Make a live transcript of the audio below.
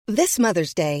This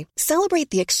Mother's Day, celebrate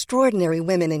the extraordinary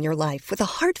women in your life with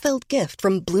a heartfelt gift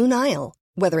from Blue Nile.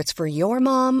 Whether it's for your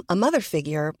mom, a mother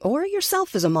figure, or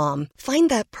yourself as a mom, find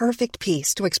that perfect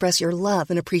piece to express your love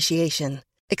and appreciation.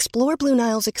 Explore Blue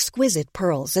Nile's exquisite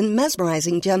pearls and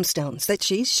mesmerizing gemstones that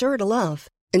she's sure to love.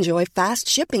 Enjoy fast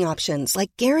shipping options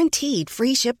like guaranteed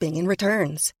free shipping and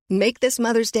returns. Make this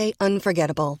Mother's Day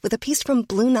unforgettable with a piece from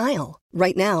Blue Nile.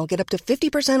 Right now, get up to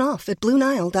 50% off at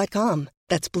BlueNile.com.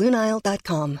 That's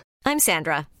BlueNile.com. I'm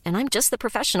Sandra, and I'm just the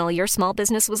professional your small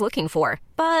business was looking for.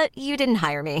 But you didn't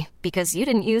hire me because you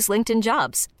didn't use LinkedIn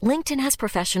Jobs. LinkedIn has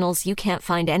professionals you can't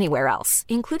find anywhere else,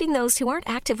 including those who aren't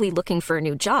actively looking for a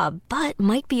new job, but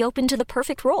might be open to the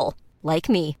perfect role, like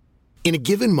me. In a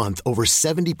given month, over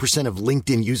 70% of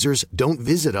LinkedIn users don't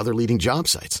visit other leading job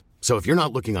sites. So if you're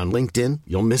not looking on LinkedIn,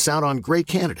 you'll miss out on great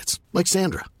candidates, like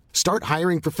Sandra. Start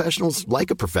hiring professionals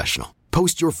like a professional.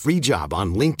 Post your free job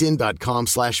on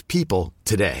linkedin.com/people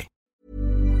today.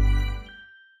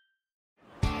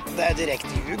 Det direkte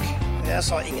ljug. Jeg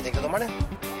sa ingenting til dommeren.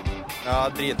 Ja,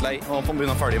 dritlei. Og får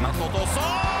begynne å følge med. Også!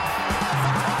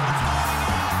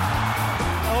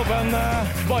 Jeg håper en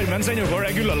barmen sender over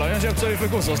det Gullaland har kjøpt, så vi får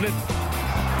kose oss litt.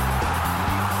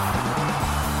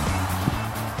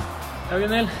 Ja,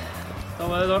 Gunnhild. Da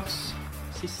var det dags.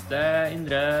 Siste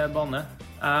indre bane.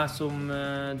 Jeg som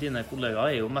dine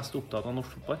kollegaer er jo mest opptatt av norsk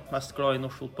fotball. Mest glad i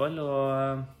norsk fotball, og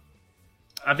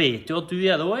jeg vet jo at du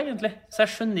er det også, egentlig. Så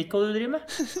jeg skjønner ikke hva du driver med.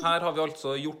 Her har vi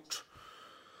altså gjort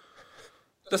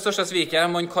det største sviket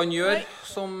man kan gjøre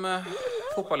som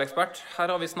fotballekspert.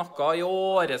 Her har vi snakket i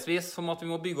årevis om at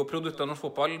vi må bygge opp produkter av norsk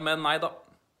fotball, men nei da.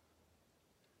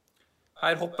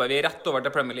 Her hopper vi rett over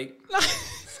til Premier League.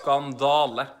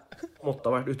 Skandale. Det måtte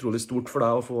ha vært utrolig stort for deg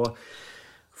å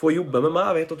få jobbe med meg.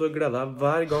 Jeg vet at du har gledet deg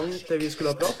hver gang til vi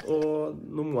skulle ha prat, og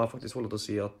nå må jeg faktisk få lov til å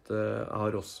si at jeg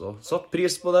har også satt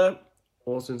pris på det,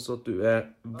 og synes at du er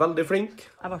veldig flink.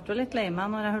 Jeg ble jo litt lei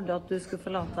meg når jeg hørte at du skulle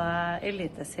forlate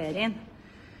eliteserien.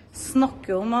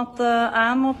 Snakker om at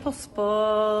jeg må passe på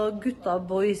gutta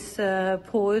boys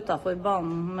på og utenfor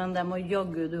banen, men det må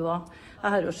jaggu du også. Jeg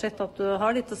har jo sett at du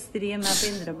har litt å stri med på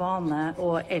indre bane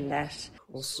og ellers.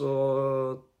 Og så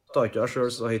tar ikke jeg selv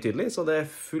så høytidelig, så det er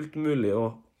fullt mulig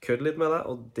å kødde litt med deg,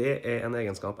 og det er en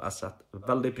egenskap jeg setter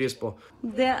veldig pris på.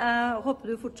 Det jeg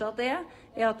håper du fortsatt er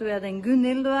at du er den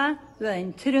Gunnhild du er den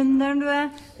trønderen du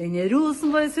er, den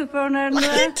Rosenborg-supporteren du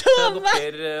er.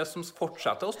 Dere som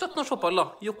fortsetter å støtte norsk fotball da,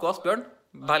 Jokke og Asbjørn,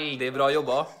 veldig bra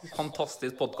jobba,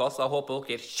 fantastisk podcast, jeg håper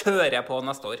dere kjører på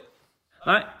neste år.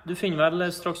 Nei, du finner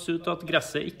vel straks ut at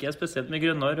gresset ikke er spesielt mye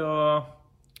grønnere, og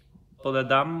både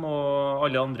dem og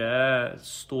alle andre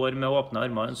står med åpne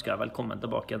armer og ønsker jeg velkommen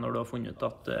tilbake når du har funnet ut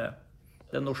at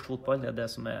det er norsk fotball, det er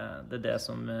det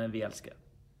som vi elsker.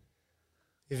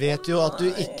 Vi vet jo at du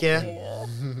ikke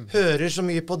hører så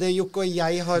mye på det Jokke og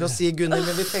jeg har å si, Gunnhild,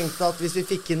 men vi tenkte at hvis vi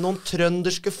fikk inn noen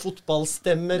trønderske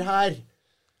fotballstemmer her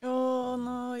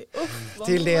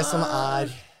til det som er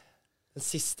den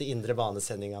siste indre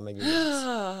banesendingen med Gunnhild.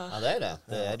 Ja, det er det.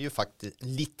 Det er jo faktisk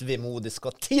litt vemodig.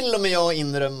 Skal til og med jeg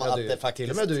innrømme at det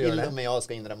faktisk til og med jeg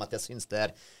skal innrømme at jeg synes det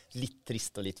er litt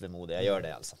trist og litt vemodig. Jeg gjør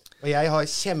det, altså. Og jeg har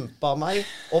kjempet meg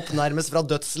opp nærmest fra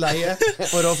dødsleie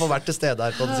for å få vært til stede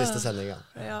her på den siste sendingen.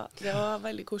 Ja, det var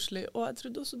veldig koselig. Og jeg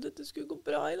trodde også dette skulle gå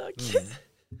bra i dag. Det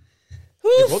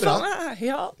går bra.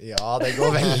 Ja, det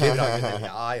går veldig bra.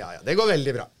 Ja, det går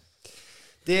veldig bra.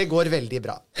 Det går veldig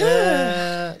bra.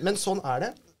 Men sånn er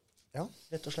det. Ja,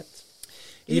 rett og slett.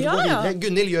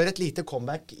 Gunnhild gjør et lite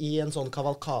comeback i en sånn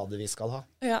kavalkade vi skal ha.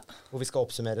 Ja. Hvor vi skal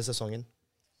oppsummere sesongen.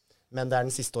 Men det er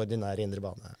den siste ordinære indre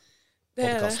bane. Det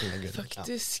er det,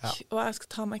 faktisk. Ja. Og jeg skal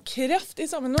ta meg kraftig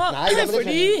sammen nå. Nei, det må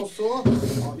fordi...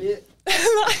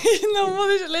 Nei, nå må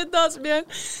du ikke litt, Asbjørn.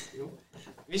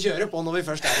 Vi kjører på når vi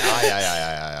først er.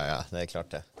 Ja, det er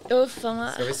klart det.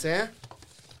 Skal vi se.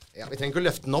 Ja, vi trenger ikke å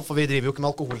løfte den opp, for vi driver jo ikke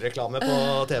med alkoholreklame på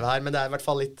TV her, men det er i hvert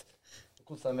fall litt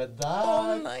kose deg med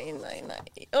der. Nei.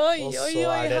 Oi,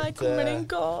 her kommer det en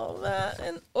gave.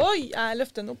 Jeg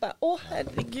løfter den opp.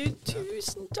 Herregud,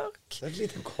 tusen takk. Det er et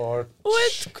lite kort.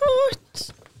 Et kort.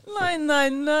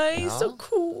 Nei, så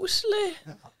koselig.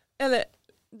 Eller,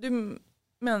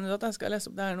 mener du at jeg skal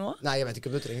lese opp det her nå? Nei, jeg vet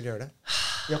ikke om du trenger å gjøre det.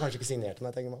 Jeg har kanskje ikke signert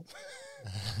meg, tenker man.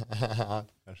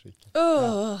 Kanskje ikke.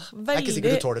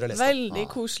 Veldig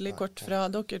koselig kort fra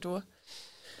dere to.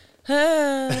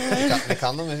 Vi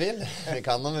kan om vi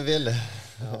vil.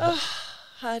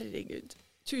 Herregud.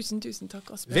 Tusen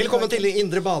takk, Asbjørn. Velkommen til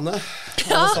indre bane,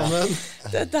 alle sammen.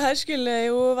 Dette her skulle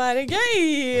jo være gøy.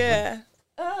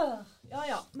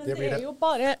 Ja, men det jo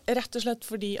bare rett og slett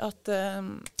fordi at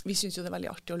vi synes jo det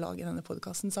veldig artig å lage denne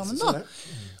podcasten sammen da.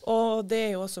 Og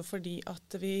det jo også fordi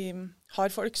at vi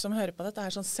har folk som hører på dette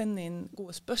her, som sender inn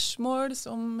gode spørsmål,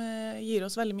 som gir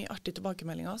oss veldig mye artige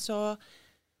tilbakemeldinger. Så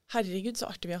herregud, så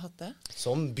artig vi har hatt det.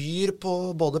 Som byr på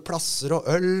både plasser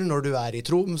og øl når du i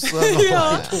Tromsø, og i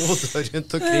Bodø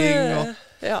rundt omkring.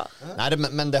 Ja. Nei,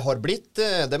 men det har blitt,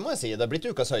 det må jeg si, det har blitt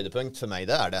ukas høydepunkt for meg,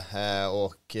 det det.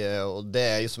 Og det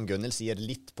jo som Gunnhild sier,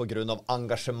 litt på grunn av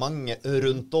engasjementet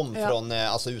rundt om.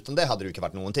 Altså uten det hadde det jo ikke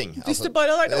vært noen ting. Hvis det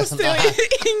bare hadde vært oss tre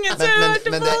og ingen som hørte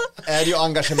på. Men det jo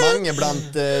engasjementet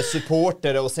blant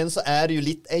supportere, og sen så det jo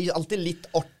litt, jo alltid litt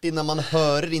artig når man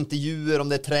hører intervjuer om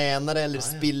det tränare eller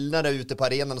spillere ute på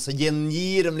arenan, og så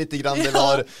gjengir de litt grann det vi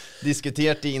har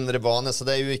diskutert i indre bane, så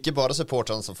det jo ikke bare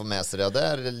supporterne som får med seg det, og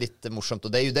det litt morsomt.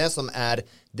 Det jo det som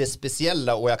det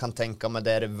spesielle, og jeg kan tenke meg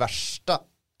det verste,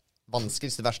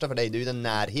 vanskeligste verste for deg, det jo den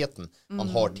nærheten man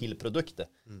har til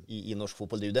produktet i norsk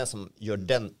fotball. Det jo det som gjør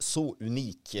den så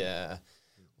unik,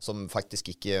 som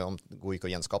faktisk ikke går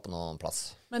ikke å gjenskape noen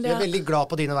plass. Men jeg veldig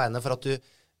glad på dine vegne for at du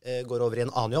går over i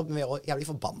en annen jobb, men jeg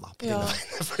blir forbannet på dine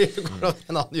vegne, fordi du går over i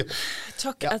en annen jobb.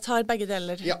 Takk, jeg tar begge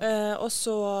deler. Og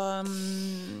så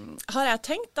har jeg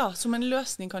tenkt da, som en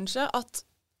løsning kanskje, at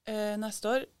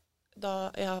neste år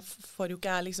da får jo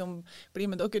ikke jeg liksom bli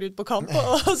med dere ut på kamp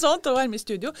og sånt, og være med i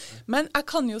studio. Men jeg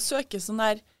kan jo søke sånn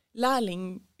der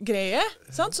lærlinggreie,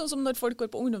 sant? Sånn som når folk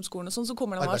går på ungdomsskolen og sånn, så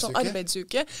kommer de og har sånn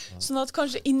arbeidsuke. Sånn at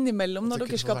kanskje innimellom når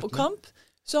dere skal på kamp,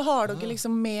 så har dere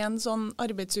liksom med en sånn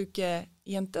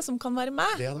arbeidsukejente som kan være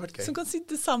med. Det hadde vært gøy. Som kan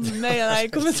sitte sammen med deg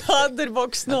i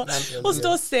kommentatorboksen og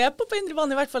stå og se på indre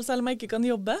bane, i hvert fall selv om jeg ikke kan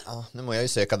jobbe. Ja, nu må jeg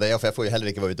jo søke deg, for jeg får jo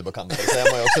heller ikke være ute på kamp. Så jeg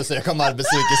må jo også søke om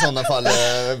arbeidsuke i sånne fall.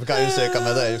 Kan jo søke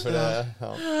med deg, for det...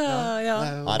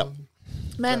 Ja.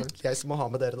 Men, jeg som må ha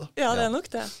med dere da. Ja, det nok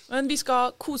det. Men vi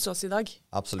skal kose oss i dag.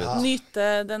 Absolutt.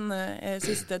 Nyte denne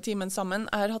siste timen sammen.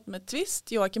 Jeg har hatt med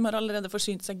twist. Joakim har allerede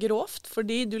forsynt seg grovt,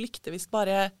 fordi du likte visst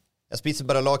bare... Jeg spiser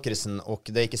bare lakrisen, og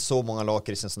det ikke så mange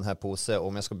lakris i en sånn her pose.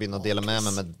 Om jeg skal begynne å dele med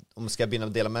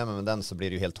meg med den, så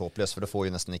blir det jo helt håpløst, for det får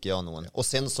jo nesten ikke jeg noen. Og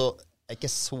sen så jeg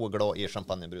ikke så glad i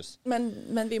champagnebrus. Men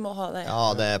vi må ha det.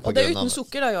 Ja, det på og det uten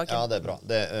sukker da, Joakim. Ja, det bra.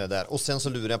 Det Og sen så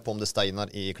lurer jeg på om det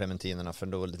steiner i clementinerna, for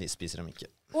da spiser de ikke.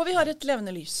 Og vi har et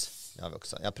levende lys. Ja, vi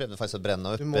også. Jeg prøvde faktisk å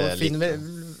brenne opp. Du må finne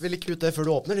vel ikke ut det før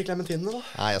du åpner de klementinene da?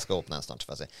 Nei, jeg skal åpne en snart,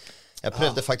 får jeg si. Jeg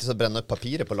prøvde faktisk å brenne opp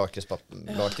papiret på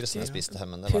lakrisen jeg spiste her,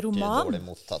 men det var ikke dårlig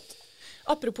mottatt.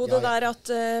 Apropos det der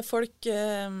at folk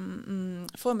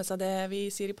får med seg det vi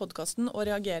sier i podcasten og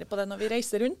reagerer på det når vi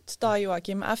reiser rundt. Da,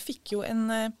 Joakim, jeg fikk jo en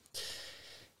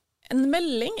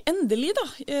melding, endelig da,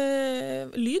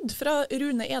 lyd fra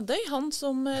Rune Edøy, han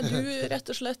som du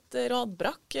rett og slett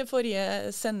radbrakk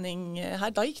forrige sending her.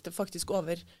 Da gikk det faktisk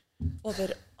over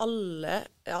alle,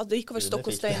 det gikk over stokk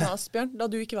og stein, Asbjørn, da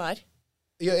du ikke var her.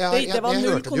 Det var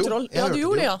null kontroll. Ja, du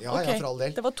gjorde det, ja. Ja, for all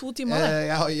del. Det var 2 timer,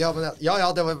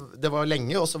 det. Det var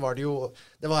lenge, og så var det jo,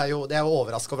 det er jo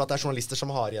overrasket over at det er journalister som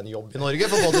har igjen jobb i Norge,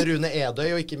 for både Rune Edøy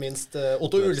og ikke minst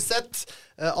Otto Ulseth,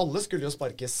 alle skulle jo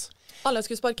sparkes. Alle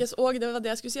skulle sparkes, og det var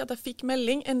det jeg skulle si, at jeg fikk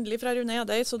melding endelig fra Rune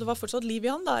Edøy, så det var fortsatt liv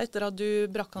i han da, etter at du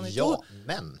brakk han i 2. Ja,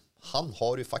 men han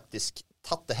har jo faktisk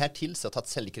tatt det her til seg og tatt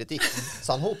selvkritikk.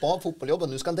 Så han hoppet av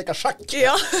fotballjobben, nå skal han dekke sjakk.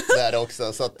 Ja. Det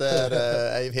også, så det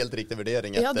jo helt riktig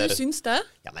vurdering. Ja, du syns det?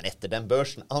 Ja, men etter den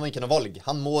børsen, han har ikke noe valg.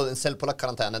 Han må selv på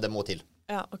karantene, det må til.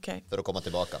 Ja, ok. For å komme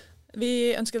tilbake.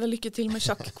 Vi ønsker deg lykke til med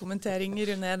sjakkommentering,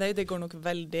 Rune Edøy. Det går nok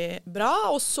veldig bra.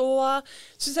 Og så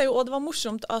synes jeg jo også det var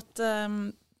morsomt at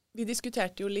vi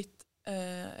diskuterte jo litt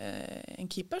en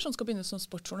keeper som skal begynne som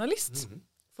sportsjournalist.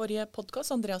 Forrige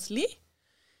podcast, Andreas Lie.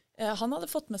 Han hadde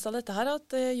fått med seg dette her,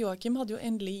 at Joakim hadde jo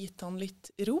endelig gitt han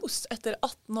litt ros etter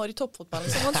 18 år i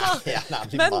toppfotballen, som han sa.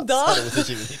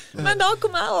 Men da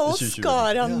kom jeg og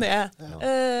skar han ned.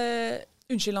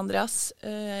 Unnskyld, Andreas.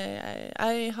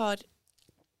 Jeg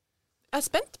er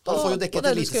spent på han får jo dekket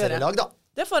det du skal gjøre. Da.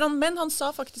 Det får han, men han sa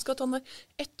faktisk at han har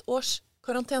 1 års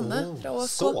karantene fra å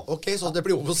så det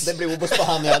blir obos. Det blir obos på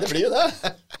han, ja, det blir jo det.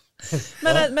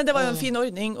 Men det var jo en fin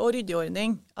ordning, og ryddig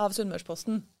ordning av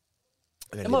Sunnmørsposten.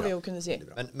 Det må vi jo kunne si.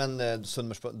 Men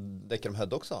dekker de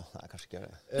Hødd også? Nei, kanskje ikke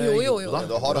det. Jo.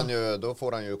 Da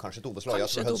får han jo kanskje 2 obeslag. Jeg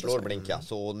tror Hødd slår blink, ja.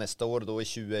 Så neste år, da i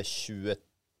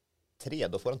 2023,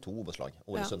 da får han 2 obeslag.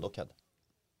 Ålesund og Hødd.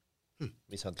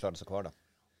 Hvis Hødd klarer seg kvar, da.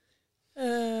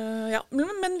 Ja,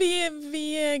 men vi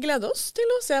gleder oss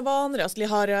til å se hva Andreas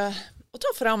Lie har å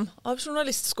ta fram av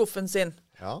journalistskuffen sin.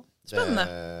 Ja.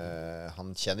 Spennende.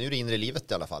 Han kjenner jo det inre livet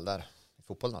i alle fall der.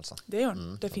 Fotballen, altså. Det gjør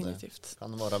han, definitivt. Det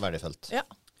kan være verdifullt. Ja.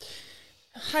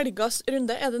 Helgas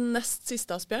runde det nest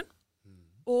siste, Asbjørn.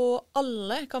 Og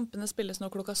alle kampene spilles nå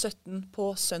klokka 17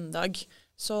 på søndag.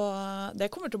 Så det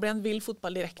kommer til å bli en vill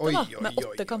fotball direkte da, med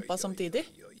 8 kamper samtidig.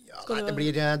 Nei,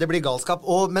 det blir galskap.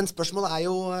 Men spørsmålet er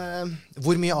jo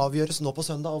hvor mye avgjøres nå på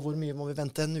søndag, og hvor mye må vi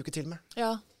vente en uke til med?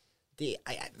 Ja. Det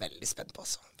er jeg veldig spent på,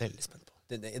 altså. Veldig spent på.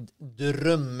 Det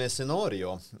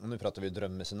drømmescenario, og nå prater vi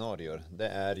drømmescenarioer, det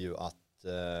er jo at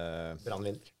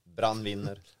Brann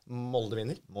vinner. Molde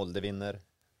vinner.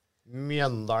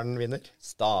 Mjøndalen vinner.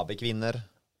 Stabæk vinner.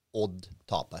 Odd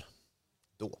taper.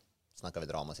 Da snakker vi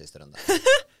drama siste runde.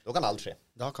 Da kan alt skje.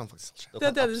 Da kan faktisk alt skje. Det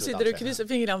er det du sitter og krysser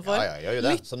fingrene for. Ja, gjør jo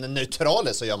det. Som den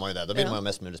nøytrale så gjør man jo det. Da blir man jo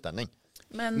mest mulig spenning.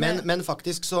 Men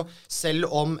faktisk så, selv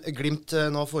om Glimt,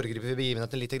 nå foregriper vi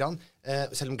begivenheten litt grann,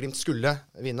 selv om Glimt skulle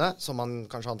vinne, som man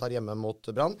kanskje antar hjemme mot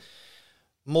Brann,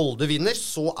 Molde vinner,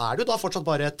 så er det jo da fortsatt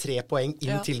bare 3 poeng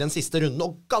inn til den siste runden,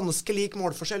 og ganske lik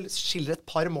målforskjell, skiller et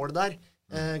par mål der.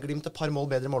 Glimt et par mål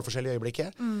bedre målforskjell i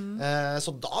øyeblikket.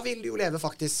 Så da vil de jo leve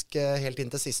faktisk helt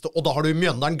inn til siste, og da har du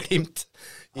Mjøndalen Glimt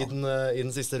i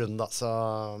den siste runden da, så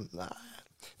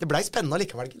det ble spennende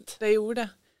likevel, gitt. Det gjorde det.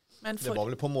 Det var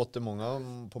vel på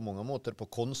mange måter på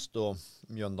konst og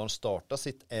Mjøndalen startet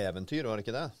sitt eventyr, var det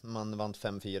ikke det? Man vant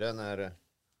 5-4 når...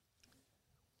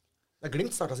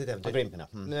 Glimt startet sitt eventyr. Glimt, ja.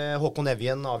 Håkon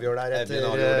Evjen avgjør der etter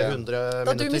 100 minutter.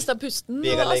 Da du mistet pusten,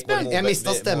 Asbjørn. Jeg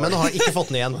mistet stemmen og har ikke fått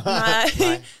den igjen.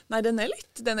 Nei, den er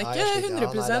ikke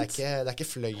 100%. Det er ikke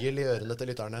fløyel i ørene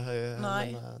til lytterne. Nei,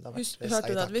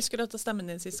 hørte du at vi skulle ta stemmen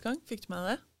din siste gang? Fikk du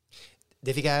med det?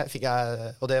 Det fikk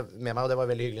jeg og det med meg, og det var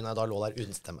veldig hyggelig når jeg da lå der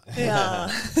uten stemme. Ja.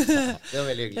 Det var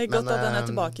veldig hyggelig. Det er godt at den er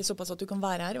tilbake såpass at du kan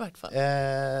være her i hvert fall.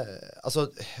 Altså,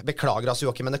 beklager altså,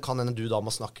 Joakim, men det kan hende du da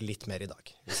må snakke litt mer i dag.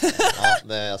 Ja,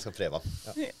 jeg skal prøve.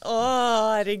 Ja.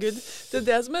 Herregud. Det er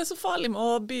det som er så farlig med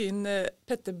å begynne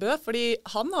Petter Bø, fordi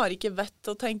han har ikke vett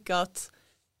å tenke at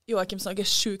Joakim snakker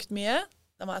sjukt mye,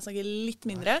 da må jeg snakke litt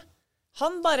mindre.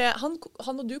 Han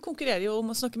og du konkurrerer jo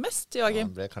om å snakke mest, Joakim.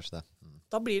 Ja, det ble kanskje det.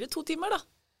 Da blir det 2 timer da.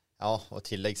 Ja, og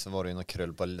tillegg så var det jo noe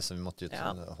krøllball, så vi måtte jo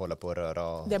holde på å røre.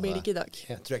 Det blir det ikke i dag.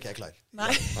 Jeg tror ikke jeg er klar.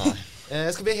 Nei.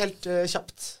 Skal vi helt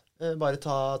kjapt bare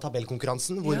ta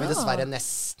tabellkonkurransen, hvor vi dessverre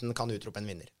nesten kan utrope en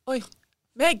vinner. Oi,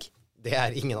 meg? Det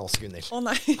er ingen av oss, Gunnhild.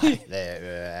 Nei. Nei, det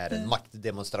er en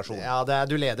maktdemonstrasjon. Ja,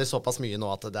 du leder såpass mye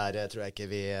nå at der tror jeg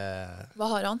ikke vi...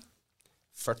 Hva har han?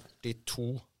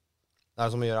 42. Det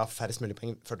er som å gjøre færrest mulig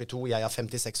poeng. 42, jeg har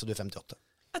 56 og du 58.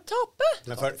 Jeg taper.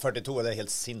 Men 42 er det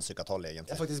helt sinnssyke tall, egentlig.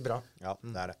 Det er faktisk bra. Ja,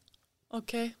 det er det.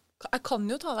 Ok. Jeg kan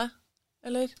jo ta det,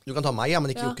 eller? Du kan ta meg,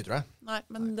 men ikke Jokke, tror jeg. Nei,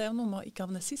 men det er jo noe med å ikke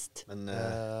havne sist.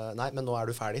 Nei, men nå er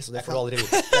du ferdig, så det får du aldri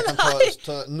vite. Jeg kan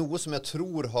ta noe som jeg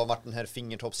tror har vært den her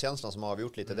fingertoppskänslan som har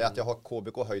avgjort litt, det er at jeg har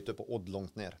KBK høyt opp og Odd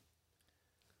langt ned.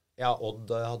 Ja,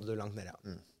 Odd hadde du langt ned,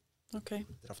 ja. Ok.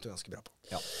 Det traff du ganske bra på.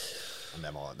 Ja,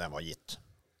 men den var gitt.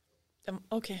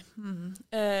 Ok.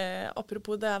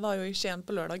 Apropos, det var jo i Skien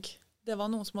på lørdag. Det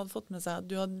var noen som hadde fått med seg at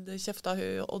du hadde kjeftet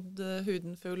Odd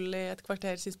huden full i et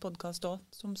kvarter sist podcast også,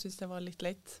 som synes det var litt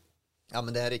leit. Ja,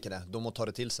 men det er ikke det. De må ta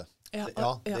det til seg. Ja,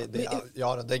 det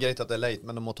er greit at det er leit,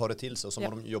 men de må ta det til seg, og så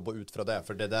må de jobbe ut fra det.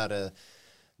 For det der,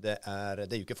 det er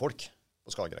jo ikke folk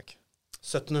på Skagerrak.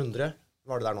 1700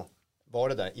 var det der nå.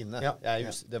 Var det der inne? Ja.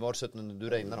 Det var 1700, du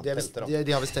regner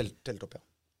de har visst telt opp, ja.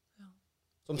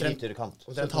 Omtrent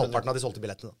halvparten av de solgte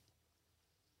billettene da.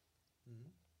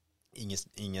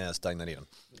 Ingen stagnar i den.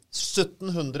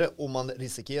 1700 om man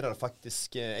risikerar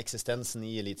faktisk existensen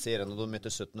i elitserien, og då möter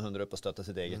 1700 upp och stötta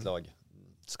sitt eget lag.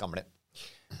 Skamlig.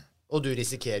 Og du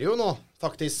risikerer jo nå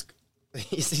faktisk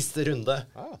i siste runde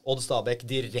Odd Stabæk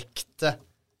direkte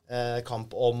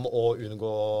kamp om å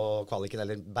unngå kvaliken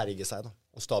eller berge seg da.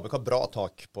 Og Stabæk har bra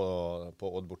tak på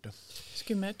Odd borte.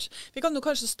 Skummelt. Vi kan jo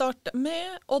kanskje starte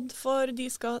med Odd, for de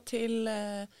skal til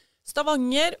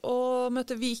Stavanger og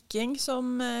møte Viking,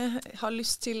 som har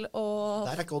lyst til å...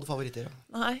 Der er ikke Odd favoritter. Ja.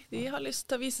 Nei, de har lyst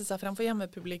til å vise seg frem for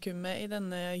hjemmepublikummet i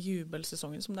denne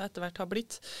jubelsesongen som det etter hvert har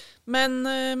blitt. Men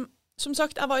som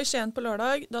sagt, jeg var i Skien på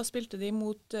lørdag. Da spilte de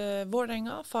mot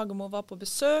Vålerenga. Fagermo var på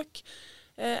besøk.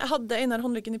 Jeg hadde Einar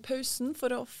Håndlykken i pausen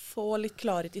for å få litt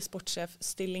klarhet i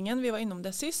sportssjefstillingen. Vi var innom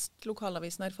det sist.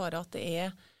 Lokalavisen erfarer at det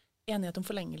er enighet om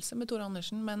forlengelse med Tore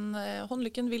Andersen, men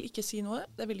Håndlykken vil ikke si noe.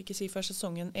 Det vil ikke si før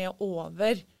sesongen er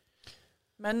over.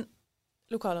 Men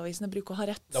lokalavisene bruker å ha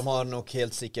rett. De har nok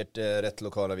helt sikkert rett,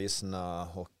 lokalavisene,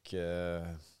 og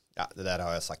ja, det der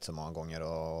har jeg sagt så mange ganger,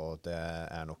 og det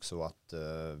er nok så at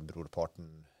brorparten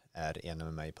er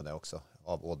enig med meg på det også,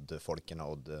 av Odd-folkene,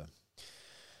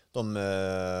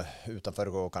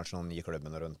 utanför och kanske någon i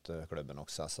klubben och runt klubben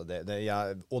också. Så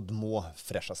Odd må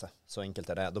fräscha sig. Så enkelt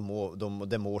är det.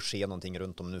 Det må ske någonting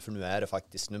runt om nu, för nu är det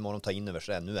faktiskt, nu må de ta in över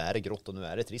sig. Nu är det grått och nu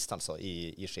är det trist alltså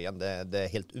i Skien. Det är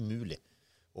helt umuligt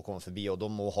att komma förbi, och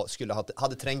de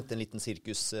hade trängt en liten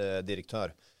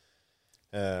cirkusdirektör.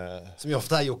 Som ju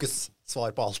ofta är Jockes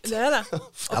svar på allt. Det är det.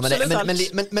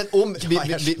 Men om vi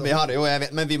hade, jag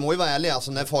vet, men vi må ju vara ärliga,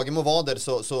 alltså när Fagemo var där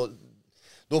så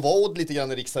då var Odd lite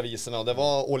grann i riksaviserna, och det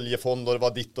var oljefond och det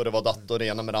var ditt och det var datt och det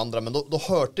ena med det andra, men då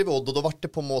hörte vi Odd, och då var det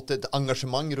på något ett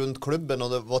engagemang runt klubben och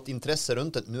det var ett intresse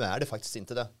runt det. Nu är det faktiskt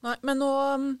inte det. Nej, men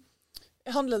nå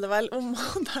handler det vel om,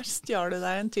 der stjal du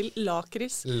deg en til,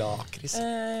 Lakris.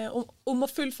 Om å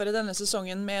fullføre denne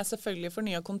sesongen med selvfølgelig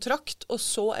fornyet kontrakt, og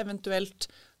så eventuelt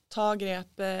ta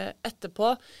grep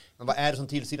etterpå. Men vad är det som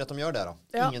tillsier att de gör det då?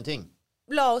 Ja. Ingenting.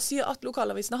 La oss si at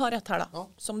lokalavisene har rett her da,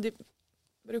 som de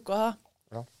bruker å ha.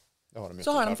 Ja, det har de.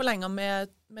 Så har de forlenget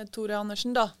med Tore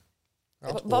Andersen da.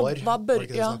 Ja, hva bør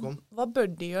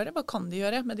de gjøre? Hva kan de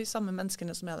gjøre med de samme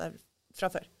menneskene som er der fra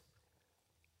før?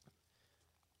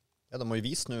 Ja, de har ju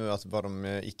visat nu att vad de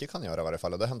inte kan göra i varje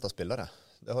fall, och det hämtar spelare.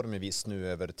 Det har de ju visat nu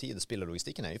över tid.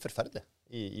 Spelarlogistiken är ju förfärlig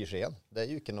i Skien. Det är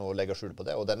ju inte något att lägga skjul på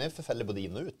det, och den är förfärlig både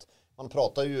in och ut. Man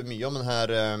pratar ju mycket om den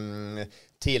här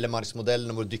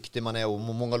telemarksmodellen och hur duktig man är och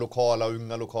hur många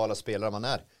unga lokala spelare man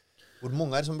är. Hur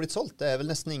många är det som har blivit sålt? Det är väl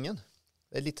nästan ingen.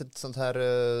 Det är lite sånt här,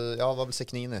 ja, vad vill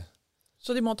Seknini?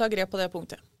 Så de må ta grep på det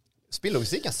punktet?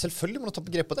 Spellogistiken, selvfølgelig må de ta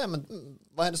grep på det, men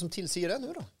vad är det som tillsier det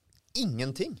nu då?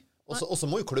 Ingenting. Och så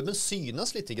må ju klubben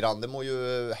synas lite grann. Det må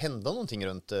ju hända någonting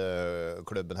runt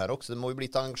klubben här också. Det må ju bli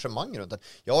ett engagemang runt det.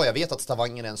 Ja, jag vet att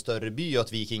Stavanger är en större by och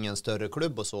att Viking är en större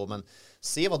klubb och så, men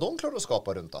se vad de klarar att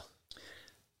skapa runt det.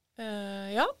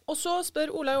 Ja, og så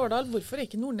spør Ola Årdal hvorfor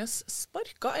ikke Nordnes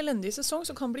sparka elendig sesong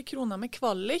som kan bli krona med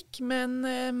kvalik, men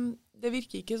det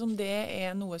virker ikke som det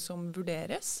er noe som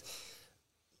vurderes.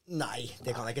 Nei,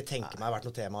 det kan jeg ikke tenke meg har vært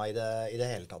noe tema i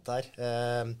det hele tatt der.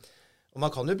 Og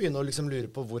man kan jo begynne å liksom lure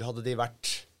på hvor hadde de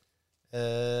vært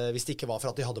hvis det ikke var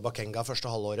for at de hadde Bakenga første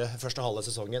halve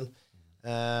sesongen.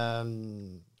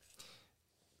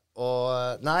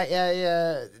 Og nei,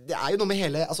 det er jo noe med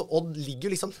hele, altså Odd ligger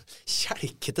jo liksom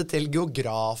kjelkete til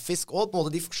geografisk, og på en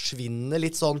måte de forsvinner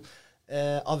litt sånn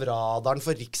av radaren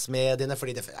for riksmediene,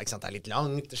 fordi det, ikke sant, det er litt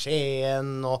langt,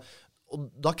 Skien, og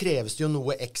da kreves det jo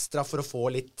noe ekstra for å få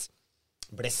litt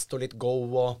blest og litt go,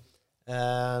 og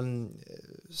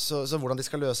så hvordan de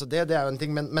skal løse det er jo en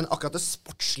ting, men akkurat det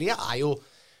sportslige er jo,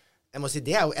 jeg må si,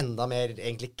 det er jo enda mer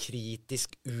egentlig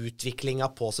kritisk utvikling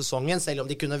på sesongen, selv om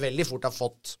de kunne veldig fort ha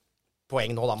fått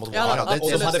poäng nå da mot Vålerenga.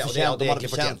 De hade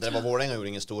förtjänt. Det var Vålerenga gjorde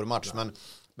ingen stor match,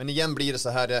 men igen blir det så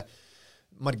här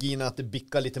marginen att det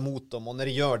bickar lite mot dem, och när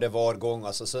det gör det var gång,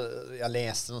 alltså, så jag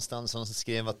läste någonstans som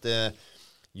skrev att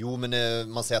jo, men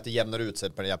man säger att det jämnar ut sig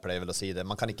på det, jag plejer väl att säga det.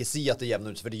 Man kan inte se att det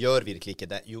jämnar ut sig, för det gör virkelig inte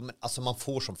det. Jo, men alltså man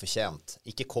får som förtjänt.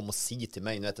 Ikke kom och si till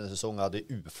mig nu att en säsong hade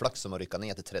uflax som att rycka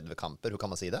ner till 30 kamper. Hur kan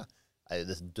man säga det? Det är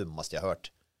det dummaste jag har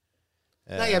hört.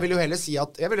 Nej, jag vill ju heller si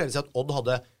att Odd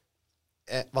hade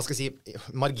vad ska jag säga,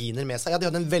 marginer med sig. Ja, de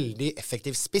hade en väldigt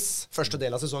effektiv spiss första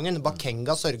delen av säsongen.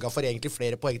 Bakenga sørga for egentlig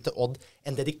flere poäng till Odd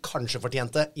än det de kanske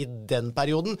förtjänte i den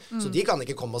perioden. Så de kan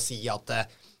inte komma och si att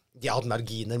de har hatt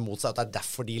marginer mot seg, at det er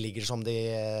derfor de ligger som de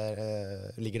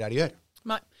ligger der de gjør.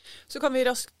 Nei. Så kan vi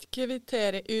raskt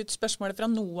kvittere ut spørsmålet fra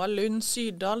Noah Lund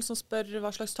Syrdal, som spør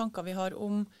hva slags tanker vi har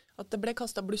om at det ble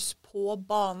kastet bluss på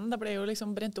banen. Det ble jo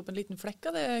liksom brent opp en liten flekk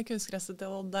av det kunstgresset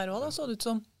til Odd der også, da så det ut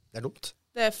som. Det er dumt.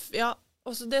 Ja,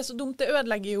 også det er så dumt. Det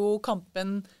ødelegger jo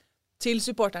kampen til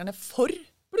supporterne for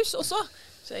bluss også.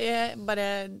 Så det er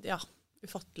bare, ja,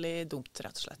 ufattelig dumt,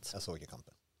 rett og slett. Jeg så ikke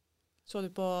kampen. Så du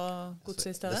på Godset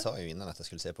i stedet? Det sa jag innan att jag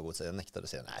skulle se på Godset. Jag nektade att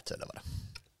se. Nej, det var det.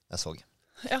 Jag såg.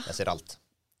 Ja. Jag ser allt.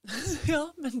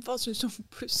 Ja, men vad syns du om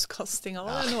plusskastinga?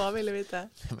 Var det noe ville vite?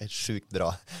 Det är sjukt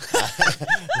bra.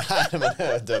 Nej, men det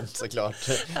är dömt såklart.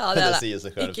 Ja, det sier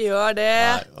seg selv. Ikke gjør det.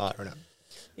 Nej.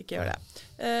 Ikke gjør det.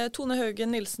 Tone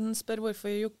Haugen Nilsen spør hvorfor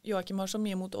Joakim har så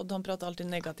mye mot Odd. Han prater alltid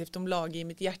negativt om laget i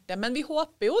mitt hjerte. Men vi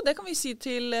håper jo, det kan vi si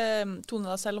til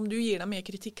Tone da, selv om du gir deg mye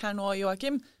kritikk her nå,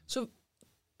 Joakim, så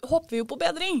håper vi jo på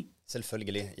bedring.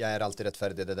 Selvfølgelig. Jag är alltid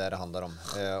rättfärdig, det där det handlar om.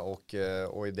 Och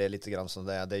det är lite grann som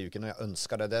det är ju inte något jag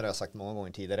önskar. Det har jag sagt många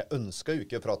gånger tidigare. Jag önskar ju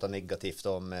inte att prata negativt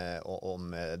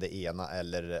om det ena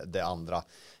eller det andra.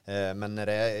 Men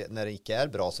när det inte är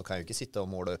bra så kan jag inte sitta och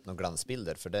måla upp några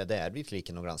glansbilder. För det är virkelig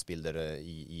inte några glansbilder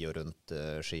i och runt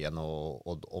Skien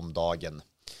och om dagen.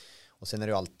 Och sen är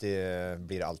det ju alltid,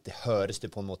 blir det alltid, hörs det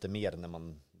på en måte mer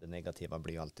när det negativa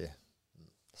blir alltid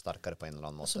starkare på en eller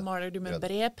annen måte. Så maler du med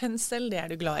bred pensel, det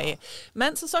du glad i.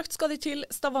 Men som sagt skal de til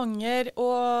Stavanger,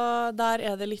 og der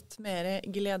det litt mer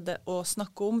glede å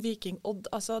snakke om. Viking Odd,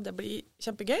 altså det blir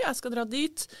kjempegøy. Jeg skal dra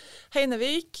dit.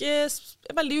 Heinevik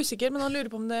veldig usikker, men han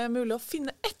lurer på om det mulig å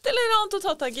finne et eller annet å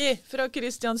ta tak i fra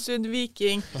Kristiansund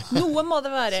Viking. Noe må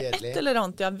det være. Et eller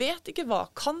annet, jeg vet ikke hva.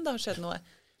 Kan det ha skjedd noe?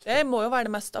 Det må jo være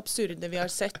det mest absurde vi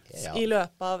har sett i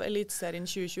løpet av Eliteserien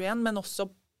 2021, men også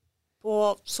på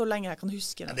så lenge jeg kan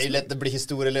huske. Det jo lett å bli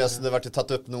historieløs. Det har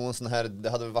tatt opp noen sånne her,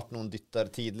 det hadde vært noen dytter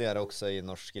tidligere også i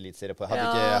norsk elitserie.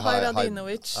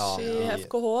 Hajradinovic i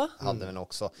FKH. Hadde vel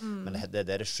også. Men det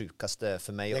det sjukaste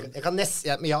for meg. Jeg kan det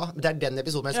den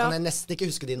episoden, men så kan jeg nesten ikke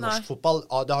huske det i norsk fotball.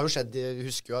 Det har jo skjedd,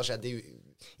 husker jo har skjedd i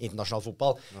internasjonal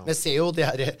fotball. Men jeg ser jo de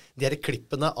her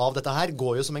klippene av dette her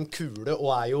går jo som en kule,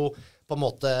 og jo på en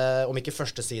måte, om ikke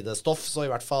førstesidestoff, så i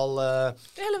hvert fall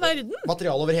hele verden.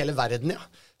 Materiale over hele verden, ja.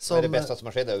 Som, det beste som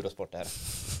har skjedd i Eurosport her.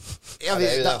 Ja, vi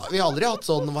har aldri hatt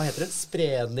sånn, hva heter det,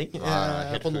 spredning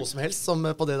på noe som helst, som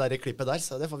på det der klippet der,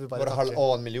 så det får vi bare takke. Var det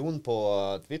 1,5 million på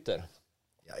Twitter?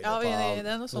 Ja,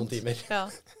 det noe sånt. Noen timer. Ja,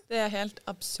 det helt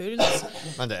absurd.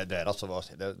 Men det altså var,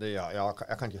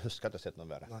 jeg kan ikke huske at jeg har sett noe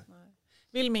bedre.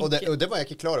 Og det var jeg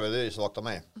ikke klar over, det svagt av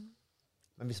meg.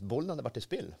 Men hvis bollen hadde vært i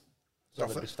spill, så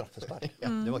hadde det blitt straffespark.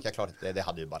 Det var ikke jeg klar til. Det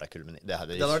hadde jo bare kulminert. Det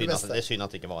er synd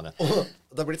at det ikke var det. Og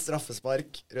det har blitt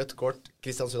straffespark, rødt kort.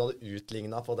 Kristiansund hadde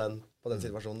utlignet på den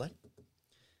situasjonen der.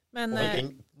 Men,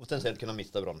 og potensielt kunne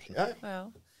miste bransjen. Ja.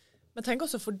 Men tenk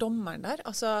også for dommeren der.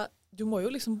 Altså, du må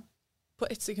jo liksom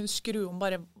på et sekund skru om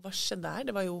bare hva skjedde der.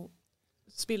 Det var jo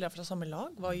spillere fra samme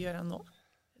lag. Hva gjør han nå?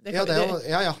 Det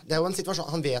er jo en situasjon.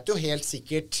 Han vet jo helt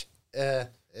sikkert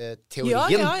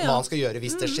teorien hva han skal gjøre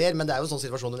hvis det skjer, men det jo en sånn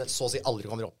situasjon du så å si aldri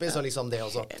kommer opp i, så liksom det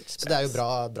også. Så det jo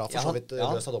bra for så vidt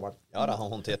løs av dommeren. Ja,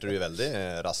 han håndterte det jo veldig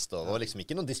raskt, og det var liksom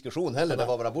ikke noen diskusjon heller, det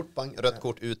var bare bort, bang, rødt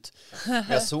kort ut.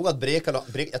 Jeg så at Brekalo,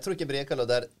 jeg tror ikke Brekalo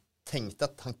der tenkte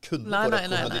at han kunne nei,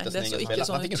 det så ikke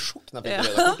sånn. Han fikk en sjokk når han fikk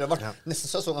det rødt kort. Det var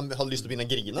nesten sånn han hadde lyst til å begynne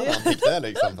å grine da han fikk det,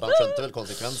 liksom, for han skjønte vel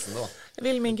konsekvensen da.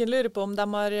 Vilminken lurer på om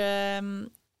de har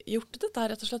gjort dette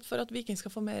rett og slett for at Viking skal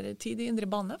få mer tid i indre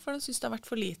bane, for de synes det har vært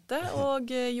for lite,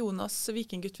 og Jonas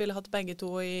Vikinggutt ville hatt begge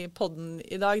to i podden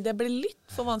i dag. Det ble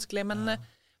litt for vanskelig, men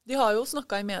de har jo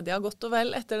snakket i media godt og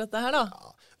vel etter dette her da.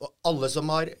 Ja, og alle som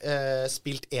har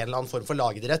spilt en eller annen form for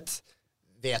lagidrett,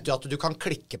 vet jo at du kan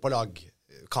klikke på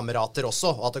lagkamerater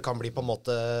også, og at det kan bli på en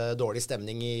måte dårlig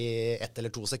stemning i 1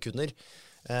 eller 2 sekunder.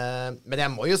 Men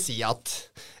jeg må jo si at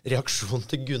reaksjonen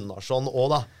til Gunnarsson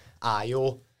også da,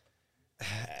 jo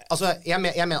altså, jeg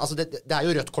mener, altså det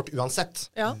jo rødt kort uansett.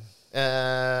 Ja.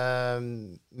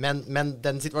 Men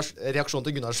den reaksjonen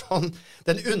til Gunnarsson,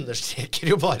 den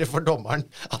understreker jo bare for dommeren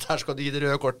at her skal du gi det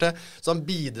røde kortet. Så han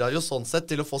bidrar jo sånn sett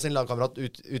til å få sin lagkamerat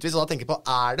utvist. Og da tenker jeg på,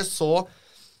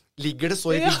 ligger det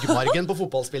så i ryggmargen på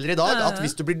fotballspillere i dag at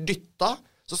hvis du blir dyttet,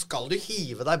 så skal du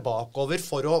hive deg bakover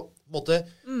for å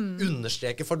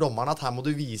understreke for dommeren at her må du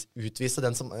utvise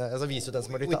den som, vise ut den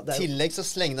som har dyttet. Og i tillegg så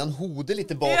slengde han hodet litt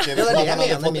tilbake. Ja, det jeg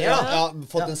mener med da.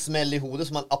 Fått en smell i hodet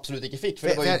som han absolutt ikke fikk.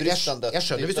 For det var jo brystene. Jeg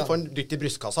skjønner hvis du får en dytt i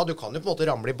brystkassa, du kan jo på en måte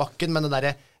ramle i bakken, men den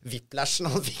der whiplashen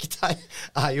han fikk der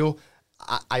jo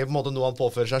på en måte noe han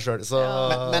påfører seg selv. Så...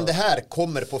 Men det her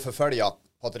kommer på forfølge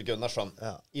Patrik Gunnarsson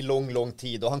i lång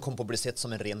tid, og han kom på å bli sett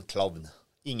som en ren klovn.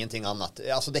 Ingenting annat.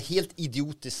 Alltså det helt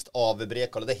idiotiskt av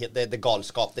Brekalo. Det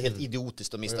galskap. Det helt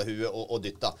idiotiskt att mista huvudet och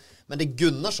dytta. Men det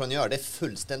Gunnarsson gör, det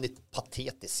fullständigt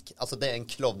patetiskt. Alltså det en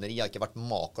klovneri jag inte varit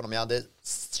maken om.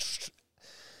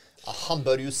 Han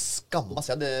bør jo skamme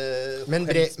seg. Men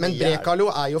Brekalo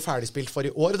jo ferdigspilt for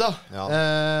i år da. Ja.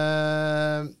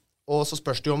 Og så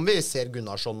spørs det jo om vi ser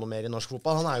Gunnarsson noe mer i norsk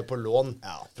fotball. Han jo på lån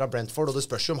fra Brentford, og det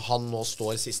spørs jo om han nå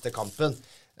står siste kampen.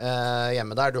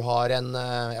 Hjemme der. Du har en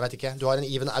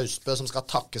Iven Austbø som skal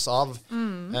takkes av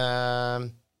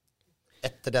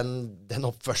etter den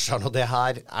oppførselen, og det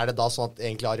her det da sånn at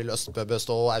egentlig Arild Østbø bør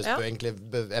stå, og Austbø egentlig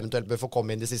eventuelt bør få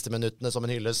komme inn de siste minuttene som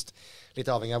en hyllest,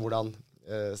 litt avhengig av hvordan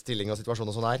stilling og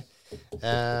situasjon og sånn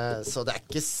så det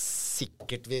ikke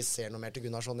sikkert vi ser noe mer til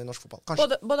Gunnarsson i norsk fotball,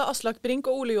 kanskje. Både Aslak Brink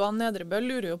og Ole Johan Nedrebø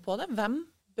lurer jo på det. Hvem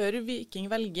bør Viking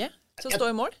velge så står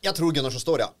i mål? Jag tror Gunnarsson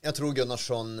står, ja. Jag tror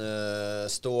Gunnarsson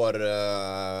står...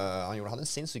 han hade en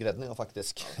sinnssyk räddning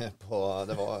faktiskt.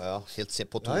 Det var helt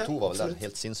på 2-2 var väl där.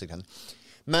 Helt sinnssyk.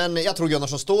 Men jag tror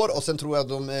Gunnarsson står, och sen tror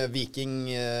jag Viking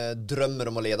drömmer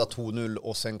om att leda 2-0,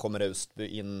 och sen kommer Östby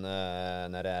in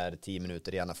när det 10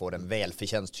 minuter igen och får en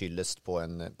välförtjänst hyllest på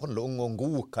en lång och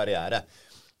god karriär.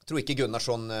 Jag tror inte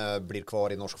Gunnarsson blir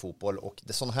kvar i norsk fotboll, och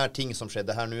det sånne här ting som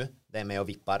skedde här nu, det med och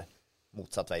vippar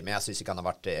motsatt vei, men jeg synes ikke han har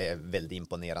vært veldig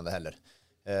imponerende heller.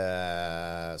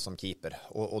 som keeper.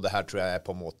 Og det her tror jeg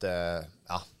på en måte,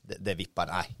 det vipper,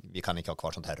 nei, vi kan ikke ha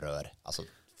kvar sånt her rør. Altså,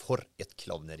 for et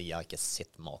klovneri, jeg har ikke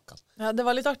sett maken. Ja, det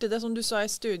var litt artig det som du sa i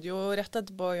studio rett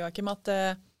etterpå, Joakim, at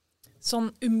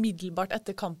sånn umiddelbart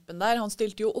etter kampen der, han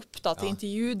stilte jo opp da til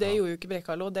intervju, det gjorde jo ikke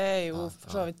Brekalo, det jo for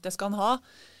så vidt, det skal han ha.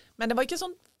 Men det var ikke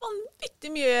sånn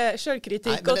vanvittig mye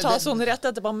selvkritikk å ta sånn rett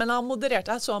etterpå, men han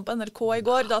modererte, jeg så han på NRK i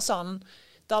går,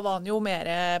 da var han jo mer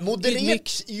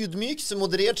ydmyk, så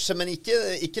moderert seg, men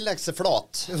ikke legge seg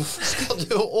flat. Skal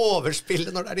du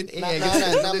overspille når det din egen?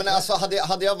 Nei, men altså, hadde jeg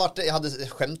hadde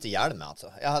skjemt ihjel med,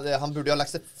 altså. Han burde ha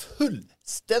lagt seg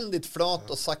fullstendigt flat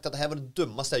og sagt at det her var det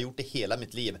dummeste jeg har gjort i hele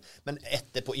mitt liv. Men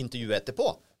på intervjuet etterpå,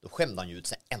 då skämde han ju ut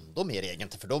sig ändå mer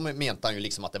egentligen, för då mente han ju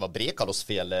liksom att det var Brekalos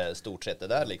fel stort sett det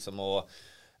där liksom, och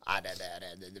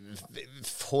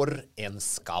for en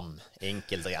skam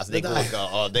enkelt alltså det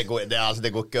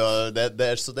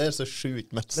är så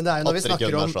sjukt men det är ju när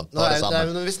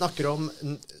vi snackar om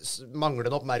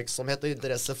manglende uppmärksamhet och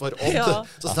intresse för Odd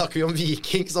så snackar vi om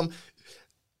Viking som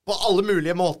på alle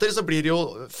mulige måter så blir det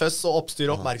jo føss og oppstyr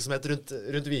og oppmerksomhet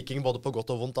rundt Viking både på godt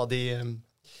og vondt der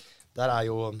det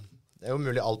jo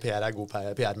mulig all PR god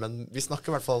PR, men vi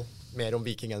snakker I hvert fall mer om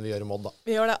Viking enn vi gjør om Odd da.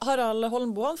 Vi gjør det. Harald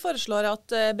Holmbo han foreslår at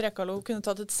Brekalo kunne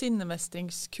tatt et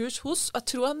sinnemestringskurs hos, jeg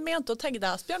tror han mente å tagge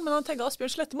deg Asbjørn, men han tagget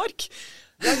Asbjørn Slettemark.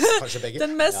 Kanskje begge.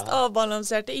 Den mest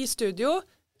avbalanserte I studio.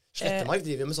 Slettemark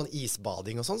driver jo med sånn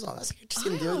isbading og sånn, så han sikkert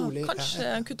sindig og rolig.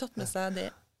 Kanskje han kunne tatt med seg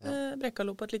det.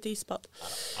 Brekalo på et lite isbad.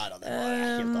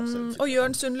 Og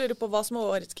Jørn Sund lurer på hva som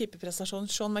årets keeperprestasjon,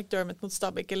 Sean McDermott mot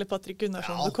Stabæk eller Patrick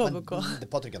Gunnarsson på KBK. Det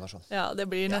Patrick Gunnarsson. Ja, det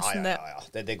blir nesten det.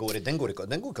 Den går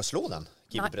ikke å slå den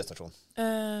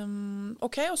keeperprestasjonen.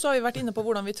 Ok, og så har vi vært inne på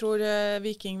hvordan vi tror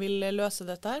Viking vil løse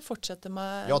dette her, fortsette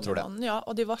med jeg tror det. Ja,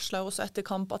 og de varslet også etter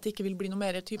kamp at det ikke vil bli noe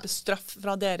mer type straff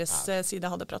fra deres side,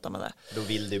 hadde pratet med det. Da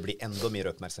vil det bli enda mer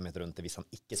oppmerksomhet rundt det hvis han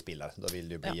ikke spiller. Da vil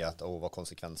det bli at hva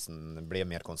konsekvensen ble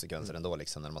mer konsekvenser ändå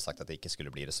liksom, när de har sagt att det inte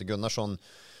skulle bli det. Så Gunnarsson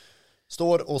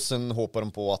står och sen hoppar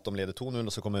de på att de leder 2-0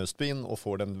 och så kommer Östby in och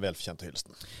får den välförtjänta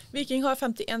hylsten. Viking har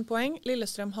 51 poäng,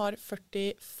 Lillestrøm har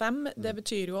 45. Det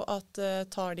betyder jo at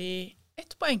tar de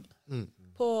 1 poäng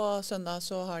på søndag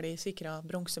så har de sikret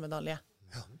bronsemedalje.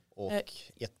 Ja. Och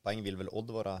 1 poäng vill väl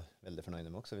Odd vara väldigt förnöjda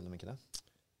med också, vill de inte det?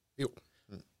 Jo.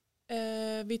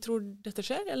 Vi tror dette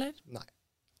skjer, eller? Nei.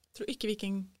 Tror ikke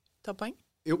Viking tar poeng?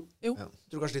 Jo.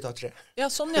 Tror kanskje de tar 3. Ja,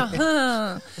 sånn ja.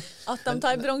 At de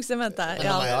tar bronse med det. Det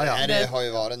har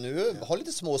ju varit nu, har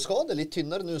lite småskador, lite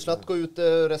tynnare nu. Zlatko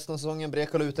ute resten av säsongen,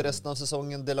 Brekalo ute resten av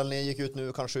säsongen, Delaney gick ut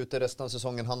nu kanske ute resten av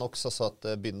säsongen han också, så att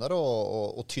bynnar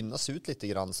och tynnas ut lite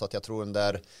grann, så att jag tror den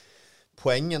där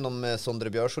poängen om Sondre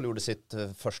Bjørsol gjorde sitt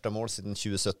första mål sedan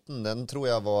 2017, den tror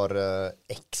jag var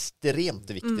extremt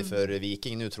viktig för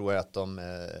Viking. Nu tror jag att de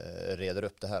reder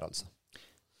upp det här alltså.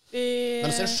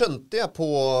 Men sen skjønte jeg på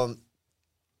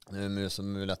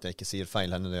mulig at jeg ikke sier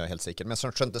feil her, det er jeg helt sikker, men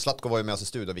så skjønte Zlatko var jo med oss I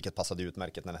studio, hvilket passet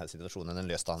utmerket med denne situasjonen, den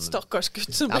løste han. Stakkars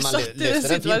gutt som ble satt I den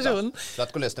situasjonen.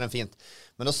 Zlatko løste den fint,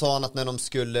 men då sa han at når de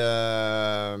skulle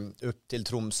upp til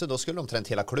Tromsø, då skulle de trent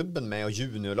hele klubben med og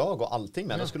juniorlag og allting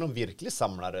med, då skulle de virkelig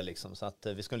samle det liksom, så at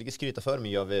vi skulle ikke skryte for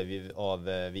mye av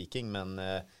Viking, men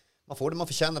man får det man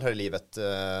fortjener her I livet,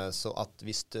 så at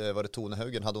hvis det var det Tone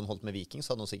Haugen, hadde hun holdt med Viking, så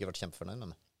hadde hun sikkert vært kjempefornøyd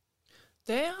med meg.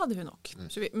 Det hadde hun nok.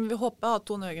 Så vi håper at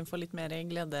Tone Haugen får litt mer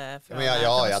glede fra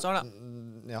neste år, da.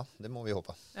 Ja, det må vi håpe.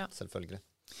 Selvfølgelig.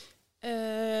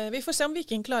 Vi får se om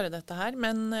Viking klarer dette her,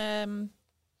 men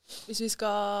hvis vi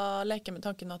skal leke med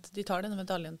tanken at de tar denne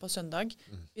medaljen på søndag,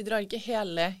 vi drar ikke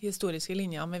hele historiske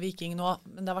linja med Viking nå,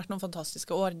 men det har vært noen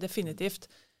fantastiske år, definitivt.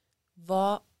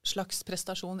 Hva slags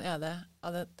prestasjon det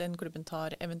at den klubben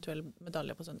tar eventuell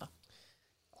medalje på søndag?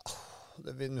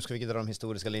 Nu ska vi inte dra de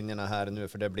historiska linjerna här nu,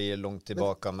 för det blir långt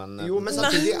tillbaka, men men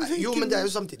det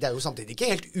är ju samtidigt inte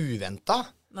helt uväntat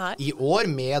I år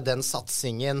med den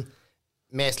satsingen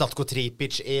med Zlatko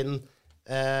Tripic in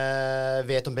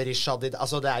vet om Berishadid,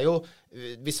 alltså det är ju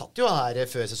vi satt ju här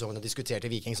för säsongen och diskuterade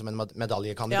Viking som en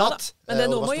medaljekandidat. Men det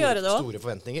nog må göra det då. Stora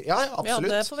förväntningar. Ja,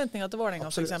 absolut. Vi hade förväntningar till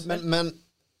Vålerenga för exempel. Men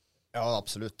ja,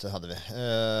 absolut, det hade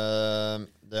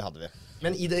vi.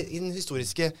 Men I den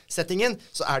historiske settingen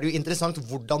så det jo interessant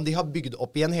hvordan de har bygd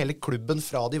opp igjen hele klubben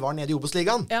fra de var nede I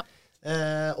Obos-ligaen. Ja.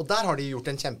 Og der har de gjort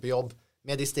en kjempejobb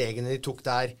med de stegene de tok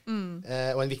der.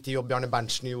 Og en viktig jobb Bjarne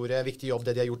Berntsen gjorde, en viktig jobb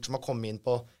det de har gjort som har kommet inn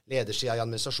på ledersida I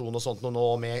administrasjon og sånt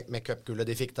nå med cupgullet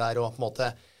de fikk der, og på en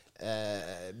måte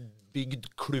bygd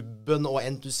klubben og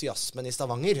entusiasmen I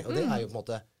Stavanger. Og det jo på en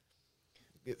måte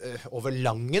over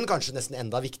langen kanskje nesten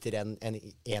enda viktigere enn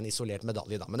en isolert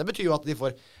medalje da. Men det betyr jo at de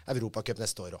får Europacup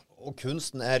neste år også. Och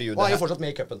kunsten är ju och är ju fortsatt med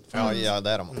I cupen. Ja, det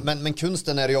är de. Men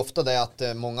kunsten är ju ofta det att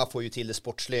många får ju till det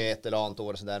sportsliga ett eller annat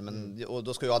år så där, men och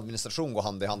då ska ju administration gå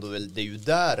hand i hand och det är ju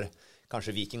där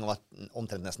kanske Viking har varit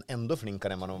omtrent nästan ändå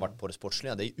flinkare än man har varit på det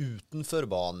sportsliga. Det är utanför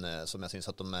ban som jag syns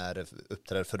att de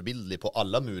uppträder förbildligt på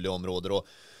alla möjliga områden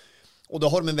och då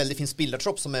har de en väldigt fin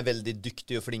spelartropp som är väldigt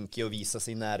dyktig och flinke och visa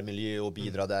sin närmiljö och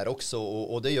bidra där också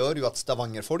och det gör ju att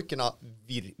Stavangerfolkerna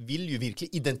vill ju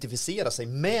verkligen identifiera sig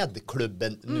med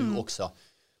klubben nu också.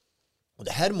 Och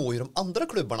det här må ju de andra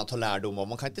klubbarna ta lärdom om.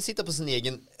 Man kan inte sitta på sin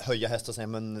egen höja häst och säga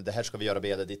men det här ska vi göra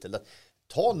bättre dit eller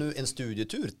ta nu en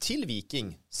studietur till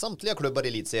Viking, samtliga klubbar I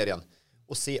elitserien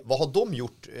och se vad har de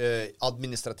gjort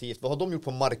administrativt, vad har de gjort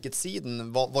på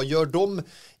marketsidan, vad gör de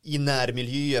I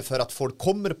närmiljö för att folk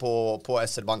kommer på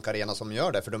SR Bank Arena som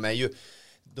gör det, för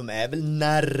de är väl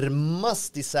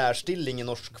närmast I särstilling I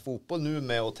norsk fotboll nu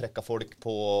med att träcka folk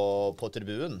på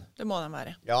tribunen. Det må de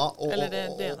vara. Ja,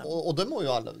 och det må ju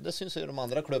alla, det syns ju de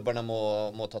andra klubbarna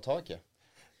må ta tag I.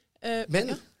 Men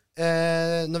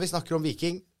när vi snackar om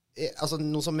Viking, alltså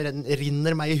något som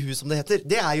rinner mig I hus som det heter,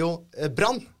 det är ju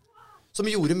Brann. Som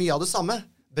gjorde mye av det samme.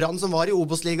 Brann som var I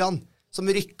Obos-ligaen, som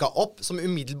rykka opp, som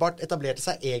umiddelbart etablerte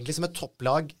seg egentlig som et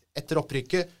topplag etter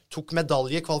opprykket, tok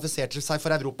medalje, kvalifiserte seg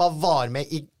for Europa, var med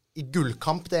I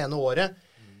gullkamp det ene året,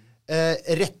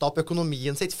 retta opp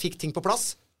økonomien sitt, fikk ting på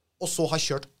plass, og så har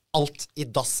kjørt alt I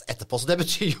dass etterpå. Så det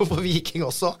betyr jo for Viking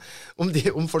også,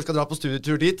 om folk skal dra på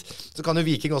studietur dit, så kan jo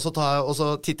Viking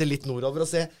også titte litt nordover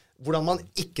og se hvordan man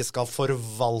ikke skal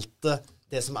forvalte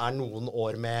det som noen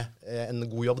år med en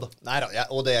god jobb da. Nej då, ja,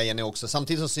 och det jag enig också.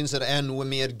 Samtidigt så syns jag det nog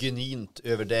mer genuint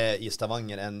över det I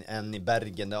Stavanger än I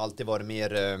Bergen. Det har alltid varit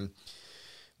mer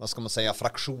vad ska man säga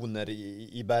fraktioner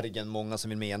I Bergen, många som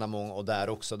vill mena många och där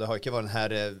också. Det har inte varit den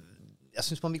här jag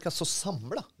syns man virkar så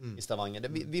samla I Stavanger. Det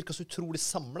virkar så otroligt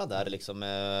samla där liksom,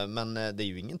 men det är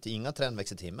ju inga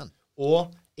trendväxt I timmen.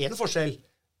 Och en forskjell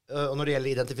och när det gäller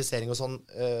identifiering och sån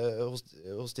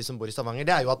hos de som bor I Stavanger,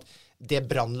 det jo at det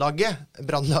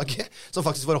brandlaget som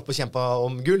faktisk var oppe og kjempet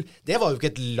om gull, det var jo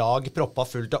ikke et lag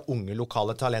proppet fullt av unge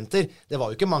lokale talenter. Det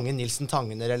var jo ikke mange Nilsen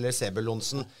Tangener eller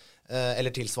Sebelonsen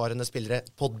eller tilsvarende spillere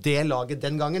på det laget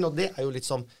den gangen, og det jo litt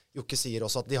som Jokke sier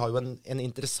også, at de har jo en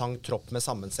interessant tropp med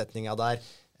sammensetningen der.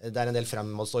 Det en del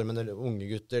fremadstormende unge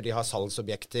gutter, de har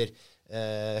salgsobjekter,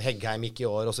 Heggheim ikke I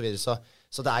år og så videre,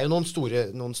 så det jo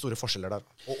noen store forskjeller der.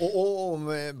 Och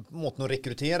måten att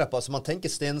rekrytera på, alltså man tänker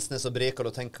Stensnes och Brekalo,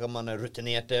 då tänker man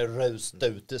rutinerade,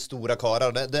 röstöte, stora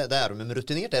karar, det de, men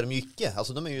rutinerade de ju inte.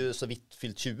 Alltså de ju så vitt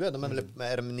fyllt 20, de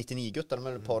är de 99 guttar, de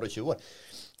ett par och 20 år.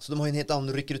 Så de har ju en helt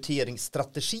annan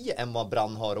rekryteringsstrategi än vad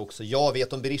Brann har också. Jag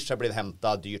vet om Berisha blev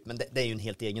hämtad dyrt, men det ju en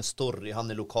helt egen story, han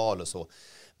lokal och så.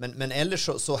 Men ellers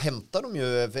så hämtar de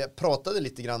ju, jag pratade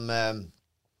lite grann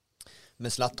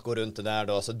med Zlatko runt det där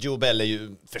då, så Joe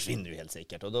Bell försvinner ju helt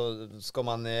säkert och då ska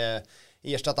man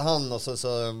ersätta han och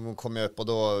så kom jag upp och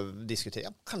då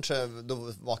diskuterade kanske då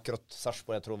var akkurat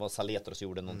Sarsborg, jag tror det var Saletros som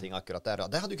gjorde någonting akkurat där.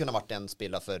 Det hade ju kunnat varit en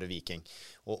spelare för Viking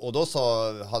och då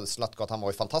hade Zlatko att han var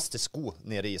ju fantastiskt god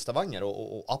nere I Stavanger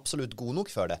och absolut god nog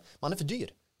för det. Man är för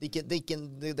dyr.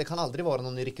 Det kan aldrig vara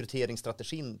någon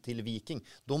rekryteringsstrategin till Viking.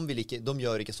 De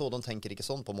gör inte så, de tänker inte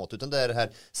sånt på mått, utan det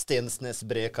här Stensnes,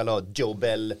 Brekalo, Joe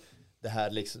Bell, det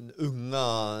här liksom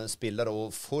unga spelare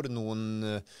och får någon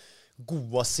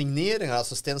goda signeringar.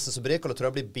 Alltså Stensnes och Brekalo tror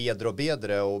jag blir bättre och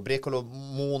bättre och Brekalo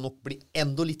må nog bli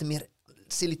ändå lite mer,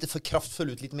 se lite för kraftfull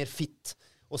ut, lite mer fit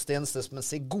och Stensnes men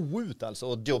ser god ut alltså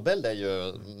och Joe Bell är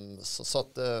ju så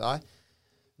att nej.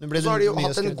 Så har de jo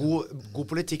hatt en god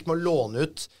politikk med å låne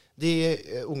ut de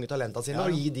unge talentene sine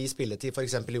og gi de spilletid for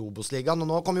eksempel I Obos-ligaen, og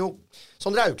nå kommer jo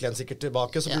Sondre Auklend sikkert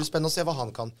tilbake, så blir det spennende å se hva han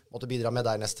kan måtte bidra med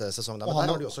der neste sesong. Der. Men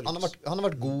han har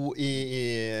varit god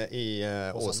I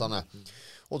Åsane.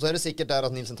 Och så det säkert där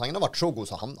att Nilsen Tangen har varit så god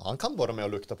så han kan vara med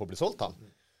och lukta på att bli sålt han.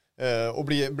 Och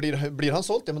blir han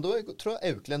sålt, ja, men då tror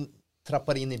jag Auklend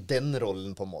trappar in I den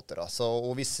rollen på måte då. Så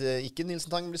och hvis inte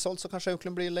Nilsen Tangen blir sålt så kanske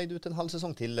Auklend blir lejd ut en halv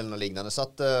säsong till eller något liknande. Så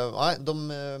att nej,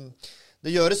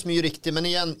 det görs mycket riktigt, men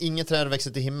igen inget träd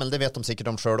växer till himmel, det vet de säkert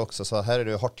om själv också, så här är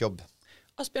det hårt jobb.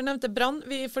 Asbjørn nevnte Brann,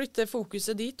 vi flytter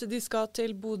fokuset dit. De skal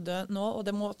til Bodø nå, og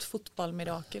det må et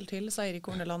fotballmirakel til, sier I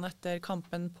Korneland etter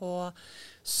kampen på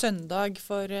søndag,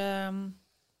 for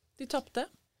de tappte.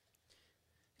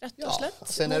 rett og slett.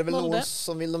 Sen är det väl någon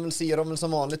som vill de väl se dem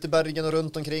som vanligt i Bergen och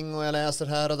runt omkring och jag läser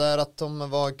här och där att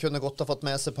de kunde gott ha fått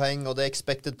med sig poäng och det är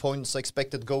expected points och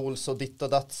expected goals och ditt och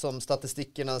datt som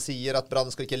statistikerna säger att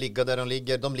Brann ska inte ligga där de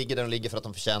ligger. De ligger där de ligger för att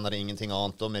de förtjänar ingenting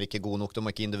annat. De är inte god nog, de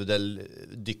har inte individuell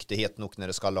dyktighet nog när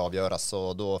det ska avgöras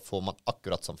och då får man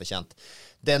akkurat som förtjänt.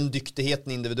 Den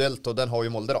dyktigheten individuellt och den har ju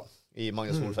Molde då i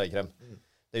Magnus Solfärgkrem.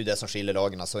 Det är ju det som skiljer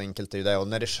lagarna, så enkelt är ju det. Och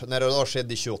när det då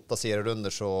skedde i 28 serierunder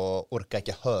så orkar jag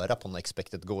inte höra på några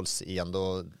expected goals igen.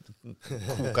 Då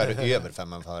kokar det över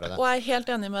 5 för det. Och jag är helt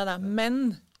enig med deg,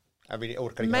 men... Jag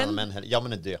orkar inte höra men heller.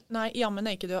 Jammen är død. Nej, jammen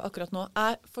är inte død akkurat nå.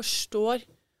 Jag förstår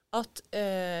att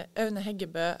Aune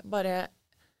Heggebø bare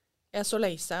är så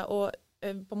lei seg og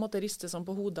på en måte rister sånn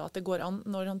på hodet at det går an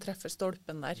når han treffer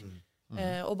stolpen der.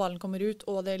 Og ballen kommer ut,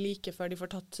 og det er like før de får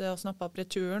tatt og snappet opp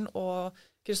returen, og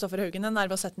Kristoffer Haugen er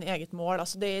nærmere å sette en eget mål.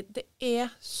 Altså det er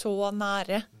så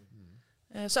nære.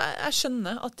 Så jeg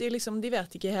skjønner at de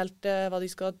vet ikke helt hva de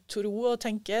skal tro og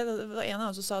tenke. Det var en av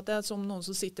dem som sa at det er som noen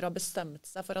som sitter og har bestemt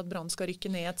seg for at Brann skal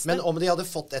rykke ned et sted. Men om de hadde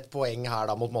fått et poeng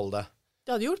her da mot Molde?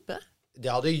 Det hadde hjulpet.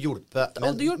 Det hadde hjulpet. Det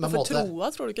hadde hjulpet for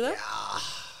troa, tror du ikke det? Ja.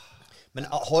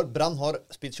 Men Brann har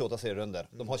spilt 28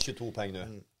 serierunder. De har 22 poäng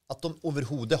nu. Att de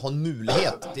överhuvud har en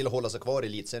möjlighet till att hålla sig kvar i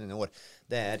elitserien i år,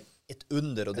 det är ett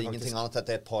under och det är ingenting annat att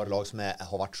det är ett par lag som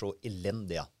har varit så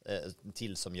eländiga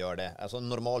till som gör det. Alltså en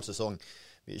normal säsong,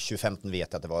 2015 vet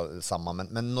jag att det var samma,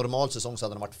 men normal säsong så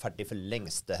hade de varit färdig för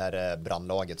längst det här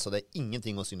Brannlaget, så det är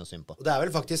ingenting att synas synd på. Det är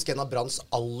väl faktiskt en av Branns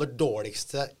aller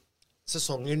dårligste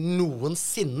säsonger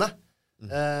någonsin.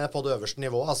 På det øverste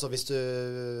nivået. Altså hvis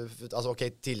du ok,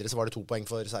 tidligere så var det 2 poeng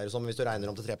for seier og sånn, men hvis du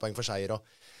regner om til 3 poeng for seier og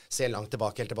ser langt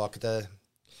tilbake, helt tilbake til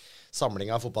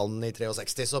samlingen av fotballen i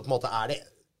 63, så på en måte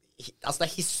det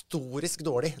er historisk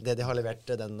dårlig det de har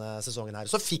levert denne sesongen her.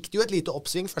 Så fikk de jo et lite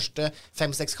oppsving første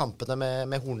 5-6 kampene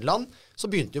med Hornland, så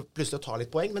begynte de plutselig å ta litt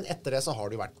poeng, men etter det så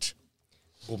har det jo vært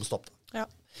bom stopp. Ja.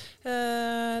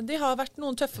 Det har vært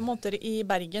noen tøffe måneder i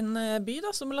Bergen by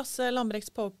da, som Lasse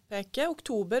Lambrechts påpeker.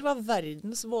 Oktober var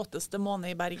verdens våteste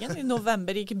måned i Bergen. I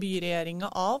november gikk byregjeringen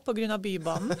av på grunn av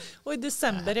bybanen, og i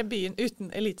desember er byen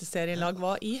uten eliteserielag.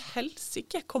 Hva i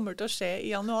helsike kommer til å skje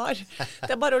i januar?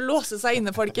 Det er bare å låse seg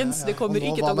inne, folkens. Det kommer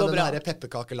ikke til å gå bra. Og nå var den der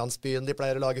pepperkakelandsbyen de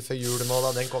pleier å lage før jul nå,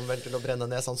 da. Den kommer vel til å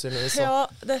brenne ned sannsynligvis. Ja,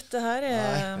 dette her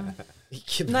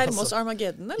nærme oss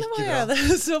Armageddon, eller hva er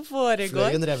det som foregår?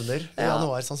 Fløyen revner i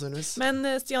januar, sannsynligvis. Men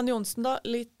Stian Johnsen da,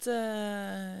 litt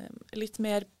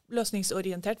mer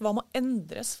løsningsorientert. Hva må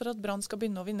endres for at Brann skal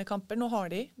begynne å vinne kamper? Nå har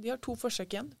de har 2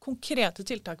 forsøk igjen. Konkrete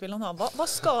tiltak vil han ha.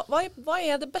 Hva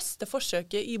er det beste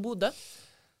forsøket i Bodø?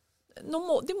 De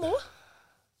må.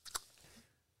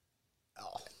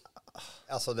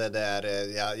 Ja, alltså det där,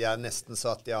 jag nästan så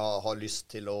att jag har lust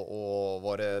till att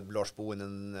vara Lars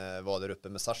Bohinen var där uppe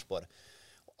med Sarpsborg.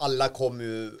 Alla kommer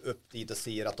ju upp dit och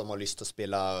säger att de har lust att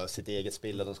spela sitt eget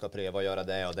spel och de ska pröva att göra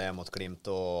det och det mot Glimt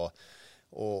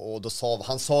och då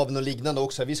han sa något liknande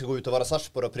också, vi ska gå ut och vara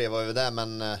Sarpsborg och pröva över det,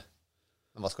 men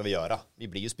vad ska vi göra? Vi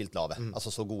blir ju spilt lave.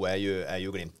 Alltså så god är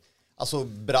ju Glimt. Alltså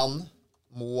Brann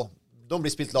de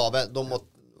blir spilt lave,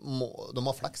 de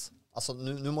har flax. Alltså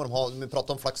nu må de ha, vi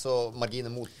pratar om flax och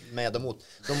marginer med och mot.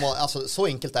 Alltså så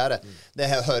enkelt är det. Det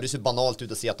här hörs ju banalt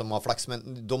ut att säga att de har flax,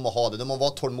 men de må ha det. De må vara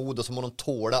tålmodiga och så må de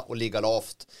tåla och ligga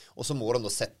lavt. Och så må de då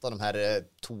sätta de här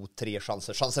 2-3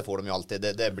 chanser. Chanser får de ju alltid,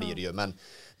 det blir det ju.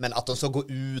 Men att de ska gå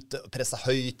ut och pressa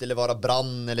höjt eller vara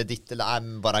Brann eller ditt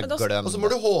eller bara glöm. Och så må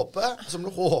du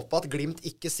håpe att Glimt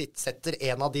inte sätter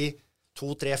en av de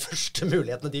 2-3 første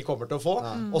mulighetene de kommer til å få,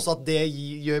 og så at det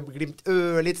gjør Glimt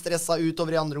litt stresset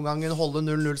utover i andre omgangen, holde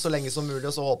 0-0 så lenge som mulig,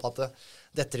 og så håpe at det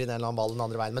detter inn en eller annen ball den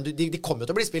andre veien. Men de kommer jo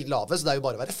til å bli spilt lave, så det er jo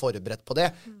bare å være forberedt på det.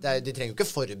 De trenger jo ikke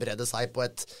forberede seg på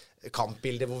et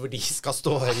kampbilde hvor de skal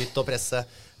stå høyt og presse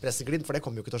Glimt, for det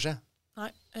kommer jo ikke til å skje.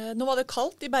 Nei. Nå var det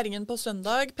kaldt i Bergen på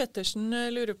søndag. Pettersen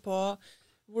lurer på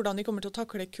hvordan de kommer til å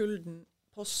takle kulden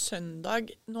på søndag.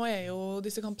 Nå er jo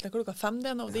disse kampene klokka 5,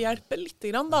 det hjelper litt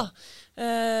grann da.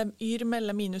 Yr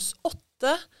melder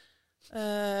 -8.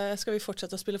 Skal vi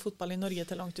fortsette å spille fotball i Norge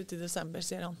til langt ut i desember,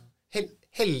 sier han.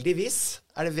 Heldigvis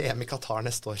er det VM i Qatar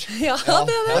neste år. Ja,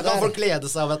 det er det. Da kan folk glede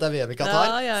seg over at det er VM i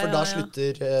Qatar, ja. For da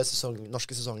slutter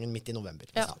norske sesongen midt i november.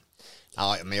 Ja.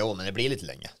 Ja, men det blir lite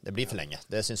länge. Det blir för länge.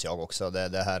 Det syns jag också.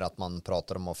 Det här att man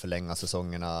pratar om att förlänga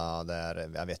säsongerna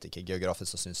där, jag vet inte,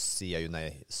 geografiskt så syns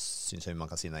jag man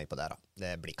kan si nej på det.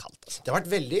 Det blir kallt alltså. Det har varit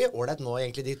väldigt ordentligt nå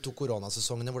egentlig de 2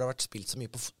 koronasäsongerna hvor det har varit spilt så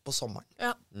mycket på sommaren.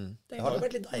 Ja. Det har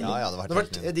varit litt deilig. Ja, det har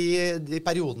vært de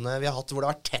periodene vi har hatt hvor det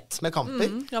har vært tett med kamper.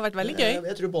 Det har vært veldig gøy.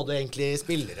 Jeg tror både egentlig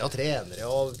spillere og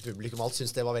trenere og publikum alt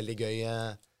synes det var veldig gøy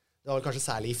Det var kanskje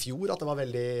særlig i fjor at det var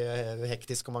veldig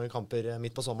hektisk og mange kamper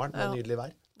midt på sommeren. Det var nydelig vær.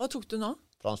 Hva tok du nå?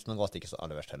 Fransk nougat ikke så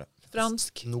aller verst heller.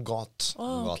 Fransk? Nougat.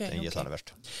 Nougat er ikke så aller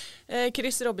verst.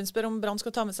 Chris Robin spør om Brann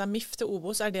skal ta med seg MIF til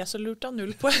Obos. Er det så lurt da?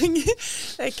 0 poeng.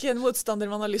 Det er ikke en motstander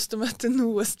man har lyst til å møte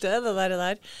noe sted, det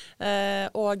der.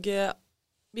 Og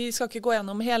vi skal ikke gå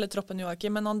gjennom hele troppen,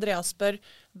 Joakim, men Andreas spør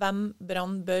hvem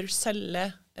Brann bør selge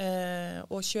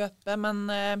og kjøpe, men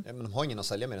de har ingen å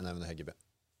selge mer enn Evne Heggebø.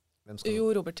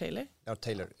 Jo, Robert Taylor. Ja,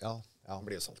 Taylor, ja. Han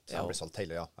blir jo solgt. Han blir solgt,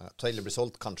 Taylor, ja. Taylor blir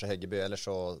solgt, kanskje Heggebø, eller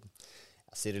så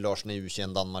Siri Larsen er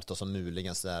U21 Danmark, og så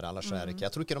muligens der, eller så er det ikke.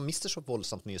 Jeg tror ikke de mister så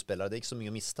voldsomt mye spillere, det er ikke så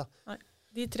mye å miste. Nei,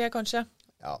 de 3 kanskje.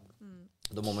 Ja,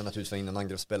 da må man naturligtvis få inn en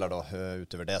angreppsspiller da.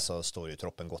 Utover det så står jo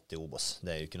troppen godt i Obos.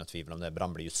 Det er jo ikke noe tvivl om det.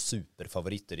 Brann blir jo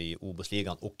superfavoritter i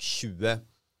Obos-ligaen, og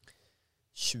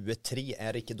 2023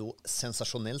 er ikke då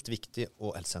sensasjonelt viktig,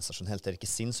 eller sensasjonelt er ikke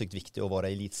sinnssykt viktig å være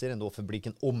i elitserien då, for blir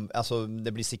alltså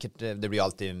det blir sikkert, det blir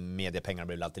alltid mediepengar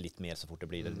blir alltid litt mer så fort det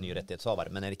blir nye rettighetshavere,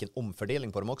 men er det ikke en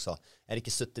omfordeling på dem også? Er det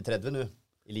ikke 70-30 nu i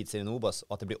elitserien Obos,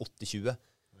 og at det blir 80-20?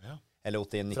 Ja. Eller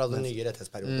 81-19? Fra den nye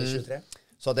rettighetsperioden i 23?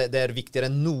 Så det er viktigere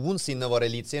enn noensinne å være i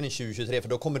elitserien i 2023, for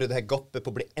da kommer det her gapet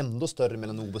på å bli enda større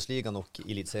mellom Obos-ligaen og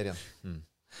elitserien.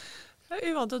 Jeg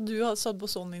er uvant at du har satt på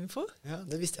sånn info. Ja,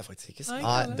 det visste jeg faktisk ikke.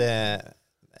 Nei, det er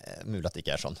mulig at det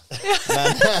ikke er sånn.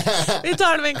 Vi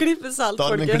tar det med en klype salt, folkens.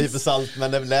 Tar det med en klype salt, men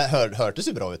det hørtes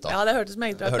jo bra ut da. Ja, det hørtes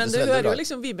meget bra ut, men du hører jo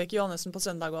liksom Vibeke Johannessen på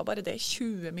søndag, og bare det er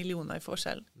 20 millioner i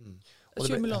forskjell.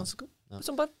 20 millioner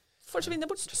som bare forsvinner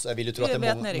bort. Så jeg vil jo tro at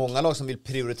det er mange lag som vil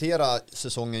prioritere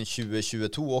sesongen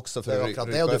 2022 også. Det er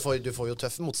akkurat det, og du får jo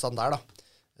tøff motstand der da.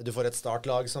 Du får et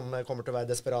startlag som kommer til å være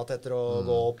desperat etter å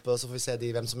gå opp, og så får vi se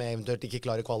hvem som eventuelt ikke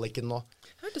klarer kvaliken nå.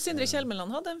 Jeg hørte Sindre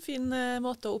Kjellmeland hadde en fin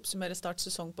måte å oppsummere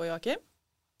startsesong på, Joakim.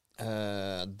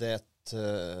 Det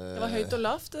var høyt og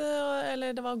lavt, eller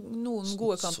det var noen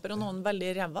gode kamper og noen veldig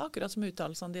ræva, akkurat som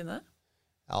uttalelsene dine.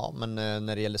 Ja, men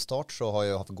när det gäller start så har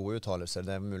jag haft goda uttalelser.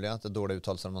 Det är möjligt att det är dåliga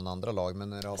uttalelser om någon andra lag, men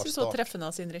när det har varit start... Så träffen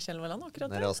av Sindre Kjellmeland akkurat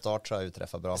det. När det har start så har jag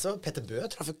träffat bra. Så Petter Bø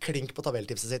traff klink på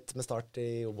tabelltipset sitt med start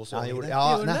i Obos. Ja,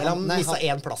 eller han missade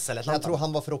en plass eller något. Jag tror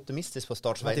han var för optimistisk på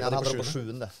startsvägen. Han hade på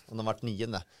 7:e och de vart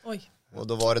 9:e. Oj. Och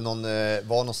då var det någon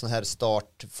sån här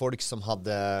startfolk som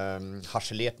hade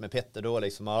harselerat med Petter då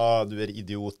liksom, du är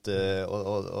idiot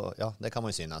och ja, det kan man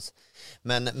ju synas.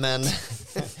 Men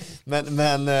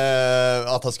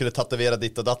att han skulle tatuera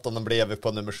ditt och datt om de blev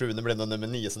på nummer 7, nu blev de nummer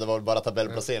 9, så det var bara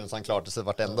tabellplacering så han klarte, så det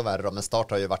vart ändå värre. Men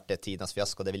start har ju varit ett tidens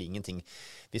fiasko, det är väl ingenting.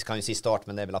 Vi kan ju se start,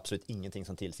 men det är väl absolut ingenting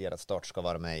som tillser att start ska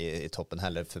vara med i toppen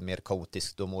heller, för mer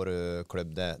kaotisk då må du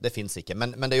klubb, det finns inte.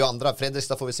 Men det är ju andra,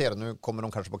 Fredrikstad får vi se, nu kommer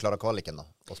de kanske på klara kvaliken då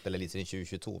och spela lite i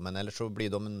 2022, men eller så blir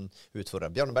de en utförare.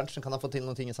 Björn Berntsen, kan han få till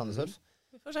någonting i Sandnes Ulf?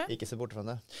 Vi får se. Ikke se bort från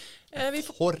det.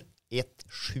 For ett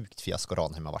sjukt fiasko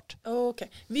Ranheim har vært. Ok.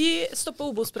 Vi stopper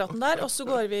Obos-praten der, og så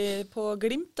går vi på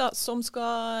Glimt da, som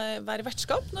skal være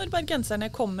vertskap når bergenserne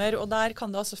kommer, og der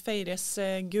kan det altså feires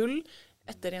gull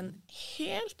etter en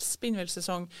helt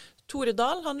spinnvelsesong. Tore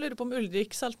Dahl, han lurer på om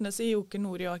Ulrik Saltnes i Joker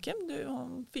Nord, Joakim.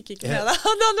 Han fikk ikke med deg.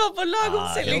 Han var på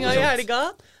lagomstillinga i helga.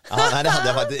 Ja, nej,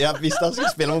 jag visste han skulle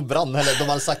spela mot Brann, eller de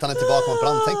hade sagt han är tillbaka mot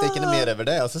Brann. Tänkte inte mer över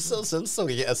det. Och sen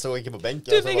såg jag inte på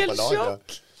bänken. Du fick en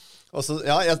chock. Och så,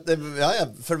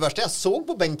 för det första jag såg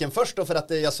på bänken först då, för att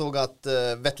jag såg att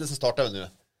Vettelsen startade nu.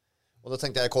 Och då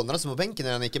tänkte jag Konraden som på bänken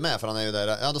när han gick med, för han är ju där.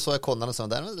 Ja, då såg jag Konraden som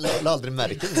där, jag aldrig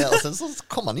märkt det. Och sen så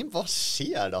kom han in, vad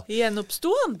sker då?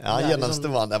 Gjenoppstånd. Ja,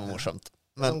 gjenoppstånd, det var morsomt.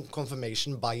 Men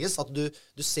confirmation bias, at du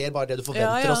ser bare det du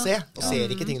forventer å se, og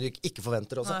ser ikke ting du ikke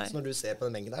forventer å se. Så når du ser på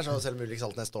den benken der, så selv om Ulrik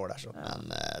Saltnes står der, så.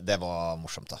 Men det var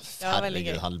morsomt da. Ja, veldig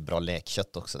gøy. Han hade bra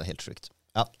lekkjøtt också, det är helt sjukt.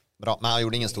 Ja, bra. Men han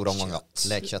gjorde ingen stor omgång då.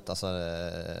 Lekkjøtt, alltså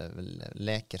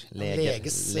leker.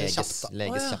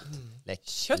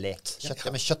 Kjøtt,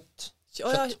 ja, men kjøtt.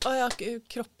 Ja,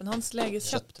 kroppen hans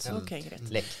leges kjøtt. Ok, greit.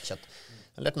 Lekkjøtt.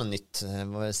 Jag har lärt något nytt. Vad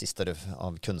var det sista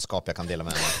av kunskap jag kan dela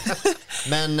med mig?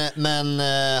 Men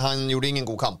han gjorde ingen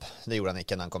god kamp. Det gjorde han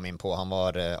inte när han kom in på. Han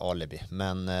var alibi.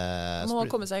 Men må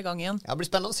komme seg i gang igen. Ja, det blir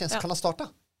spännande att se. Kan han starta?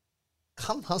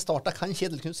 Kan han starta? Kan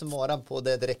Kjedel Knutsen vara på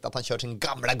det direkt att han kör sin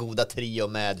gamla goda trio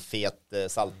med fet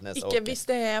Saltnes? Ikke hvis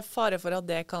det er fare for at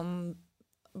det kan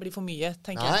bli for mye,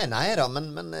 tenker jeg. Nej då,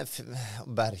 men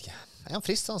Berg. Är han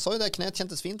frisk? Han sa ju det, knät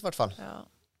kändes fint i hvert fall.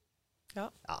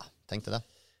 Ja, tänkte det.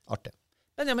 Artig.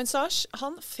 Benjamin Sars,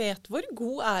 han fet. Hvor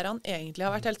god er han egentlig?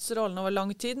 Har vært helt strålende over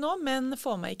lang tid nå, men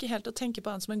får meg ikke helt å tenke på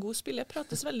han som en god spiller.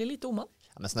 Prates veldig lite om han.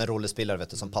 Ja, men sånne rollespillere, vet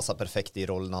du, som passer perfekt i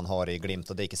rollen han har i Glimt,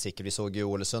 og det er ikke sikkert. Vi såg ju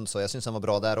Ålesund, så jeg synes han var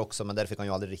bra der også, men der fikk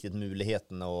han jo aldri riktigt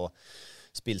muligheten, og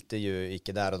spilte ju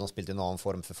ikke der, og de spilte en annen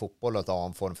form for fotboll og en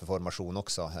annen form for formasjon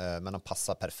også, men de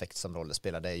passer perfekt som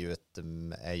rollespiller. Det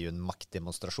er jo en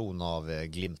maktdemonstrasjon av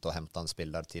Glimt å hente en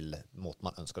spiller til måten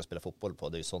man ønsker å spille fotboll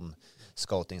på. Det er jo sånn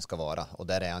scouting skal være, og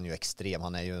der er han jo ekstrem.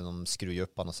 Han er jo, de skrur jo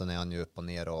opp han, og så er han jo opp og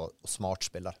ned, og smart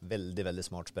spiller. Veldig, veldig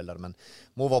smart spiller, men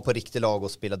må være på riktig lag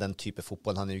og spille den type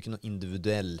fotboll. Han er jo ikke noe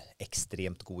individuell,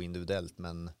 ekstremt god individuelt,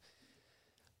 men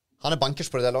han er bankers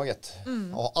på det der laget.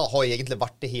 Og har egentlig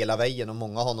vært det hele veien, og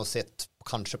mange har nå sett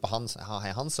kanskje på han,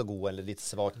 er han så god eller litt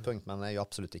svagt punkt, men han er jo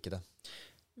absolutt ikke det.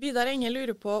 Vidar Enge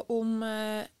lurer på om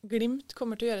Glimt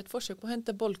kommer til å gjøre et forsøk på å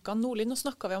hente Bolkan Nordli. Nå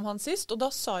snakket vi om han sist, og da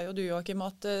sa jo du, Joakim,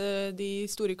 at de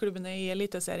store klubbene i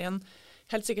Eliteserien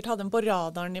helt sikkert hadde den på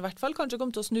radaren i hvert fall, kanskje kom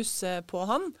til å snusse på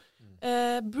han.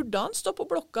 Burde han stå på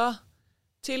blokka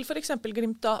til for eksempel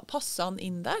Glimt da? Passer han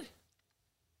inn der?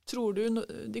 Tror du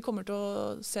de kommer til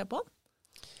å se på han?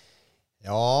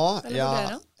 Ja,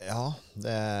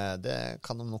 det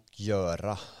kan de nok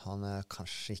gjøre. Han er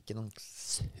kanskje ikke noen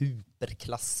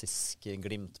superklassisk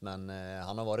Glimt, men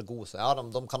han har vært god. Så ja, de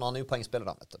kan ha en poengspiller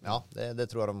da, vet du. Ja, det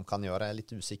tror jeg de kan gjøre. Jeg er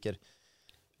litt usikker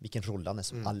hvilken rolle han er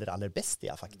som aller best i,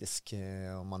 faktisk.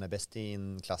 Om man er best i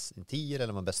en klasse, en tier,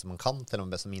 eller om man er best som en kant, eller om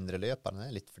man er best som mindre løper. Det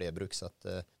er litt flerbruk, så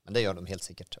at, men det gjør de helt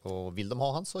sikkert. Og vil de ha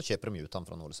han, så kjøper de ut han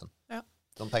fra Ålesund. Ja.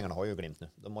 De pengene har jo Glimt nå.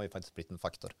 De har jo faktisk blitt en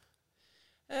faktor.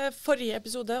 Forrige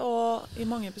episode, og i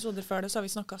mange episoder før det, så har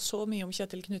vi snakket så mye om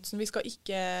Kjetil Knudsen. Vi skal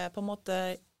ikke på en måte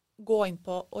gå inn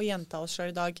på og gjenta oss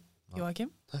selv i dag,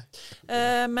 Joakim.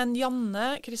 Men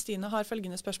Janne Kristine har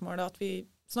følgende spørsmål, at vi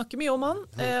snakker mye om han,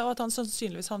 og at han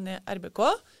sannsynligvis havner i RBK.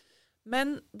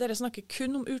 Men dere snakker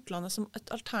kun om utlandet som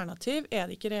et alternativ. Er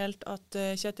det ikke reelt at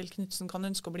Kjetil Knudsen kan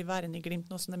ønske å bli værende i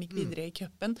Glimt nå som de gikk videre i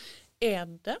cupen?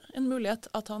 Er det en mulighet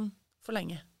at han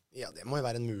forlenger? Ja, det må jo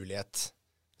være en mulighet.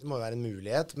 Det må jo være en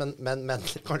mulighet, men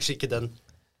kanskje ikke den,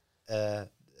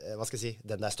 hva skal jeg si,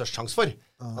 den det er størst sjans for.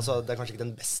 Altså, det er kanskje ikke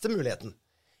den beste muligheten.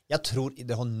 Jeg tror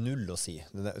det har null å si.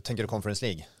 Tenker du Conference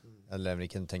League? Eller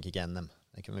tenker ikke NM?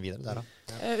 Det kommer videre der da.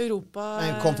 Europa...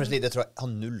 Men Conference League, det tror jeg har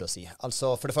null å si. Altså,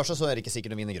 for det første så er det ikke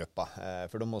sikkert å vinne gruppa.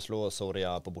 For de må slå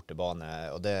Soria på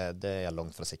bortebane, og det er jeg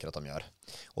langt fra sikker at de gjør.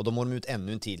 Og da må de ut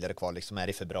ennå en tidligere kval, liksom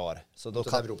er i februar. Så mot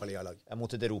et Europaligalag.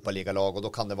 Mot et Europaligalag, og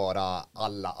da kan det være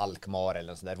alla Alkmaar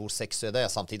eller noe sånt der. Hvor 6 er det,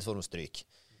 samtidig får de stryk.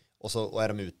 Og så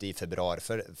er de ute i februar.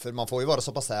 For man får jo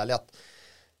være såpass ærlig at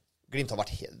Glimt har vært,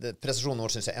 prestasjonen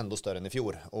år synes jeg er enda større enn i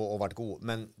fjor, og vært god.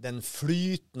 Men den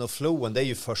flyten og flowen, det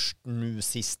er jo først nu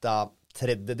sista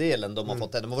tredjedelen de har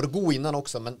fått det. De har vært gode innan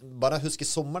også, men bare husk i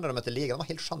sommeren når de møtte Lega, de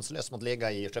var helt chanslösa mot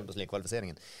Lega i Champions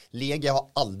League-kvalifiseringen. Lega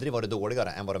har aldri vært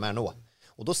dårligere enn vad de er nå.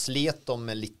 Og da slet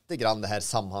de lite grann det her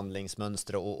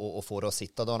samhandlingsmønstret og få det å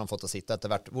sitte. Da har de fått å sitte etter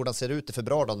hvert. Hvordan ser det ut i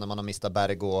februar da, når man har mistet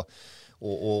Berg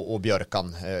og Bjørkan,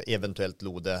 eventuelt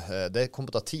Lode? Det kommer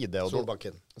til å ta tid.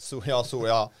 Solbakken.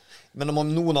 Ja. Men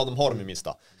noen av dem har de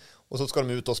mistet. Og så skal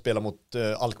de ut og spille mot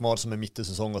Alkmaar som er midt i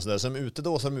sesong og så der. Så de er ute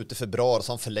da, så er de ute i februar,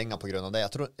 så han forlenger på grunn av det.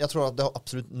 Jeg tror at det har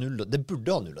absolutt null, det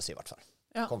burde ha null å si i hvert fall.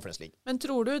 Ja. Conference League. Men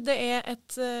tror du det er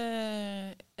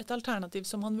et alternativ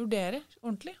som han vurderer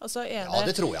ordentlig? Altså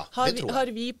det tror jeg.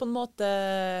 Har vi på en måte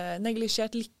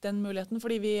neglisjert litt den muligheten,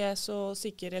 fordi vi er så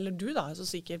sikre, eller du da, er så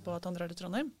sikker på at han drar til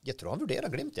Trondheim? Jeg tror han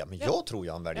vurderer Glimt, ja. Men jeg tror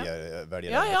han velger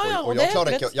RBK. Og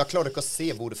jeg klarer ikke å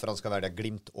se hvorfor han skal velge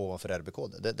Glimt overfor RBK.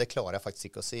 Det klarer jeg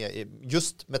faktisk ikke å se.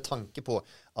 Just med tanke på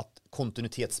at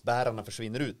kontinuitetsbærerne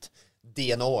forsvinner ut.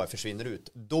 DNA forsvinner ut.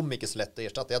 De er ikke så lett å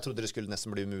erstatte. Jeg trodde det skulle nesten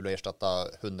bli umulig å erstatte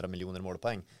 100 millioner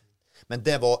målpoeng. Men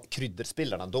det var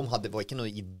krydderspillerne. De var ikke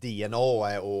noe i DNA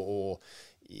og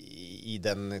i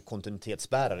den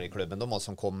kontinuitetsbæreren i klubben. De var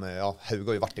som kom, Haug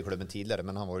har jo vært i klubben tidligere,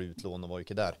 men han var utlån og var jo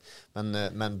ikke der.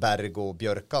 Men Berg og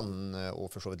Bjørkan og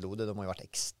for så vidt Lode, de har jo vært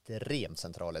ekstremt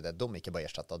sentrale. Det de ikke bare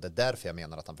erstatte. Det er derfor jeg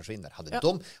mener at han forsvinner.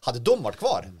 Hadde de vært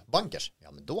kvar, bankers,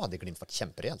 ja, men da hadde Glimt vært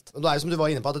kjempereelt. Da er det som du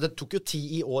var inne på, at det tok jo 10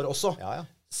 i år også. Ja.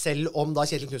 Selv om da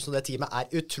Kjetil Knudsen og det teamet er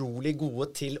utrolig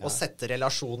gode til å sette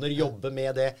relasjoner, jobbe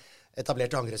med det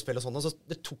etablerte angrepsspill og sånn. Så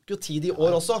det tok jo 10 i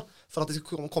år også, for at de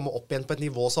skulle komme opp igjen på et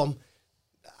nivå som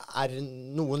er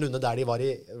noenlunde der de var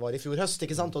i fjor høst,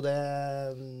 ikke sant? Og det,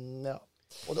 ja.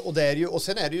 Og det er jo, og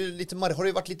sen er det jo litt, har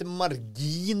det jo vært litt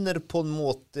marginer på en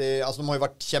måte, altså de har jo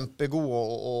vært kjempegode,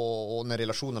 og når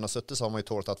relasjonene har suttet så har man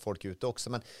jo tålt at folk er ute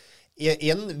også, men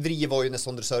en vri var jo når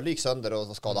Sondre Sørli gikk sønder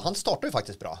og skada. Han startet jo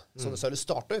faktisk bra. Sondre Sørli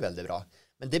startet jo veldig bra.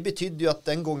 Men det betydde jo at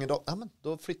den gången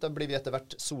då ble vi etter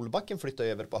hvert Solbakken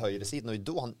flyttet over på høyre siden,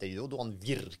 og det er jo da han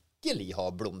virkelig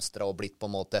har blomstret og blitt på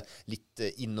en måte litt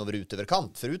innover utover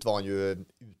kant. Forut var han jo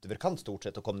utover kant stort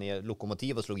sett og kom ned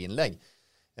lokomotiv og slog innlegg.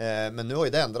 Men nu har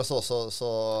ju det ändrat så...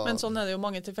 Men sånn det jo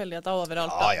mange tilfeldigheter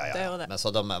overalt. Ja. Det jo det. Men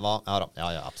så de var... Ja,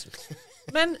 absolutt.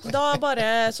 Men da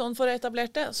bare sånn for å etablere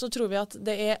det, så tror vi at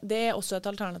det også et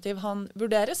alternativ han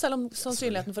vurderer, selv om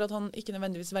sannsynligheten for at han ikke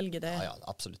nødvendigvis velger det. Ja,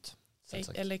 absolutt.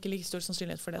 Eller ikke like stor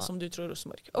sannsynlighet for det som du tror,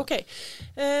 Rosenborg. Ok,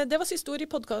 det var siste ord i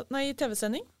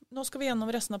TV-sending. Nå skal vi gjennom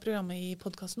resten av programmet i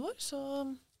podcasten vår, så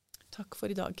takk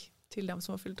for i dag til dem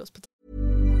som har fulgt oss på.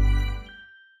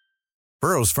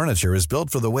 Burrow's furniture is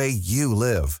built for the way you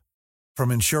live.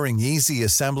 From ensuring easy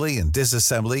assembly and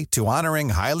disassembly to honoring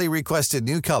highly requested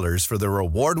new colors for their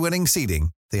award-winning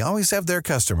seating, they always have their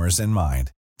customers in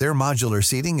mind. Their modular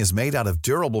seating is made out of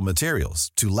durable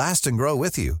materials to last and grow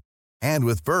with you. And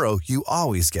with Burrow, you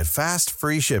always get fast,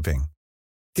 free shipping.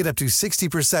 Get up to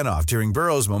 60% off during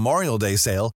Burrow's Memorial Day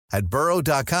sale at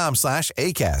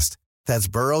burrow.com/ACAST. That's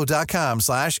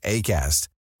burrow.com/ACAST.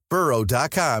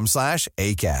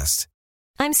 burrow.com/ACAST.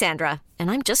 I'm Sandra, and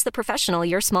I'm just the professional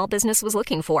your small business was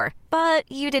looking for. But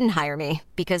you didn't hire me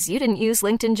because you didn't use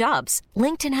LinkedIn Jobs.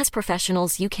 LinkedIn has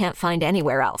professionals you can't find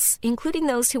anywhere else, including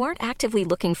those who aren't actively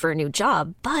looking for a new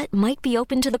job, but might be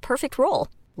open to the perfect role,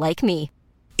 like me.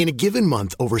 In a given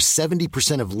month, over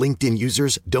 70% of LinkedIn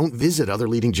users don't visit other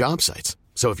leading job sites.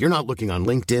 So if you're not looking on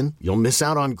LinkedIn, you'll miss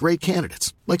out on great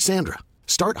candidates like Sandra.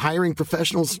 Start hiring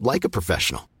professionals like a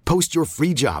professional. Post your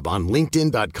free job on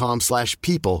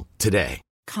linkedin.com/people today.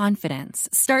 Confidence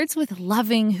starts with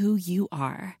loving who you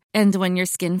are. And when your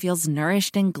skin feels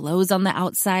nourished and glows on the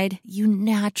outside, you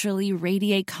naturally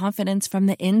radiate confidence from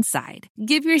the inside.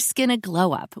 Give your skin a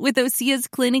glow up with Osea's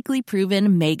clinically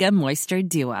proven Mega Moisture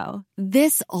Duo.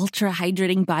 This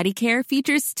ultra-hydrating body care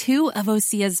features 2 of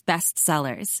Osea's best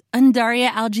sellers,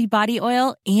 Undaria Algae Body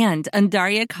Oil and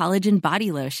Undaria Collagen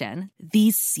Body Lotion.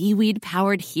 These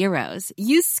seaweed-powered heroes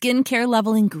use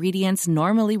skincare-level ingredients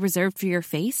normally reserved for your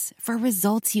face for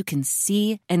results you can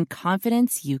see and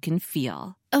confidence you can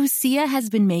feel. Osea has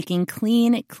been making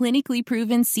clean, clinically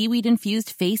proven seaweed-infused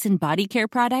face and body care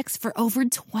products for over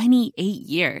 28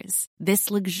 years. This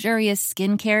luxurious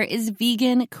skincare is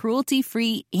vegan,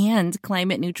 cruelty-free, and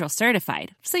climate-neutral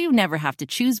certified, so you never have to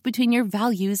choose between your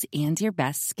values and your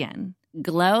best skin.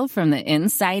 Glow from the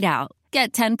inside out.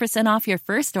 Get 10% off your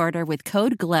first order with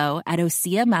code GLOW at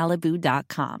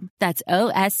OseaMalibu.com. That's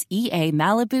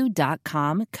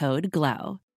OSEAMalibu.com, code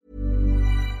GLOW.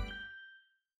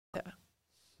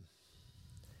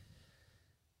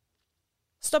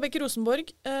 Stabæk-Rosenborg,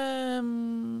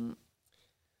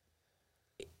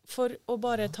 for å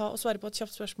bare ta og svare på et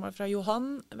kjapt spørsmål fra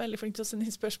Johan, veldig flink til å sende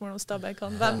inn spørsmål om Stabæk.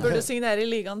 Hvem burde signere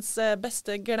ligaens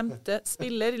beste glemte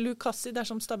spiller, Lukassi,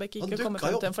 dersom Stabæk ikke kommer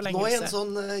frem til en forlengelse? Nå i en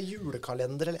sånn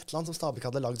julekalender eller et eller annet som Stabæk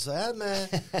hadde lagd, så jeg,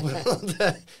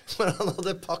 hvor han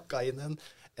hadde pakket inn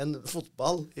en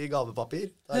fotball i gavepapir.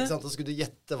 Da, ikke sant? Så skulle du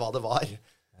gjette hva det var.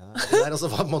 Og så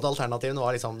var på en måte alternativen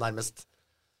var liksom nærmest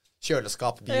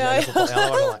kjøleskap, bil eller fotball. Ja,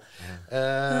 det var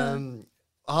sånn.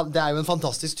 Det er jo en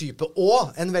fantastisk type,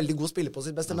 og en veldig god spiller på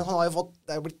sitt beste, men han har jo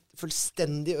det er jo blitt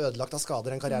fullstendig ødelagt av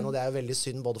skader den karrieren, og det er jo veldig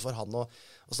synd både for han og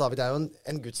Stabæk. Det er jo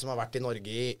en gutt som har vært i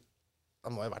Norge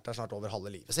han må jo ha vært der snart over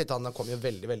halve livet sitt. Han kom jo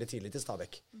veldig, veldig tidlig til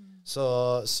Stabæk. Så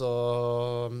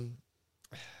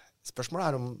spørsmålet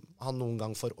er om han noen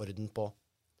gang får orden på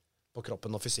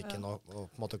kroppen og fysikken og på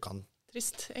en måte kan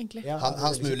trist, egentlig. Ja,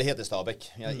 hans mulighet i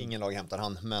Stabæk. Ingen lag hämtar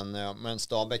han. Men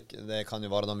Stabæk, det kan ju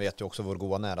vara, de vet ju också hvor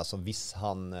god han är. Alltså, hvis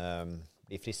han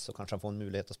blir frisk så kanske han får en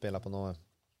mulighet att spela på något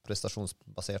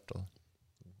prestationsbaserat.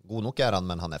 God nok er han,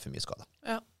 men han er for mye skadet.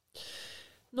 Ja.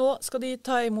 Nå skal de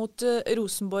ta imot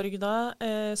Rosenborg da,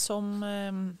 som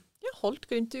holdt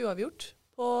Glimt uavgjort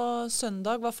på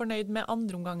søndag, var fornøyd med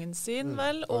andreomgangen sin,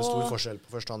 vel. Det var en stor forskjell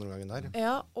på første andreomgangen der.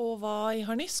 Ja, og var i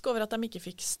harnisk over at de ikke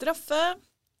fikk straffe.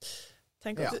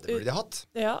 Det burde de hatt.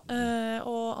 Ja,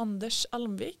 og Anders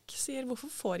Almvik sier, hvorfor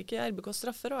får ikke RBK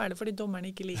straffer, og er det fordi dommerne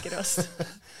ikke liker oss?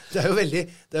 det er jo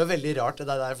veldig rart det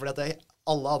der, fordi at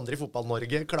alle andre i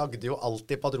fotball-Norge klagde jo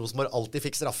alltid på at Rosenborg alltid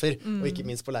fikk straffer, og ikke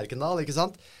minst på Lerkendal, ikke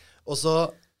sant? Og så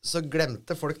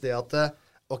glemte folk det at,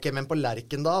 ok, men på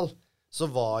Lerkendal så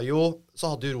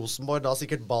hadde jo Rosenborg da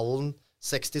sikkert ballen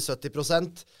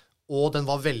 60-70%, og den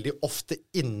var veldig ofte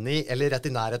inni, eller rett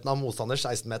i nærheten av motstanders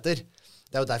 16 meter.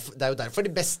 Det er jo derfor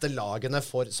de beste lagene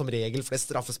får som regel flest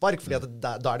straffespark, fordi at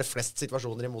da er det flest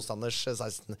situasjoner i motstanders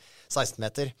 16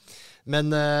 meter.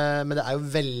 Men det er jo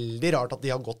veldig rart at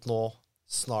de har gått nå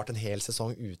snart en hel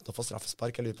sesong uten å få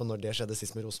straffespark. Jeg lurer på når det skjedde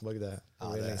sist med Rosenborg.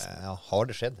 Har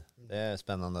det skjedd? Det er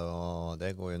spennende, og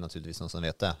det går jo naturligvis noen som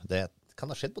vet det. Det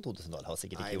kan ha skjedd på 2000-tallet, har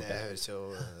sikkert ikke gjort det. Nei, det høres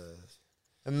jo...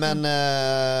 Men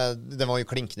det var jo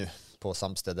klink nu på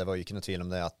Samsted. Det var jo ikke noe tvil om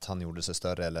det, at han gjorde seg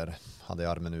større eller hadde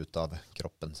armen ut av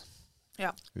kroppen.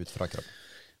 Ja. Ut fra kropp.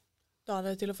 Da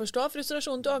er det til å forstå.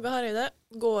 Frustrasjonen til Åge Hareide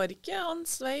går ikke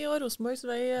hans vei og Rosenborgs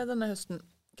vei denne høsten.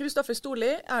 Kristoffer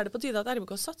Storli, er det på tide at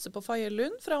RBK satser på Faye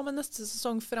Lund fra og med neste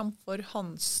sesong framfor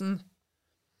Hansen?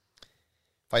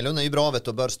 Faye Lund ju bra vet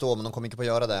du, bør stå, men de kommer ikke på å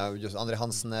gjøre det. Just André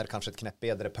Hansen kanskje et knepp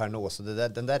bedre per nå, så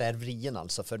den der vrien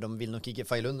altså, for de vil nok ikke,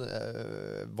 Faye Lund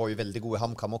var jo veldig god i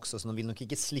HamKam også, så de vil nok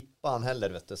ikke slippe han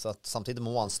heller, vet du, så at samtidig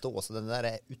må han stå, så den der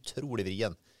utrolig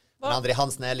vrien. Men André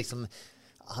Hansen liksom,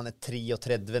 han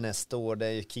 33 neste år,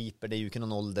 det jo keeper, det jo ikke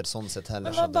noen alder sånn sett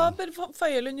heller. Men hva bør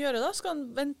Faye Lund gjøre da? Skal han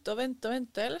vente,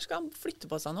 eller skal han flytte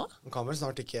på seg nå? Han kan vel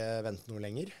snart ikke vente noe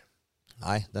lenger.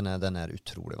 Nei, den er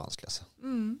utrolig vanskelig altså.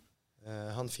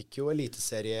 Han fikk jo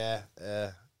eliteserie,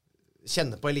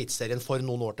 kjenne på eliteserien for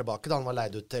noen år tilbake, da han var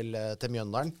leid ut til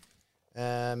Mjøndalen.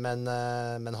 Men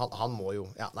han må jo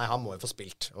få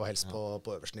spilt, og helst på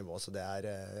øverste nivå, så det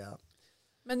ja.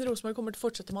 Men Rosenborg kommer til å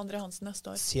fortsette med André Hansen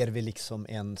neste år. Ser vi liksom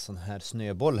en sånn her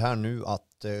snøboll her nu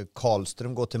at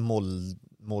Karlström går til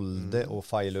Molde og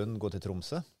Faye Lund går til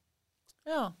Tromsø?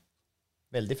 Ja.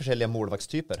 Veldig forskjellige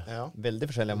målvaktstyper. Ja. Veldig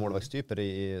forskjellige målvaktstyper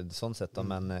i sånn sett, da,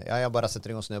 men jeg bare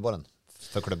setter i gang snøbollen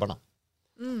for klubbarna.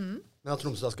 Men at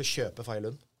Tromsø da skal kjøpe Faye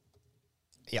Lund?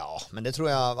 Ja, men det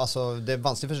tror jeg, altså, det er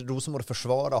vanskelig for Rosenborg å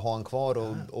forsvare, ha han kvar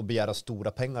og begjære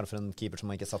store penger for en keeper som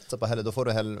man ikke satser på heller. Da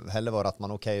får det heller være at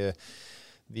man,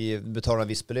 vi betaler en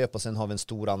viss beløp, og sen har vi en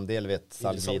stor andel ved et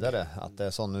salg videre. At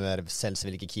det sånn, nå selges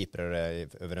vel ikke keepere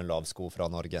over en lav sko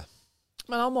fra Norge.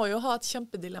 Men han må jo ha et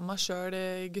kjempedilemma selv,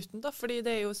 gutten da, fordi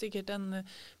det er jo sikkert en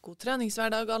god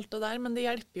treningshverdag, alt det der, men det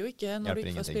hjelper jo ikke når du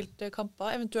ikke får spilt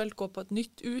kamper. Eventuelt gå på et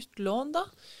nytt utlån da.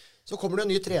 Så kommer det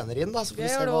en ny trener inn da, så får vi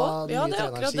se hva den nye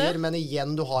treneren sier. Men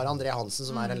igjen, du har André Hansen,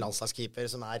 som en landslagskeeper,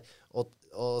 som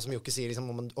og som jo ikke sier liksom,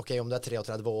 om du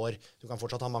 33 år, du kan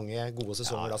fortsatt ha mange gode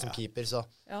sesonger da, som keeper. Så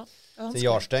til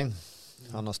Jarstein,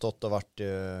 han har stått og vært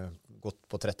gått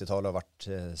på 30-tallet og vært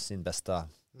sin beste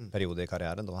periode i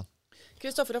karrieren da.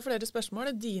 Kristoffer har flere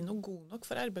spørsmål. Er Dino god nok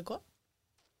for RBK?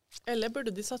 Eller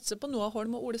burde de satse på Noah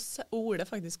Holm og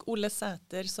Ole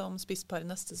Sæter som spisspar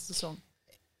neste sesong?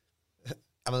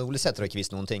 Ja, men Ole Sæter har ikke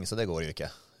vist noen ting, så det går jo ikke.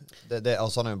 Og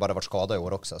så har han jo bare vært skadet i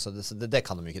år også, så det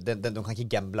kan de jo ikke. De kan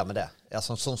ikke gamble med det.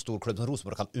 Altså, sånn stor klubb som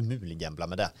Rosenborg kan umulig gamble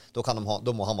med det. Da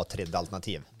må han være tredje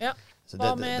alternativ. Ja,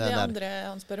 hva med det andre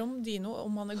han spør om, Dino,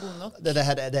 om han er god nok? Det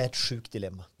er et sjukt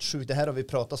dilemma. Det her har vi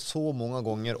pratet så mange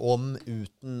ganger om,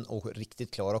 uten å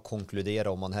riktig klare å konkludere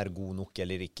om han er god nok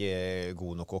eller ikke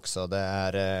god nok også.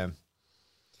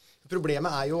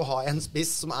 Problemet er jo å ha en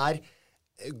spiss som er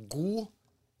god,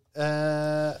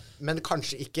 men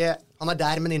kanskje ikke han er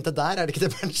der, men ikke der, er det ikke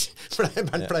det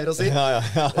Bernt pleier å si?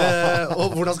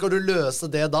 Og hvordan skal du løse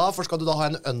det da? For skal du da ha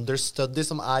en understudy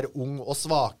som er ung og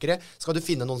svakere? Skal du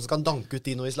finne noen som kan danke ut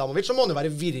Dino Islamovic, så må han jo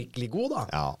være virkelig god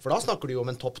da. For da snakker du jo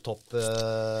om en topp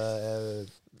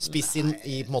spiss i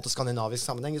på en måte skandinavisk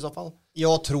sammenheng i så fall.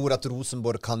 Jeg tror at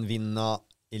Rosenborg kan vinne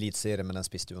elitserien med den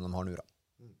spissstuen de har nå da.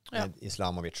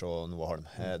 Islamovic og Noah Holm.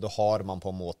 Da har man på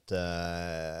en måte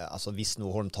altså hvis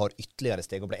Noah Holm tar ytterligere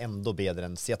steg og blir enda bedre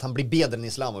enn, si at han blir bedre enn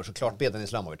Islamovic, så klart bedre enn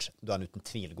Islamovic, da er han uten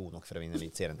tvil god nok for å vinne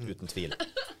elitserien, uten tvil.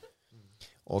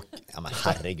 Og, ja men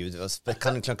herregud, jeg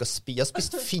har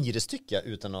spist 4 stykker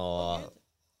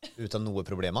uten noe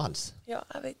problem alls. Ja,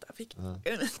 jeg vet, jeg fikk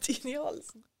Clementine i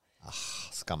halsen.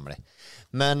 Skammelig.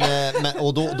 Men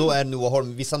og då är Noah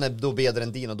Holm, hvis han då bedre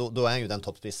enn Dino, då är han jo den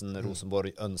toppspissen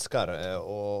Rosenborg ønsker,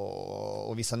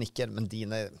 og hvis han ikke, men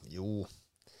Dino, jo,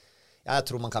 jeg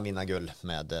tror man kan vinne gull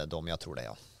med dem, jeg tror det,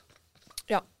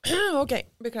 Ja, ok,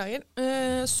 beklager.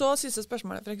 Så siste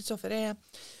spørsmålet fra Kristoffer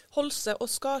Holse og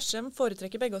Skarsheim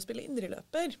foretrekker begge å spille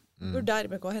indreløper. Burde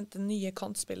RBK hente nye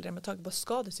kantspillere med tanke på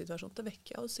skadesituasjonen til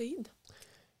Vecchia og Seid?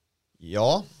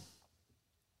 Ja.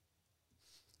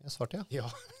 Jeg svarte ja.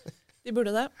 De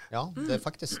burde det. Ja, det er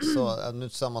faktisk så. Nu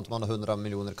sa man at man har 100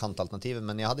 millioner kantalternativ,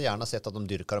 men jeg hadde gjerne sett at de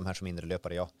dyrker de her som indre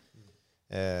løpere, ja.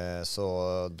 Så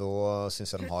da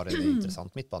synes jeg de har en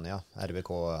interessant midtbane, ja.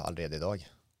 RBK allerede i dag.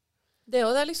 Det er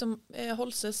jo det liksom,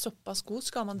 Holse såpass god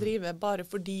skal man drive bare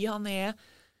fordi han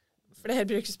flere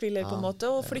brukerspiller på en måte,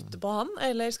 og flytte på han,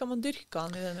 eller skal man dyrke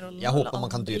han i den rollen? Jeg håper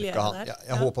man kan dyrke han,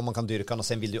 jeg håper man kan dyrke han, og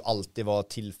sen vil det jo alltid være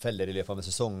tilfeller i løpet av en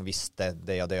sesong, hvis det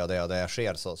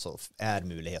skjer, så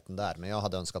muligheten der, men jeg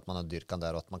hadde ønsket at man hadde dyrket han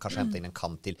der, og at man kanskje hentet inn en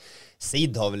kant til.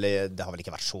 Seid har vel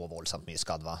ikke vært så voldsomt mye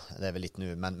skadd, va? Det er vel litt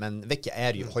nu, men Vecchia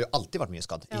har jo alltid vært mye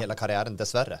skadd i hele karrieren,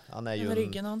 dessverre. Han jo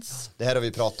ryggen hans. Det her har vi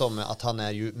pratet om, at han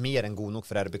jo mer enn god nok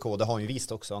for RBK, det har han jo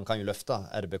vist også, han kan jo løfte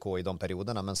RBK i de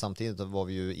perioderna, men samtidig var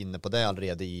vi jo inne på det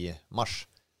allerede i mars,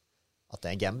 at det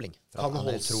er gambling. Kan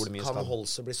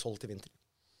Holse bli solgt i vinter?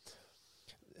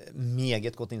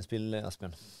 Meget godt innspill,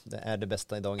 Asbjørn. Det det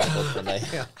beste I dagens podd med deg.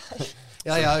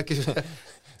 Jeg har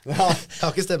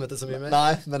ikke stemmet det så mye mer.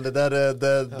 Nei, men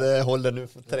det holder nå.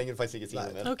 Trenger faktisk ikke si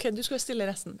noe mer. Ok, du skal stille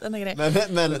resten. Den grei.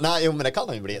 Men det kan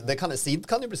han jo bli. Sid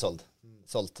kan jo bli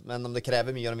solgt. Men om det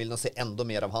krever mye, de vil nå se enda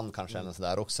mer av han kanskje enn så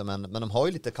der også. Men de har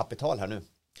jo litt kapital her nå.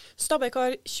 Stabæk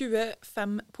har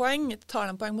 25 poeng. Tar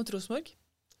de poeng mot Rosenborg?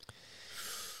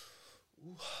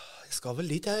 Jeg skal vel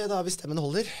dit, da, hvis stemmen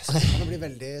holder. Så det kan bli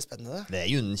veldig spennende. Det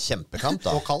jo en kjempekamp,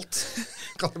 da. Og kaldt.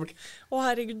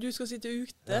 Herregud, du skal sitte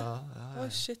ute. Ja.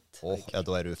 Shit. Ja,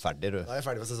 da du ferdig, du. Da jeg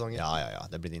ferdig for sesongen. Ja.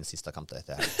 Det blir din siste kamp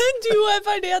etter her. Du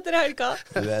ferdig etter helga.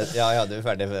 Ja, du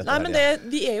ferdig etter Nei, men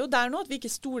vi jo der nå, at vi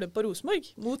ikke stoler på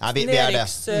Rosenborg. Mot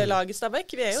nedrykkslaget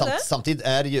Stabæk. Vi jo det. Samtidig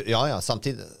jo,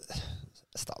 samtidig...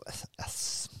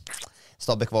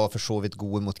 Stabæk var for så vidt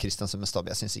gode mot Kristiansund, men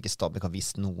jeg synes ikke Stabæk har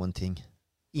vist noen ting.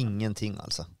 Ingenting,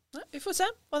 altså. Nei, vi får se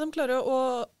hva de klarer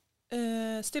å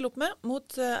stille opp med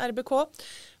mot RBK.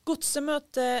 Godset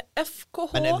møter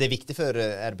FKH. Men det viktig for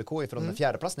RBK fra den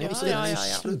fjerdeplassen. Det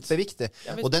kjempeviktig.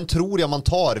 Og den tror jeg man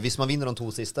tar hvis man vinner de 2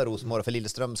 siste Rosenborg, for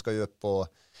Lillestrøm skal jo opp på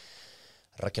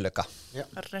Røkkeløkka.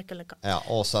 Ja,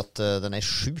 og så at den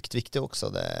sjukt viktig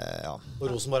også. Og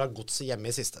Rosenborg har Godset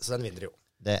hjemme I siste, så den vinner jo.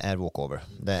 Det walkover.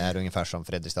 Det ungefär som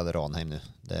Fredrikstad Ranheim nu.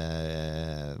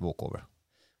 Det walkover.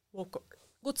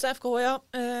 Godset FKH, ja.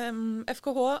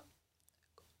 FKH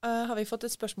har vi fått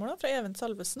et spørsmål da, fra Even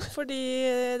Salvesen, fordi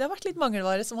det har vært litt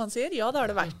mangelvare, som han sier. Ja, det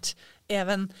har det vært.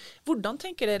 Even, hvordan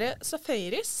tenker dere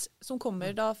Safaris, som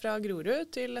kommer da fra Grorud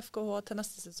til FKH til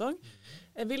neste sesong,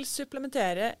 vil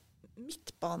supplementere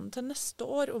midtbanen til neste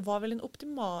år, og hva vil den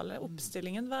optimale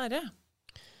oppstillingen være?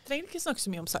 Trenger ikke snakke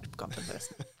så mye om Sarp-kampen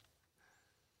forresten.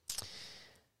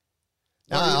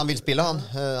 Ja, han vil spille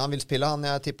han.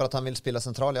 Jeg tipper at han vil spille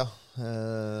sentral, ja.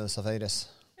 Safaris.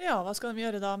 Ja, hva skal de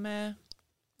gjøre da med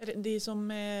de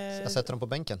som Jeg setter dem på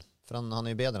benken, for han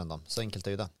jo bedre enn dem. Så enkelt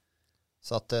jo det.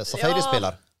 Så at Safaris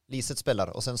spiller, Liset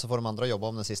spiller, og sen så får de andre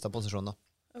jobbe om den siste posisjonen.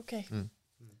 Ok.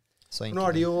 Nå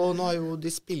har jo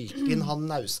de spilt inn han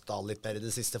Naustdal litt mer I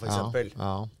det siste, for eksempel.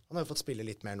 Ja. Han har jo fått spille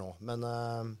litt mer nå, men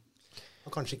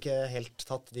har kanskje ikke helt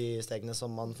tatt de stegene som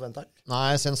man forventer.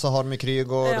 Nei, sen så har de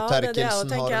Krygård,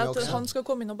 Terkelsen har de også. At han skal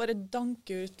komme inn og bare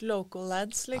danke ut local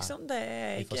lads, liksom. Det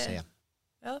ikke... Vi får se.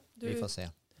 Ja, Vi får se.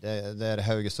 Det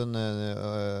Haugesund...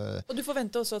 Og du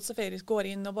forventer også at Safaris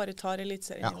går inn og bare tar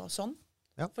elitserien og sånn?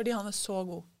 Ja. Fordi han så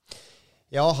god.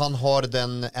 Ja, han har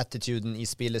den attituden I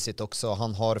spillet sitt också.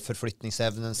 Han har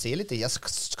förflyttningsevnen. Jag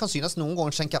kan synas någon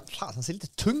gång tänka, han ser lite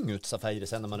tung ut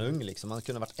Safaris när man ung liksom. Han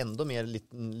kunde varit ändå mer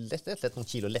lätt någon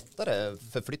kilo lättare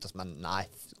förflyttas, men nej,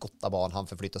 gotta barn, han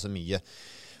förflyttar så mycket.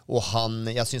 Och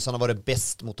jag syns han har varit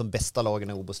bäst mot de bästa lagen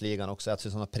I Obosligan också. Jag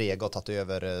syns han har pregat och tagit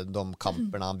över de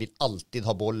kamperna. Han vill alltid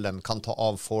ha bollen, kan ta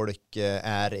av folk,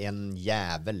 en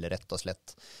jävel rätt och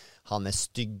slett. Han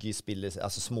stygg I spillet,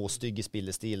 alltså småstygg I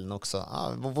spillestilen också.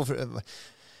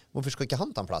 Hvorfor skal ikke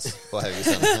han ta en plass på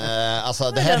Haugesund?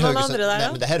 Altså, det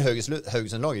her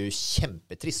Haugesund-lag jo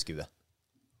kjempetrist skue.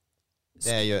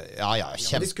 Det jo,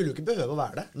 men de skulle jo ikke behøve å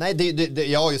være det. Nei,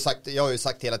 jeg har jo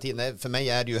sagt hele tiden, for meg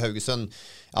det jo Haugesund,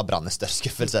 Brann større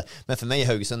skuffelse, men for meg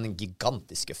Haugesund en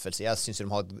gigantisk skuffelse. Jeg synes de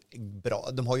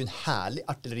har jo en herlig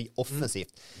artilleri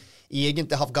offensivt.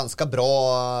 Egentlig haft ganska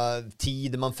bra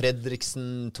tid man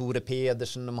Fredriksen, Tore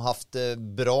Pedersen, de har haft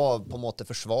bra på en måte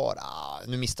försvar.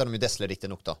 Nu missar de ju Dessler riktigt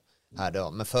nog då här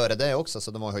då, men före det också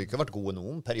så de har ju inte varit gode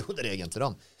noen perioder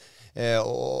egentligen då.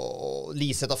 Och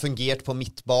Liset har fungerat på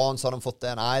mittban så har de fått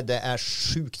det. Nej, det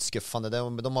sjukt skuffande.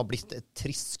 De har blivit ett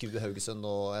trist skue Haugesund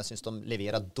och jag syns de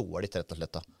levererar dåligt rätt och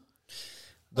slett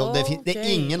då. Det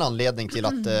ingen anledning till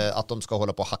att de ska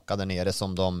hålla på och hacka där nere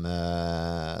som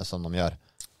de gör.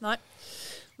 Nei,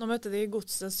 nå møtte de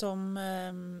Godset som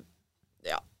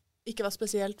ikke var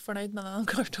spesielt fornøyd med den han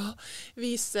klarte å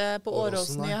vise på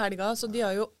Åråsen I helga, så de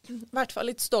har jo I hvert fall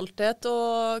litt stolthet å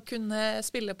kunne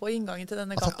spille på inngangen til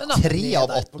denne kampen. 3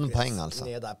 av 18 poeng, altså.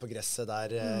 Ned der på gresset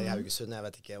der I Haugesund, jeg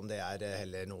vet ikke om det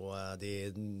heller noe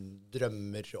de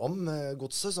drømmer om,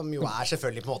 Godset, som jo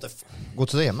selvfølgelig på en måte...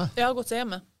 Godset hjemme? Ja, Godset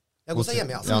hjemme. Ja, Godset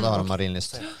hjemme, altså. Ja, det har de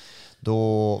Marienlyst.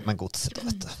 Men Godset, da,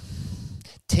 vet du.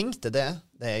 Tänk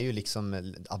det ju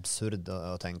liksom absurd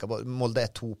att tänka på. Molde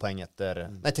 2 poäng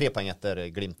efter 3 poäng efter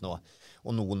Glimt nu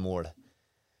och någon mål.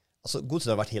 Alltså Godset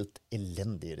har varit helt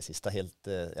eländig I det sista,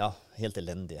 helt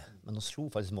eländig. Men de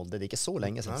slog faktiskt Molde, det är inte så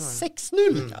länge sedan.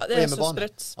 6-0. Ja, det så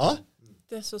sprøtt. Ja.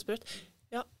 Det så sprøtt.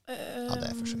 Ja,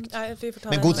 det försökt.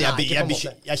 Men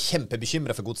Godset, jag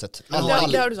kjempebekymrad för Godset. Det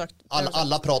har du sagt.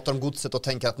 Alla pratar om Godset och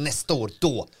tänker att nästa år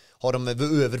då har de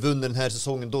övervunnit den här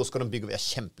säsongen, då ska de bygga. Jag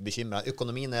kjempebekymrad.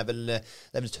 Ekonomin det väl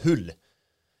ett hull.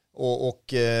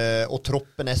 Och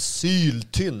troppen är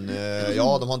syltynn.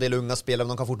 Ja, de har en del unga spelare,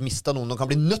 men de kan fort mista noen. De kan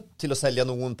bli nødt til å selge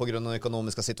noen på grunn av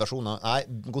økonomiske situasjoner. Nei,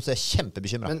 Godset er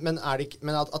kjempebekymret. Men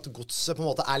at Godset på en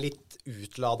måte er litt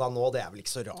utladet nå, det er vel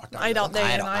ikke så rart? Nei,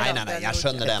 jeg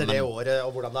skjønner det. Etter det året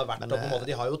og hvordan det har vært, og på en måte,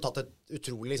 de har jo tatt et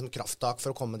utrolig liksom, krafttak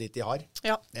for å komme dit de har.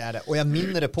 Ja. Det er det. Og jeg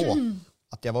minner det på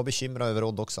at jeg var bekymret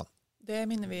over Odd også. Det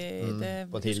minner vi.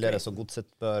 På tidligere, så Godset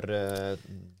bør...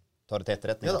 tar det til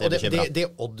etterretning. Ja, og det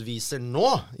Odd viser nå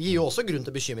gir jo også grunn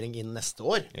til bekymring inn neste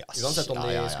år, uansett om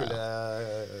de skulle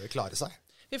klare seg.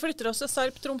 Vi flytter oss til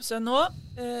Sarp Tromsø nå.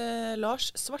 Lars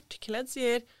Svartkledd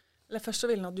sier, eller først så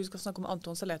vil han at du skal snakke om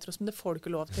Anton Saletros, men det får du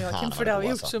ikke lov til, Joakim, for det har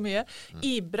vi gjort så mye.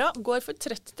 Ibra går for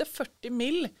 30-40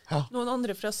 mil. Noen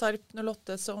andre fra Sarp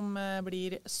 08 som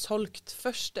blir solgt.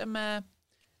 Først med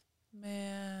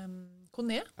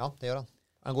Kone. Ja, det gjør han.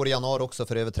 Han går i januar också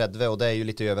för över 30, och det är ju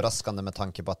lite överraskande med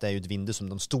tanke på att det är ju ett vindu som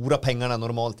de stora pengarna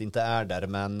normalt inte är där,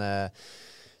 men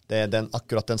det är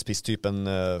akkurat den spisstypen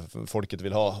folket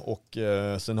vill ha, och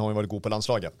sen har han varit god på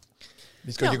landslaget.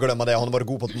 Vi ska inte glömma det, han har varit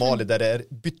god på ett Mali där det är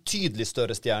betydligt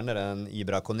större stjärnor än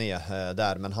Ibra Kone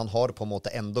där, men han har på en måte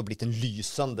ändå blivit en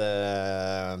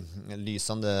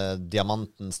lysande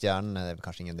diamanten stjärn,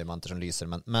 kanske ingen diamanter som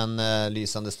lyser, men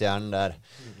lysande stjärn där.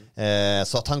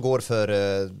 Så att han går för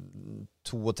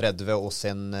 32 og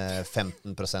sen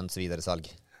 15%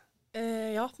 videresalg.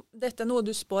 Ja, dette noe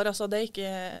du spår, altså det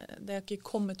er ikke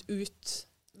kommet ut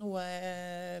noe...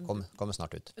 Kommer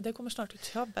snart ut. Det kommer snart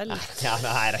ut, ja vel.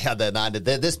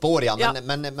 Det spår ja,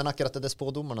 men akkurat det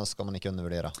spådommerne skal man ikke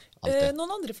undervurdere.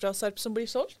 Noen andre fra Sarp som blir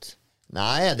solgt?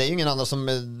 Nej, det är ju ingen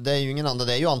annan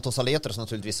det är ju Anton Saletros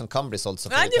naturligtvis som kan bli såld.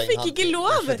 Nej, du fick inte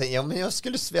lov. Ja, men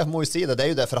jag må ju si det är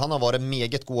ju därför han har varit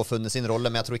meget god och funnit sin roll,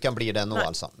 men jag tror inte han blir det nå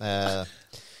alltså.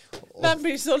 Vem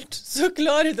blir sålt? Så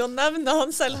klarar du att nämna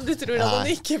han selv om du tror att han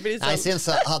inte blir sålt.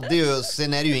 Nej,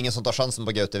 sen är det ju ingen som tar chansen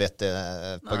på Gaute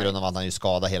Vette på grund av att han är ju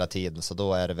skadad hela tiden, så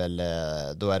då är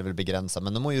det väl begränsat,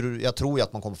 men jag tror ju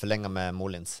att man kommer förlänga med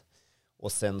Molins.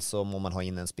 Och sen så må man ha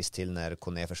in en spiss till när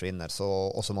Kone försvinner.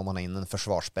 Och så må man ha in en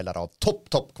försvarsspelare av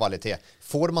topp kvalitet.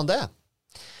 Får man det?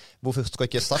 Hvorfor skal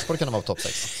ikke Sarpsborg kunne være på topp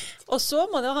 6? Og så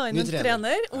må det ha inn en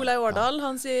trener. Olai Årdal,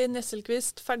 han sier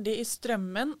Nesselqvist ferdig i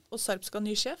Strømmen, og Sarp skal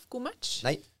ny sjef. God match?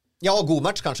 Nei. Ja, god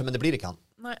match kanskje, men det blir ikke han.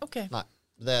 Nei, ok. Nei.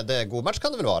 Det god match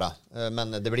kan det väl vara,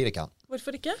 men det blir ikke han.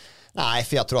 Hvorfor ikke? Nej,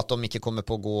 för jag tror att de inte kommer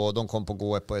på gå, de kommer på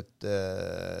gå på ett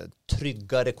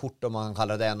tryggare kort, om man kan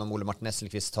kalla det, än om Ole Martin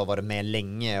Nesselqvist har varit med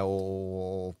länge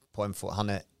och på han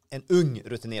är en ung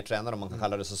rutinerad tränare, om man kan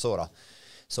kalla det så då.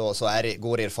 Så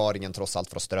går erfaringen trots allt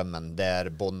från Strømmen, där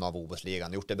Bonn av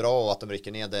Obos-ligan gjort det bra, och att de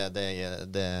rycker ner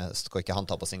det ska inte han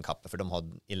ta på sin kappe, för de har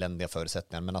eländiga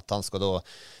förutsättningar, men att han ska då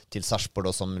till Sarpsborg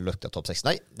då som luktar topp 6,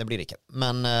 nej, det blir det inte.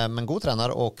 Men god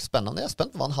tränare och spännande. Jag är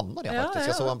spänd på var han hamnar faktiskt.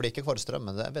 Jag såg han blir kvar i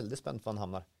Strømmen, det är väldigt spänt på var han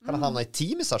hamnar. Kan han hamna i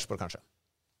team i Sarpsborg kanske?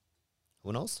 Who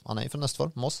knows? Han är ju från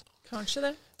Østfold, Moss. Kanskje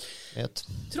det.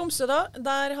 Tromsø da,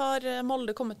 der har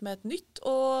Molde kommet med et nytt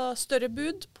og større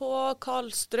bud på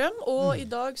Karlstrøm, og i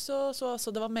dag så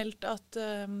altså det var meldt at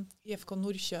IFK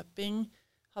Nordkjøping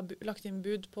har lagt inn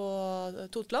bud på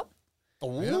Totland.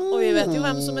 Og vi vet jo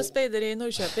hvem som er speider i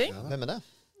Nordkjøping. Hvem er det?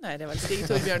 Nei, det er vel Stig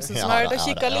Torbjørnsen som har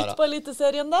kikket litt på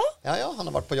Eliteserien da. Ja, han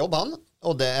har vært på jobb han,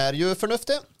 og det er jo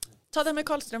fornuftig. Ta det med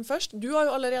Karlstrøm først. Du har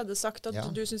jo allerede sagt at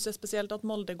du synes det er spesielt at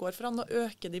Molde går for han og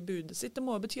øker de budet sitt. Det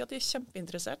må jo bety at de er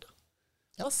kjempeinteressert.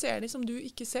 Hva ser de som du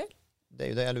ikke ser? Det är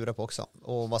ju det jag lurar på också.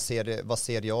 Och vad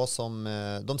ser jag som...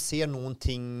 De ser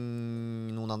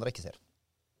någonting någon andra inte ser.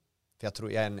 För jag tror,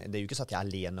 det är ju inte så att jag är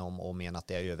alene om att mena att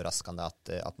det är överraskande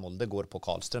att Molde går på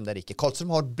Karlström. Det är inte. Karlström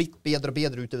har blivit bedre och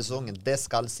bedre ut över säsongen. Det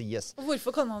ska sies. Och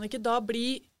varför kan han inte då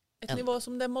bli ett nivå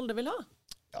som det Molde vill ha?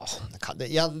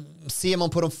 Ja, ser man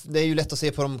på det är ju lätt att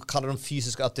se på de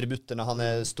fysiska attributerna. Han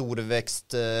är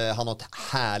storväxt, han har ett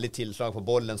härligt tillslag på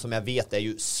bollen som jag vet är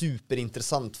ju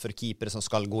superintressant för keeper som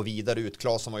ska gå vidare ut.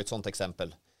 Claesson var ju ett sånt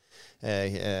exempel.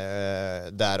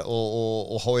 Där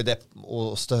och har ju det,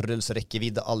 och störrelse,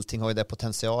 räckvidd, allting har ju det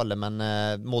potentialen, men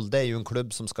Molde är ju en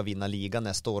klubb som ska vinna ligan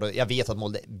nästa år. Jag vet att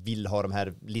Molde vill ha de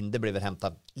här, Linde blev väl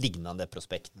hämta liknande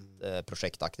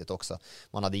projektaktigt också.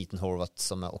 Man hade Ethan Horvath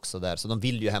som är också där, så de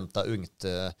vill ju hämta ungt,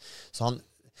 så han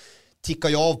tickar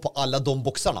ju av på alla de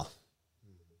boxarna,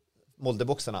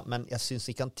 Molde-boxarna, men jag syns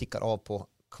inte han tickar av på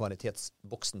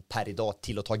kvalitetsboxen per idag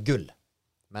till att ta guld.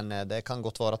 Men det kan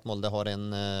gott vara att Molde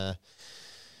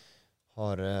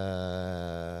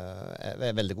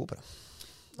är väldigt god på det.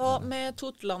 Vad med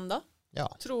Totland då?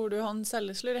 Ja. Tror du han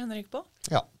säljer Henrik på?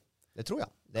 Ja, det tror jag.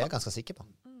 Det är jag ganska säker på.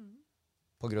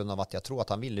 På grund av att jag tror att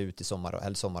han ville ut i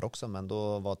sommar också, men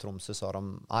då var Tromsø, sa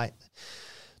de, nej.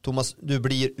 Thomas, du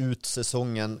blir ut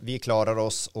säsongen. Vi klarar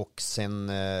oss och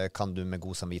sen kan du med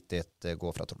god samvittighet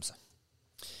gå fra Tromsø.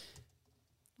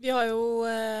 Vi har jo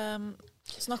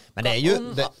snakket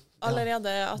om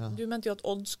allerede at du mente jo at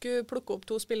Odd skulle plukke opp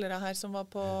 2 spillere her som var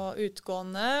på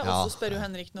utgående, og så spør jo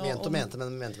Henrik nå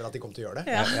men mente vel at de kom til å gjøre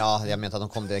det? Ja, jeg mente at de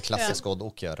kom til klassisk Odd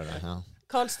og gjøre det. Ja.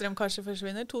 Karlstrøm kanskje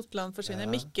forsvinner, Totland forsvinner,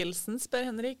 Mikkelsen spør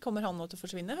Henrik, kommer han nå til å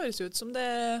forsvinne? Høres ut som det...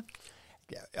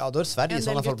 Ja, då är Sverige i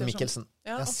sådana fall på Mikkelsen.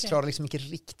 Jag klarar liksom inte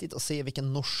riktigt att se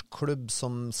vilken norsk klubb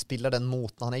som spelar den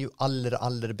moten. Han är ju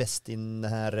allra bäst i den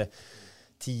här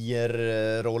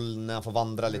 10-rollen när han får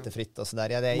vandra lite fritt och sådär.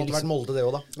 Ja, det är måste liksom... Molde det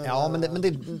också då. Ja, men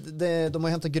de har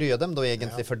ju hämtat Grödem då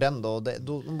egentligen för den då.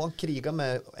 Då man krigar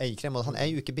med Eikrem och han är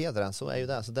ju inte bättre än så är ju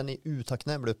det. Så den är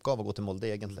utacknämlig uppgave att gå till Molde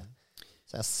egentligen.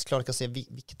 Så jeg klarer ikke å se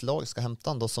hvilket lag skal hente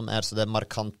han da, som så det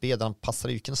markant bedre. Han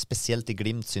passer jo ikke noe spesielt i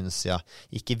Glimt, synes jeg.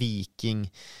 Ikke Viking.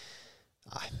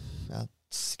 Nei, jeg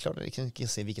klarer ikke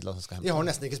å se hvilket lag som skal hente. De har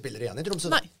nesten ikke spillere igjen i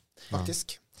Tromsø. Nei.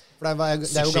 Faktisk. For det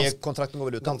er jo ganske... kontrakten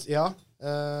går vel ut. Ja.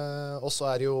 Og så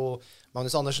er jo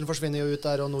Magnus Andersen forsvinner jo ut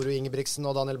der, og Noru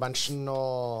Ingebrigtsen og Daniel Berntsen,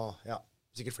 og ja,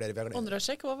 sikkert flere vi har glemt.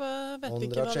 Ondrasjek, vet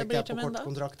vi ikke hva det blir til med da? Ondrasjek er på kort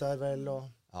kontrakt der vel, og...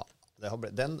 Ja, det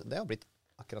har blitt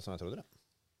akkurat som jeg trodde det.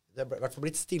 Det har i hvert fall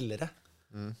blitt stillere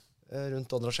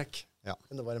rundt Ondrasjek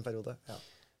enn det var en periode. Ja.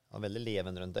 Det var veldig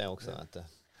leven rundt det også. Ja.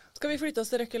 Skal vi flytte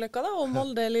oss til Røkkeløkka da, og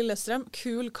Molde-Lillestrøm?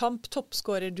 Kul kamp,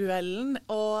 toppskårerduellen,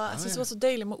 og jeg synes det var så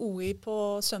deilig med OI på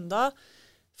søndag,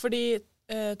 fordi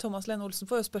Thomas Lene Olsen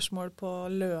får jo spørsmål på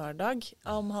lørdag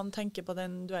om han tenker på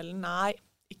den duellen. Nei,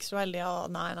 ikke så veldig,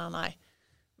 nei.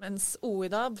 Mens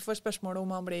OI da får spørsmål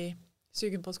om han blir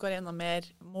sugen på å skåre enda mer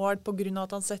mål på grunn av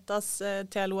at han settes.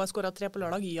 TLO har skåret 3 på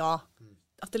lørdag, ja.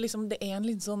 At det liksom, det er en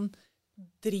litt sånn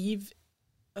driv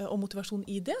og motivasjon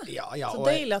i det. Ja, så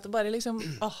deilig at det bare liksom, få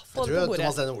det på bordet. Jeg tror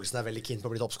Thomas Lene Olsen er veldig keen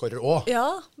på å bli toppskårer også. Ja,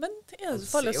 men er det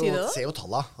farlig å si det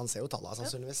da? Han ser jo tallet,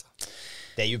 sannsynligvis.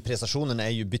 Det är ju prestationen är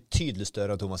ju betydligt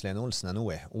större av Thomas Lene Olsen än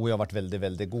OE. OE har varit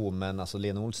väldigt god, men alltså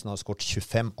Lene Olsen har skåret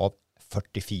 25 av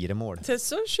 44 mål. Det är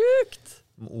så sjukt!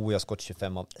 OE har skåret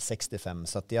 25 av 65,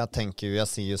 så att jag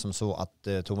ser ju som så att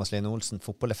Thomas Lene Olsen,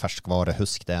 fotboll är färskvara,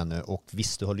 husk det nu, och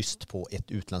visst du har lyst på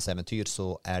ett utlandsäventyr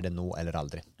så är det nå eller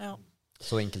aldrig. Ja.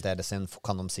 Så enkelt är det. Sen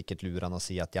kan de säkert lura och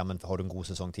säga att ja, men har du en god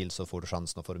säsong till så får du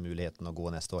chansen och får du möjligheten att gå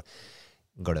nästa år.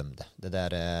 Glöm det. Det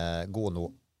där går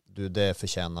nog. Det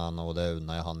förtjänar han, och det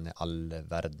unnar jag han i all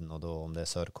världen, och då om det är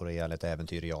Sydkorea eller ett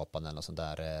äventyr i Japan eller sånt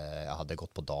där, jag hade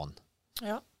gått på dagen.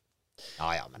 Ja.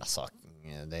 Ja, men alltså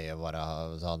det är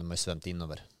bara, så hade man ju svömt in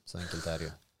över. Så enkelt är det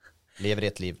ju. Lever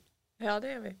ett liv. Ja,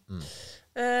 det gör vi.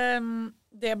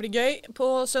 Det blir gøy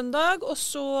på søndag, og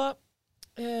så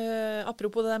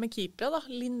apropos det der med keepere da,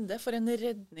 Linde, for en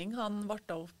redning han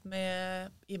varta opp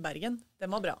med i Bergen. Det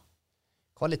var bra.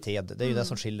 Kvalitet, det är ju det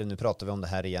som skiljer. Nu pratar vi om det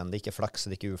här igen. Det är inte flax, det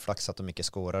är inte uflax att de inte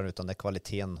skårar, utan det är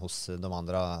kvaliteten hos de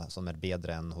andra som är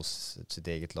bättre än hos sitt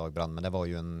eget lag Brann. Men det var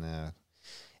ju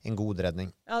en god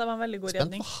räddning. Ja, det var en väldigt god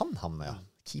räddning. Spänt på han hamnar, ja.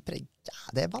 Keeper,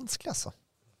 det är vanskligt alltså.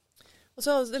 Och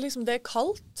så det är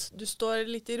kallt, du står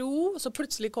lite i ro, och så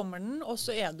plötsligt kommer den, och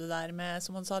så är du där med,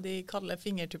 som han sa, de kalde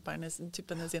fingertuppene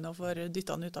sine och får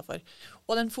dytta den utanför.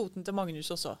 Och den foten till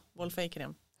Magnus också, Wolf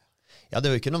Eikrem. Ja, det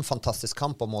var ju inte någon fantastisk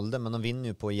kamp om Molde, men de vinner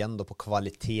ju på igen då på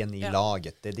kvaliteten i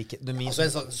laget. Det minns... Alltså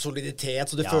en sån soliditet,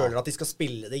 så du føler att de ska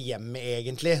spille det hjemme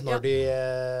egentlig. Når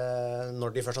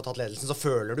de først har tatt ledelsen, så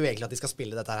føler du egentlig at de skal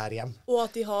spille dette her hjem. Och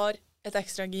att de har ett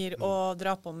extra gir å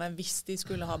dra på med hvis de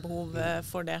skulle ha behov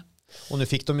for det. Och nu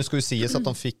fick de ju, ska ju sägas att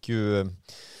de fick ju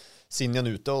Sinjan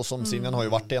ute, och som Sinjan har ju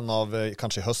varit en av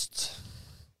kanske höst,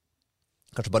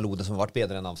 kanske bara Lode som har varit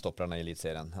bättre än avstopparna i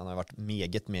elitserien. Han har varit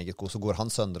meget god, så går han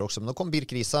sönder också. Men då kom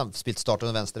Birk Risa, spilt starten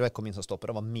av vänster och kom in som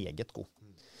stoppare och var meget god.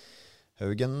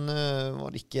 Haugen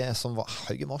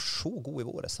var så god i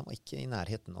våres, han var inte i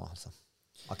närheten nå, altså.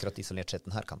 Akkurat isolert sett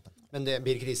den här kampen. Men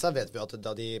Birk Risa vet vi at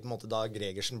da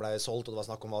Gregersen ble solgt, og det var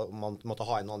snakk om man måtte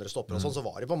ha inn noen andre stopper og sånn, så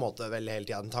var det på en måte vel hele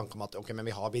tiden en tanke om at ok, men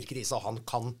vi har Birk Risa, og han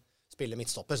kan spille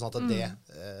midtstopper, sånn at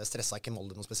det stresset ikke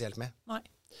Molde noe spesielt med. Nei.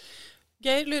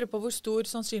 Geir lurer på hvor stor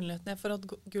sannsynligheten er for at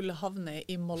gullet havner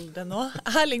i Molde nå.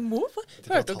 Erling Moe,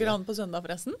 hørte dere han på søndag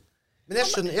forresten? Men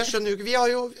jeg skjønner jo ikke, vi har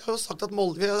jo sagt at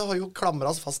Molde, vi har jo klamret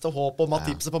oss fast til håp om at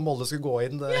tipset på Molde skulle gå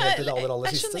inn helt til det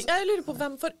aller siste. Jeg lurer på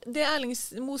hvem, for det Erling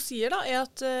Moe sier da, er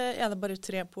at er det bare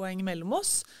 3 poeng mellom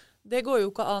oss? Det går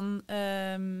jo ikke an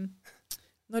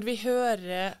når vi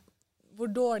hører hvor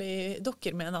dårlig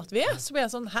dere mener at vi så blir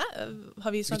jeg sånn, hæ?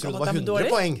 Har vi snakket om at de 100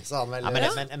 poeng, sa han vel. Ja,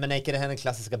 men är inte det här den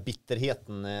klassiska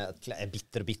bitterheten,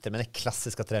 bitter, men det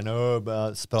klassiska tränaren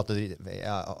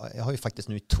jag har ju faktiskt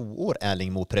nu i 2 år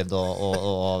Erling Moe prövd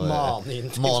och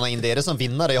mana in det som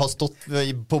vinnare. Jag har stått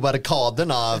på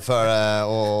barrikaderna för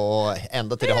och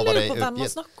ända till det har varit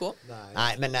uppgivet.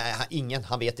 Nej, men ingen,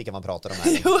 han vet inte vad man pratar om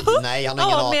här. Nej, han har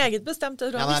ingen aning. Meget bestämt,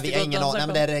 jag tror han visste ingen aning.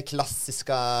 Men det är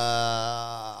klassiska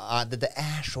det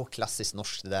er så klassisk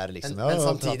norsk det der liksom. Men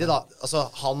samtidig da, altså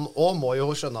han også må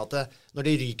jo skjønne at når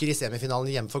de ryker i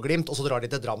semifinalen hjemme for Glimt, og så drar de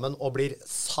til Drammen og blir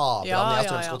sabla ned av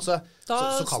Strømsgodset,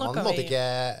 så kan man på en måte ikke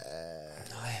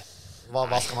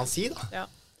hva skal man si da? Ja.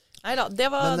 Neida,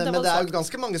 men det er jo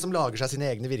ganske mange som lager seg sine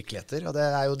egne virkeligheter, og det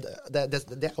er jo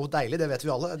deilig, det vet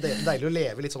vi alle. Det er deilig å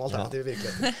leve litt sånn alternative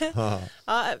virkeligheter.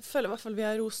 Jeg føler i hvert fall vi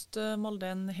har rost Molde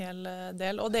en hel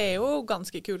del, og det er jo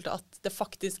ganske kult at det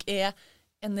faktisk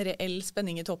en reell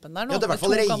spenning i toppen der nå. Ja, det er i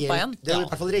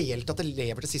hvert fall reelt at det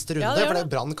lever til siste runde, for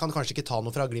Brann kan kanskje ikke ta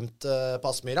noe fra Glimt på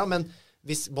Aspmyra, men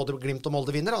hvis både Glimt og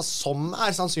Molde vinner, da, som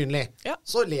sannsynlig,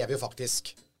 så lever jo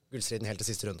faktisk gullstriden helt til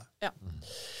siste runde. Ja.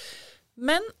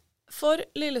 Men for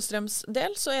Lillestrøms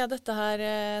del så dette her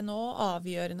nå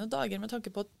avgjørende dager med tanke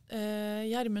på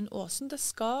Gjermund Aasen. Det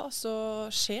skal altså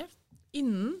skje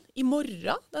i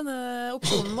morgen. Denne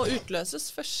opsjonen må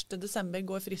utløses. 1. desember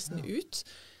går fristen ut.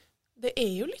 Det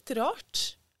jo litt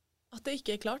rart at det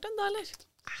ikke klart enda, eller?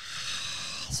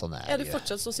 Sånn du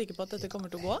fortsatt så sikker på at dette kommer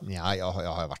til å gå? Ja, jag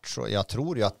har varit så. Jag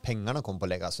tror ju att pengarna kommer på att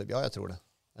läggas upp. Ja, jag tror det.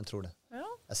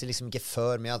 Ja. Jag ser liksom inte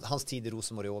för mig att hans tid i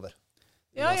Rosenborg är över.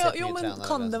 Jo, men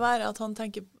kan det være at han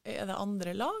tenker, det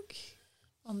andre lag?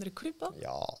 Andre klubber?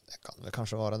 Ja, det kan väl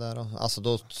kanske vara det då. Alltså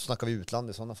då snackar vi utland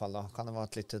i sådana fall då. Kan det vara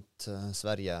ett litet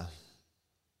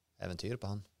Sverige-äventyr på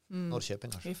han?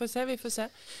 Norrköping kanskje. Vi får se.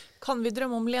 Kan vi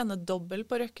drømme om Lene dobbel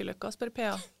på Røkkeløkka, spør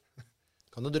PA?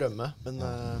 Kan du drømme, men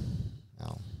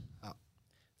ja.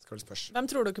 Skal det spørs. Hvem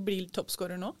tror dere blir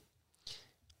toppskårer nå?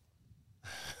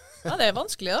 Ja, det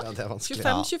vanskelig da. Ja, det vanskelig.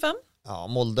 25-25. Ja,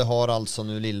 Molde har alltså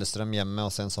nu Lillestrøm hjemme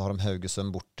och sen så har de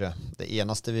Haugesund borte. Det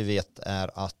enaste vi vet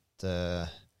att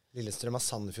Lillestrøm har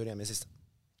Sandefjord hjemme i siste.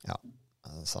 Ja,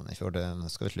 Sandefjord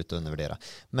ska vi sluta undervärdera.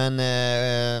 Men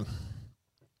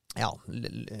ja,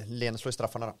 Lene slår i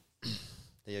straffarna då.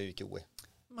 Det gör ju inte OE.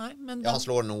 Nej, men han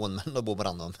slår någon, men då bommer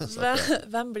han dem.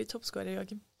 Vem blir toppskårer,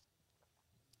 Joakim?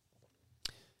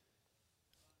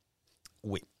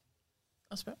 OE.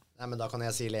 Nei, men da kan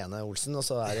jeg si Lene Olsen, og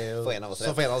så det jo får en av oss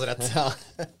rett. Ja.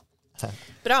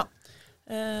 Bra.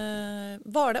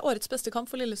 Var det årets beste kamp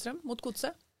for Lillestrøm mot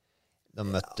Godset? De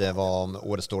møtte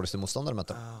årets dårligste motstandere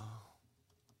møtte.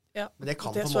 Ja, men det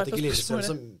kan på en måte ikke Lillestrøm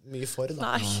så mye for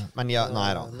da. Nei.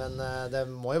 Nei da. Men det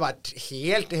må jo vært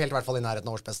helt i hvert fall i nærheten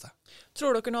av årets beste.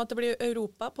 Tror dere nå at det blir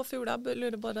Europa på Fula?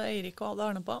 Lurer både Eirik og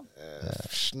Arne på?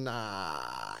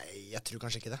 Nei, jeg tror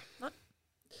kanskje ikke det. Nei.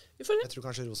 Jeg tror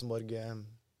kanskje Rosenborg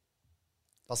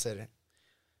passerer.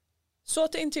 Så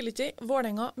til Intility,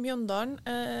 Vålerenga, Mjøndalen.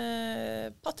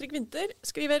 Patrick Winther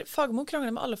skriver, Fagermo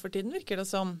krangler med alle for tiden, virker det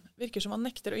som. Virker som han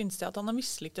nekter å innse at han har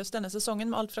mislyktes denne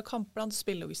sesongen med alt fra kampplan til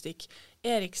spillogistikk.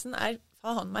 Eriksen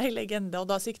faen meg legende, og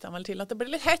da sikter han vel til at det blir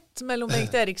litt hett mellom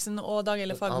Bengt Eriksen og Dag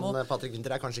Elle Fagermo. Patrick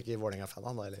Winther kanskje ikke Vålerenga-fan,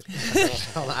 han da, eller?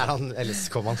 Han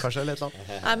LSK-mann kanskje, eller et eller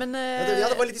annet? Nei, men... ja,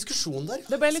 det var litt diskusjon der.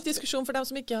 Det ble litt diskusjon for dem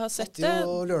som ikke har sett det. Satt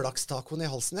jo lørdagstakoen i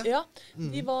halsen, ja.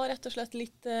 De var rett og slett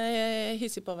litt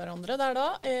hissige på hverandre der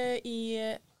da.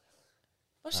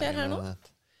 Hva skjer her nå?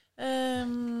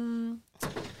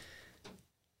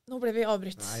 Nå ble vi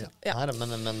avbrytt. Ja.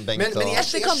 Men Bengt men jeg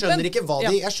skjønner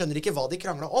ikke hva de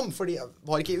kranglet om, fordi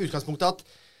var ikke utgangspunktet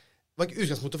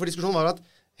for diskusjonen var at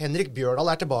Henrik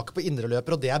Bjørdal tilbake på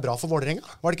indreløper, og det bra for Vålerenga.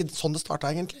 Var det ikke sånn det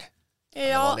startet egentlig? Ja.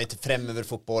 Det var litt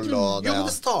fremoverfotball og det. Jo, men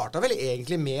det startet vel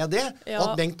egentlig med det. Og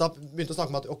at Bengt da begynte å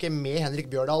snakke om at ok, med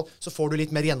Henrik Bjørdal så får du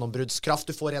litt mer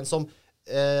gjennombruddskraft. Du får en som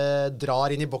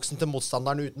drar inn i boksen til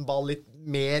motstanderen uten ball litt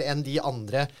mer enn de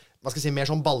andre, hva skal jeg si, mer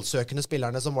sånn ballsøkende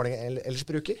spillerne som Vålerenga ellers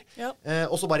bruker. Ja.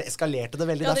 Og så bare eskalerte det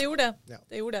veldig. Ja, det gjorde det.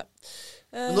 Det gjorde det.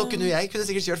 Men nå kunne jeg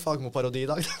sikkert kjørt Fagermo-parodi i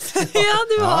dag. Ja,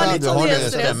 du har litt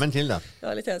stemmen til det. Du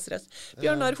har litt helstress.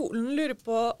 Bjørnar Holen lurer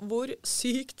på hvor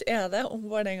sykt det om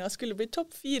Vålerenga skulle bli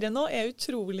topp 4 nå.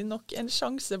 Utrolig nok en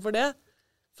sjanse for det.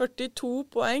 42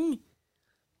 poeng.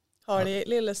 Har de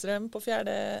Lillestrøm på 4.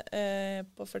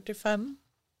 på 45.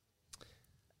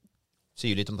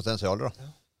 Sier litt om potensialet da.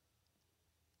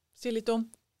 Si litt om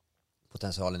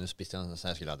potensialet. Nu spiste jeg så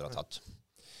jeg skulle ha dratt hatt.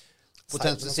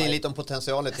 Si litt om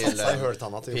potensialet til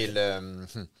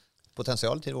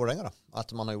potensialet til Vålerenga da.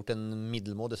 At man har gjort en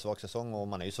middelmådig svag sesong, og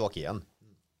man jo svag igjen.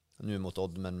 Nu mot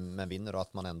Odd, men vinner, og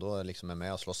at man ändå liksom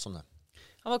med og slåss om det.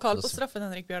 Han var kald på straffen,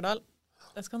 Henrik Bjørdal.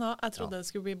 Det skal han ha. Jeg trodde det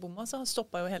skulle bli bomma, så han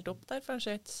stoppet jo helt opp der for en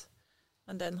skjøt.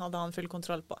 Men den hadde han full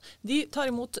kontroll på. De tar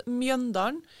imot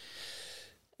Mjøndalen.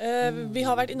 Vi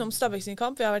har vært innom Stabæk sin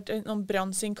kamp, vi har vært innom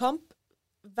Brann sin kamp.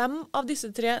 Hvem av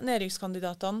disse 3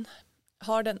 nedrykkskandidatene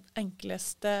har den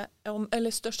enkleste,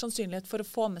 eller størst sannsynlighet for å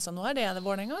få med seg noe her? Det er det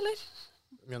Vålerenga, eller?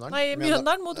 Mjøndalen? Nei,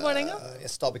 Mjøndalen mot Vålerenga.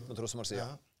 Stabæk mot Rosenborg, sier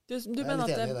jeg. Du mener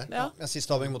at det... Ja. Jeg sier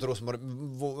Stabæk mot Rosenborg.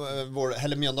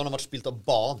 Mjøndalen har vært spilt av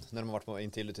banen når de har vært på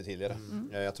inntil til tidligere.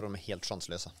 Jeg tror de er helt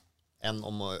sjanseløse. Enn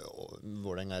om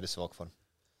Vålerenga er i svag form.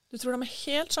 Du tror de er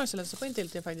helt sjanseløse på inntil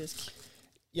til, faktisk?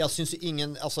 Jeg synes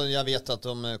ingen, altså jeg vet at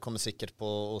de kommer sikkert på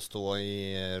å stå i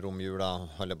romjula,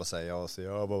 holder jeg på å si, og si,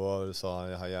 ja, hva du sa,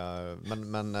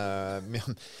 men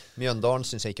Mjøndalen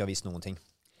synes jeg ikke har vist noen ting.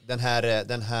 Den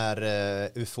här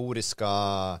euforiska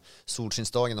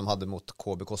solskinsdagen de hade mot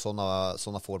KBK,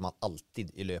 såna får man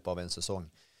alltid i løpet av en säsong.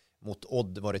 Mot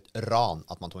Odd var det ett ran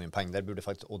att man tog en poäng. Där burde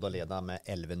faktiskt Odd leda med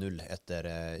 11-0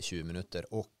 efter 20 minuter.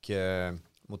 Och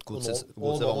mot Godset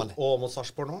var man... Och mot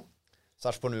Sarpsborg nu?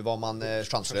 Sarpsborg nu var man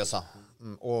chanslösa.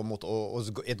 Och mot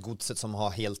ett Godset som har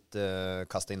helt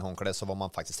kastat in håndkläder, så var man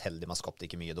faktiskt heldig. Man skapade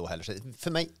inte mycket då heller. Så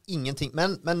för mig ingenting.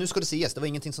 Men nu ska det ses. Det var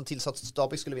ingenting som tillsatt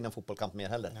Stabæk skulle vinna en fotbollskamp mer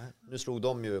heller. Nej. Nu slog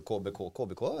de ju KBK.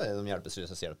 KBK är de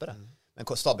hjälpare. Men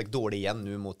Stabæk dålig igen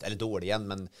nu mot, eller dålig igen,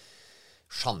 men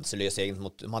chanselös egentligen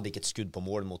mot, de hade inte ett skudd på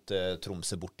mål mot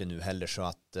Tromsø borte nu heller, så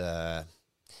att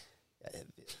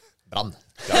Brann.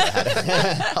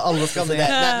 Alla ska det.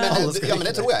 Ja, men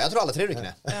det tror jag. Jag tror alla 3 rycker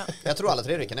ner. Jag tror alla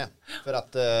 3 rycker ner. För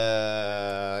att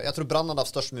jag tror Brann hade haft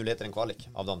störst muligheter en kvalik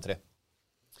av de 3.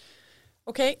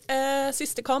 Okej,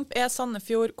 siste kamp är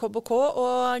Sandefjord KBK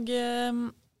och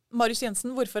Marius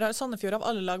Jensen, hvorfor har Sandefjord av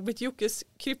alle lag blitt Jokkes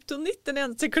kryptonitt? Den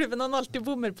eneste klubben han alltid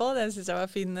bommer på. Det synes jeg var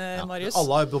fin, Marius.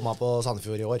 Alla har bommet på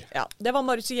Sandefjord i år. Ja, det var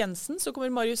Marius Jensen. Så kommer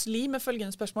Marius Li med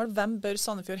følgende spørsmål. Hvem bør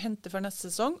Sandefjord hente for neste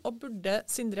sesong? Og burde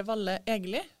Sindre Valle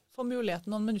egentlig få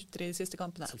muligheten noen minutter i de siste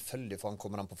kampene? Selvfølgelig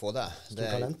kommer han på å få det. Det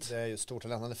er jo stort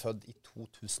talent. Han er født i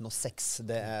 2006.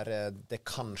 Det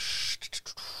kanskje...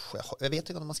 Jeg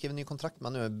vet ikke om han skriver ny kontrakt,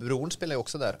 men broren spiller jo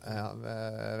også der.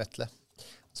 Vetle.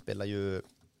 Han spiller jo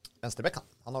Venstrebäck.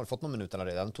 Han har fått noen minutter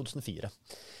allerede, 2004.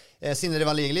 Sindre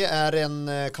Valle är en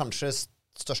kanske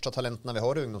största talenten vi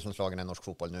har i ungdomslandslagen i norsk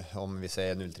fotboll nu. Om vi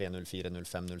säger 03, 04,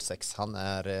 05, 06. Han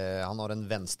har en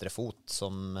vänsterfot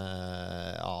som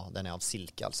den är av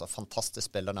silke, alltså fantastisk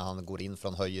spelare när han går in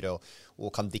från höger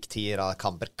och kan diktera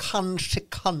kamper.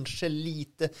 Kanske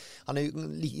lite, han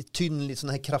är lite tynn, lite sån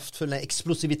här kraftfull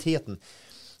explosiviteten.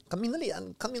 Kan minna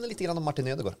lite grann om Martin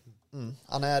Ødegaard.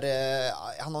 Han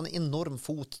har en enorm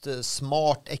fot,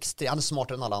 smart, han är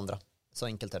smartare än alla andra. Så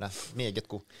enkelt är det. Meget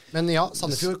god. Men ja,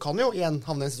 Sandefjord kan jo igjen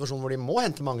havne i en situasjon hvor de må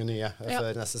hente mange nye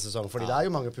før neste sesong, fordi det er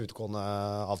jo mange på utgående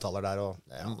avtaler der.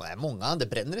 Det är många,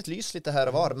 det bränner ett lys lite här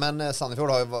och var, men Sandefjord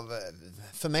har ju,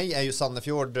 för mig är ju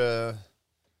Sandefjord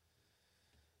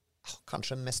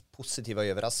kanske den mest positiva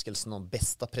överraskelsen och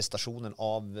bästa prestationen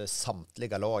av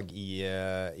samtliga lag i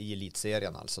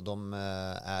elitserien. Alltså de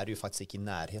är ju faktiskt inte i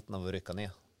närheten av att rycka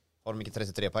ner. Har de inte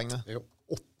 33 poäng nu? Jo.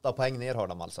 8 poäng ner har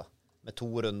de alltså. Med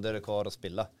 2 runder kvar att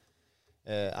spilla.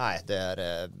 Nej, det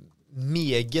är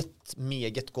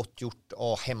meget gott gjort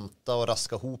att hämta och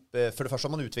raska ihop. För det första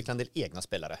har man utvecklat en del egna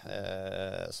spelare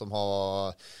som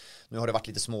har... Nu har det varit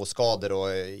lite små skador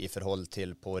då, i förhåll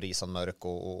till på Risan Mörk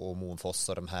och Monfoss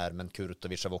och de här, men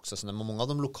Kurtovic har också. Så det är många av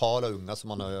de lokala unga som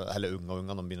man har, eller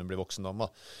unga de börjar bli vuxna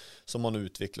som man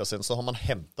utvecklar. Sen så har man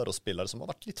hämtat och spelare som har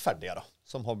varit lite färdiga då,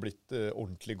 som har blivit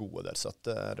ordentligt goda där. Så att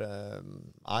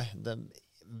det är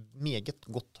meget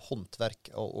gott håndverk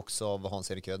och också av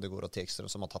Hans-Erik Ødegaard och Tekström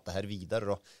som har tagit det här vidare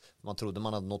då. Man trodde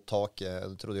man hade nått tak,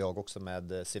 det trodde jag också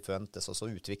med Cifuentes, och så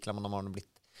utvecklar man när man har blivit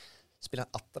spelar en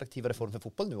attraktivare form för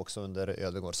fotboll nu också under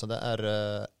Ødegaard, så det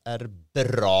är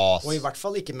bra. Och i hvert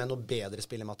fall inte med något bättre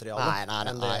spillematerial. Nej,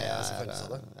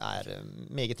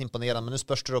 meget imponerande, men nu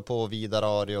spörs det då på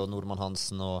Vidar Ari och Norman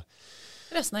Hansen och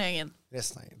resten av gängen.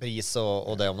 Pris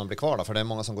och det om de blir kvar då, för det är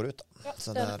många som går ut. Ja,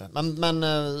 så där.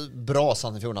 Men bra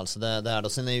Sandefjord alltså, det är då.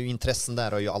 Sen är ju intressen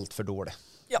där och ju allt för dåligt.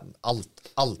 Ja.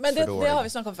 Allt men för dåligt. Det har vi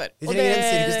snackat om förr. Vi trenger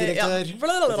en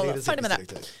cirkusdirektör. Färdig med det.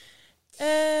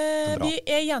 Vi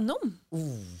är igenom.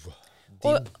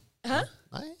 Hæ?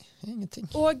 Nej, ingenting.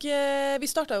 Och vi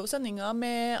startade jo sendinga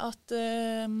med att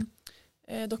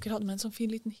dere hadde med en sånn fin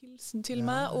liten hilsen til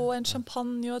meg, og en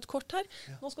champagne og et kort her.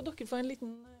 Nå skal dere få en liten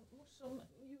morsom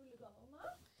julegave av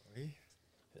meg.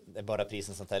 Det är bara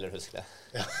prisen som teller, husk det.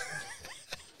 Ja,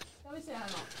 Skal vi se her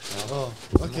nå.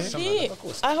 Okay.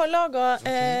 Jeg har laget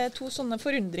 2 sånne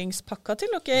forundringspakker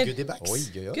til dere. Goodiebags.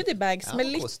 Goodiebags med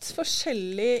litt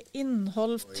forskjellig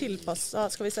innhold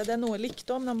tilpasset. Skal vi se, det noe likt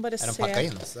om, men bare se. De pakket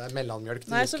inn, så det mellanmjølk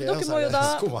til Nei, så dere må jo da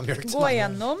gå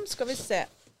igjennom. Skal vi se.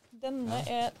 Denne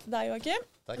til deg, Joakim.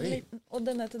 Og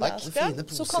denne til deg, Asbjørn.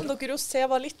 Så kan dere jo se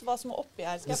hva som er oppi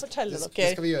her. Skal jeg fortelle dere?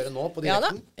 Det skal vi gjøre nå på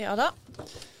direkten. Ja da.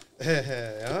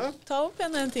 Ta opp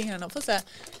en ting her nå, få se.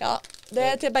 Ja, det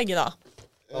er til begge da.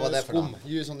 Hva var det for noe?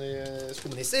 Sånne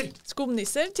skumnisser.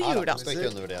 Skumnisser til jul da. Skal ikke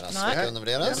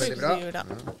undervurderes. Veldig bra.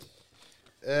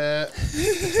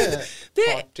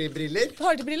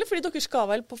 Partybriller, fordi dere skal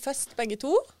vel på fest begge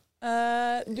to.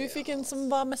 Du fikk en som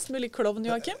var mest mulig klovn,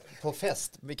 Joakim. På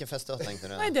fest? Hvilken fest da, tenkte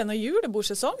du? Nei, det er noe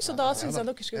julebordsesong, så da synes jeg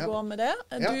dere skal gå med det.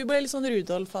 Du ble litt sånn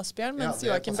Rudolf Asbjørn, mens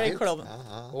Joakim ble klovn.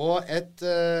 Og et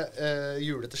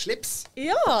julete slips.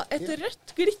 Ja, et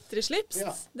rødt glitreslips.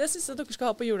 Det synes jeg dere skal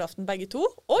ha på julaften begge to.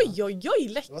 Oi,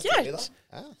 lekkert! Ja,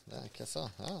 det er ikke så.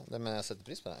 Ja, det må jeg sette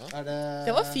pris på det.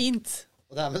 Det var fint.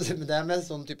 Og det er med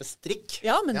sånn type strikk.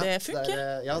 Ja, men det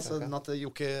funker. Sånn at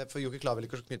Jokke klarer vel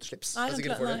ikke å knytte slips. Nei,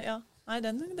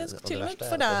 den skal til og med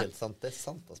for deg. Det er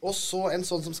sant. Og så en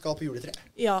sånn som skal på juletre.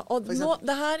 Ja, og nå,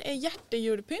 det her er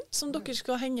hjertejulepynt som dere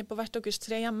skal henge på hvert deres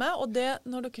tre hjemme, og det,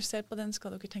 når dere ser på den,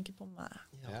 skal dere tenke på meg.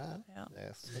 Ja.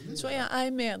 Så jeg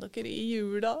er med dere i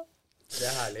jula. Det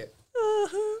er herlig.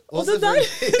 Og det der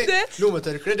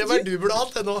lommetørkler, det var du burde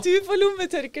hatt det nå. Du får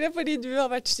lommetørkler fordi du har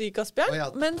vært syk,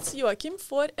 Asbjørn, mens Joakim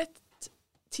får et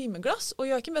timeglass. Og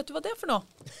Joakim, vet du hva det er for noe?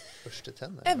 Første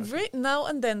tenner. Every now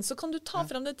and then så kan du ta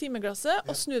frem det timeglasset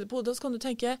og snu det på hodet, og så kan du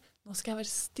tenke, nå skal jeg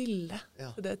være stille,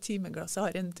 for det timeglasset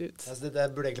har rent ut. Det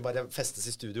burde egentlig bare festes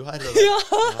i studio her.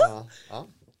 Ja.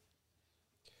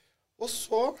 Og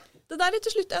så det der er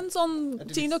til slutt en sånn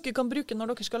ting dere kan bruke når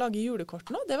dere skal lage julekort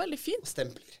nå. Det er veldig fint.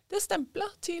 Stempler. Det er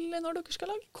stempler til når dere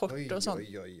skal lage kort og sånn.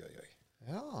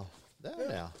 Ja, det er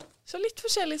det, ja. Så litt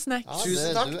forskjellig snacks. Ja,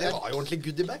 tusen takk, det var jo ordentlig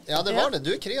goodiebag. Ja, det var det.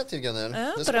 Du er kreativ, Gunnhild.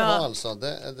 Det skal du ha, altså.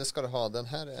 Det skal du ha. Den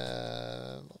her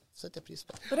setter jeg pris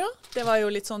på. Bra. Det var jo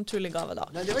litt sånn tullegave da.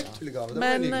 Nei, det var ikke tullegave.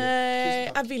 Men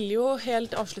jeg vil jo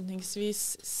helt avslutningsvis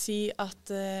si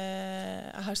at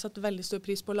jeg har satt veldig stor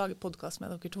pris på å lage podcast med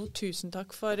dere to. Tusen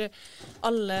takk for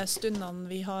alle stundene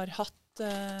vi har hatt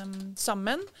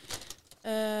sammen.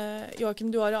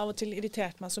 Joakim, du har av og til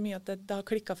irritert meg så mye at det har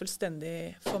klikket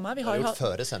fullstendig for meg. Vi har gjort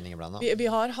føre sending iblant da. Vi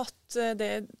har hatt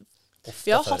det. Vi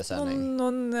har hatt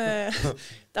noen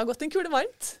det har gått en kule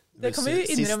varmt. Det kan vi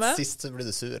innrømme. Sist så ble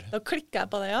du sur. Da klikket jeg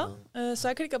på det, ja.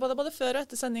 Så jeg klikket på det både før og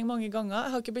etter sending mange ganger.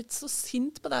 Jeg har ikke blitt så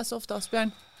sint på deg så ofte,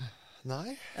 Asbjørn.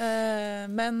 Nei.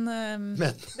 Men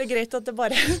det er greit at det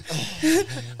bare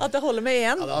at det holder med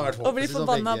én og blir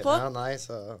forbannet på. Ja, nei,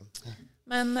 så...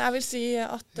 Men jeg vil si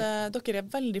at dere er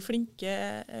veldig flinke,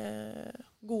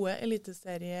 gode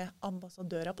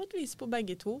eliteserieambassadører på et vis på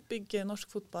begge to. Bygge norsk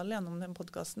fotball gjennom den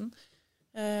podcasten.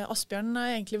 Asbjørn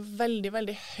er egentlig veldig,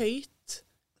 veldig høyt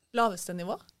laveste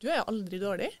nivå. Du er aldri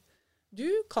dårlig. Du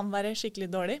kan være skikkelig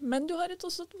dårlig, men du har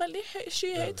også et veldig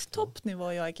skyhøyt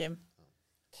toppnivå, Joakim.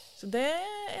 Så det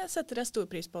setter jeg stor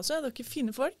pris på. Så er dere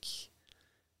fine folk.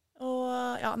 Og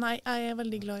ja, nei, jeg er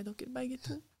veldig glad i dere begge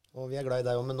to. Og vi er glad i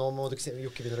deg også, men nå må du ikke si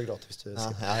Jokke begynner å gråte hvis du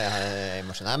skal.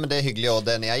 Nei, men det er hyggelig, og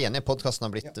jeg er enig, podcasten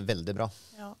har blitt veldig bra.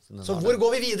 Ja. Så hvor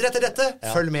går vi videre etter dette?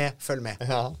 Ja. Følg med.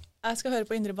 Ja. Jeg skal høre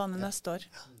på Indre Bane neste år.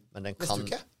 Men den kan...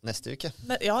 Neste uke?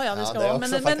 Ja, vi skal også.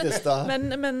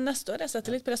 Men neste år, jeg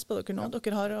setter litt press på dere nå.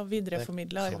 Dere har å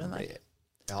videreformidle arven her.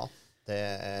 Ja,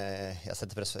 jeg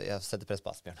setter press på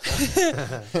Asbjørn.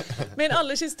 Min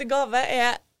aller siste gave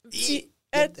er... Si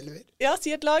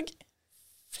et lag.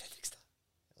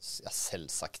 Ja,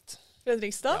 selvsagt.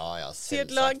 Fredrikstad? Ja, si et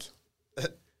lag.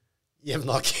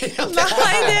 Jevnaker.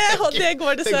 Nei, det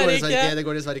går dessverre ikke. Det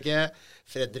går dessverre ikke.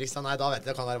 Fredrikstad, nei, da vet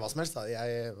jeg, det kan være hva som helst.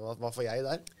 Hva får jeg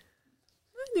der?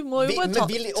 Du må jo bare ta...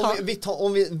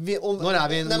 Når er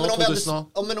vi? Nå 2000 nå?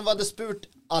 Men om vi hadde spurt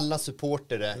alle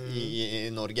supportere i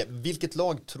Norge, hvilket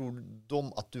lag tror de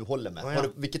at du holder med?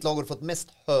 Hvilket lag har du fått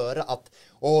mest høre at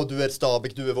du er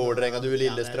Stabæk, du er Vålerenga, du er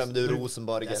Lillestrøm, du er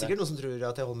Rosenborg? Det er sikkert noen som tror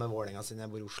at jeg holder med Vålerenga siden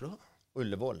jeg bor i Oslo.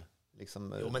 Ullevål, liksom.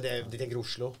 Jo, men de tenker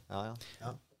Oslo.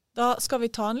 Ja. Da skal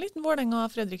vi ta en liten Vålerenga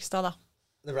og Fredrikstad da.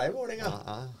 Det ble jo Vålerenga.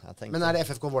 Men er det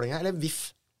FFK Vålerenga, eller VIF?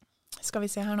 Skal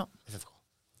vi se her nå. FFK.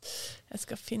 Jeg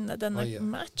skal finne denne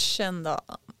matchen da.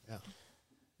 Ja.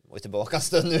 Vi må tilbake en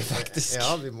stund nu faktisk.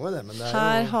 Ja, vi må det, men det er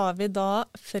her har vi da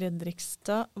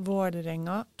Fredrikstad,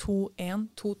 Vålerenga 2-1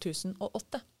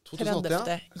 2008.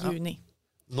 30. juni.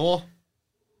 Nå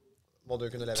må du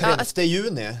kunne leve. 30.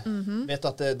 juni. Vet du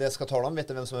at det skal tale om?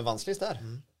 Vet du hvem som er vanskeligst der?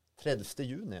 30.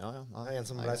 juni, ja. En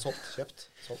som ble kjøpt.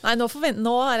 Nei,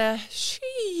 nå har jeg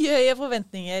skyhøye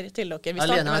forventninger til dere. Vi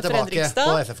starter med Fredrikstad,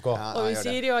 på FFK. Og vi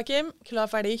sier Joakim, klar,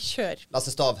 ferdig, kjør.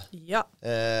 Lasse Stav. Ja.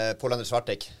 Pål Anders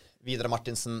Svartek. Vidar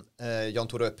Martinsen. Jan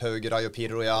Tore Paug, Rayo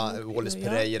Pirroja. Wallace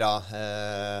Pereira.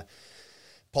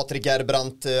 Patrik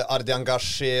Gerbrandt, Ardian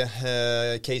Gashi,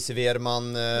 Casey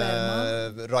Wehrman,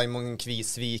 Raymond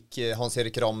Kvisvik,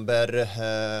 Hans-Erik Ramberg,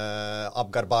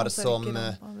 Abgar Barsom,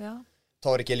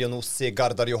 Tariq Elionossi,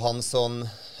 Gardar Johansson,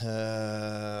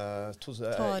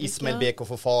 Ismail Beko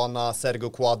Fofana,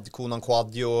 Sergio Konan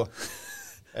Quadio,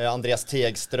 Andreas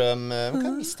Tegström. Hva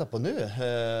kan jeg miste på nå?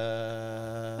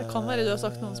 Det kan være du har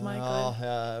sagt noen som jeg ikke har.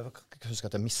 Jeg kan huske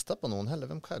at jeg mistet på noen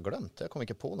heller. Hvem har jeg glemt? Jeg kom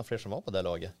ikke på noen flere som var på det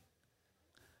laget.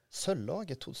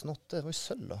 Sølvlaget 2008, det var jo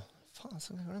sølv da. Faen,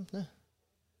 så har jeg glemt nå.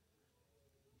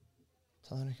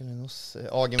 Tariq Elionossi,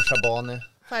 Agim Shabani.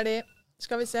 Ferdig.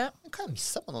 Skal vi se. Kan jeg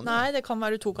misse på noen? Nei, det kan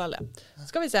være du tok alle.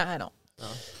 Skal vi se her nå.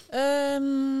 Ja.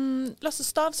 Lasse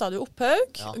Stav sa du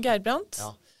Opphaug, Gerbrandt.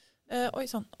 Ja. Oi,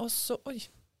 sånn. Og så, oi.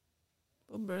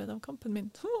 Hvor ble det av kampen min?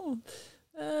 Ble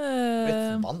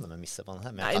forbannet med misse på den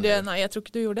her? Nei, jeg tror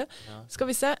ikke du gjorde det. Ja.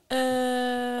 Skal vi se.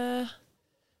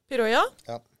 Pirroja.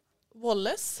 Ja.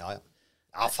 Wallace.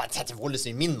 Ja, faen, sett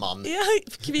Wallace i min mann. Ja,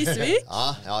 Kvisvik.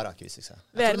 ja, Kvisvik.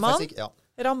 Wehrman.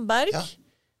 Ramberg. Ja.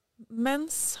 Men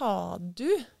sa du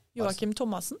Joakim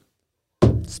Thomassen?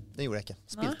 Det gjorde jeg ikke.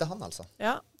 Spilte han altså?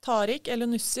 Ja, Tariq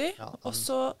Elionossi, og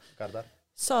så Gardar.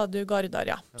 Sa du Gardar,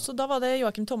 ja. Så da var det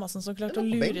Joakim Thomassen som klarte å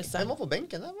lure seg. Hvem var på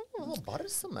benken? Det var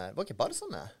Barsom med. Var ikke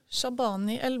Barsom med?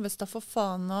 Shabani, Elvestad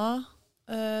Fofana,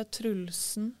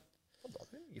 Trulsen.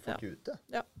 Folk ute.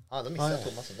 Ja. Da mistet jeg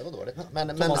Thomassen, det var dårlig.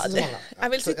 Men jeg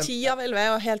vil si 10 av 11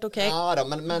 er helt ok. Ja da,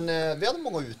 men vi hadde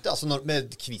mange ute. Altså,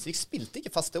 med Kvisvik spilte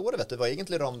ikke fast det året, vet du. Det var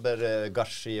egentlig Ramberg,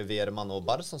 Gashi, Wehrman og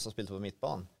Barson som spilte på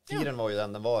midtbanen. 4 var jo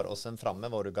den var, og sen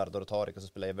framme var det Gardar og Tariq, og så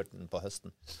spillde Everton på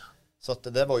høsten. Så at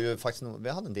det var jo faktisk noe, vi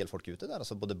hadde en del folk ute der,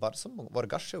 altså både Barsom, var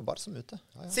Gashi og Barsom ute.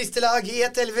 Ja. Siste lag i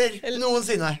et elver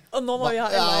noensinne. Og nå må vi ha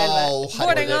 11.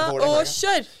 Vålerenga, og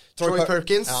kjør! Troy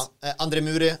Perkins. Ja. André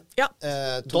Muri. Ja.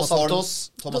 Thomas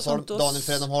Holm. Daniel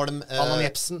Fredenholm. Allan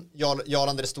Jepsen. Jarl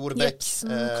André Storbekk.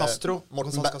 Castro.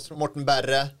 Morten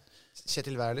Berre.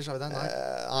 Kjetil Wærler, sa vi det?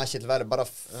 Nei. Kjetil Wærler, bare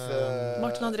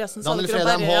Martin Andreassen. Daniel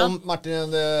Fredenholm.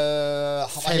 Martin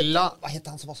Fella. Hva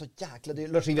heter han som var så jækla dyr?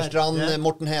 Lars Iverstrand.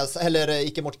 Morten Hestad. Eller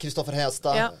ikke Morten Kristoffer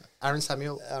Hestad. Ja. Aaron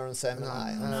Samuel.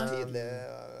 Nei, tidlig.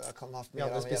 Jeg kan ha hatt mer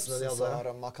av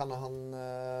Jepsen. Man kan ha han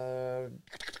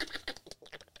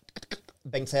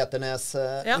Bengt Seternes.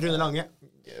 Rune Lange.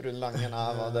 Rune Lange,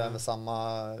 var det med samme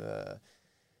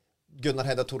Gunnar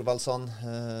Hedda Thorvaldsson.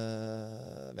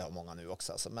 Vi har många nu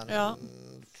också alltså, men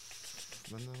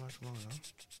men det var så många.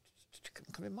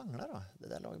 Kan vi mangle då? Det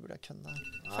där laget borde jag kunna.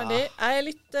 Ferdig. Jeg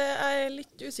er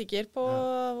litt usikker på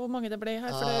hvor mange det ble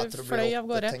her, for det fløy av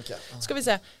gårde. Skal vi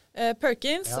se.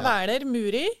 Perkins, Wæler,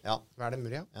 Muri. Ja, Wæler,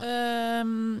 Muri,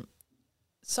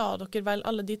 sa dere vel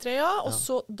alle de tre, ja? Og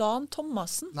så Dan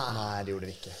Thomassen. Nei, det gjorde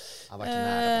vi ikke. Han var ikke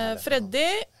nære på Freddy,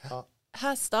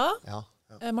 Hestad,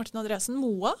 Martin Andreassen,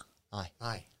 Moa.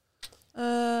 Nei.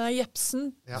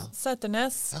 Jepsen,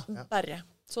 Seternes, Berre.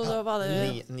 Så da var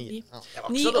det 9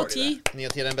 og 10. 9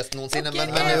 og 10 er den beste noensinne,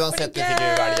 men uansett, vi fikk jo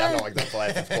velge lag den på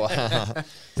FFK.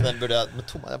 Så den burde jeg, men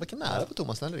jeg var ikke nære på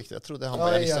Thomassen eller riktig. Jeg trodde han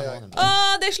var liksom.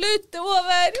 Det er slutt, det er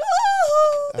over.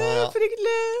 Det er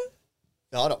fryktelig.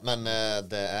 Ja da, men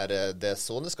det er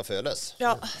sånn det skal føles.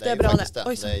 Ja, det er bra det.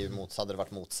 Hadde det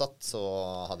vært motsatt, så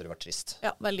hadde det vært trist.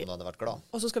 Ja, veldig. Da hadde det vært glad.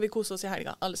 Og så skal vi kose oss i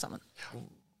helga, alle sammen.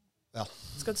 Ja.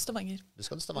 Du skal til Stavanger. Du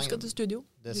skal til Stavanger. Du skal til studio.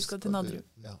 Du skal til Nadderud.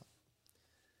 Ja.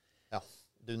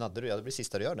 Du Nadderud, det blir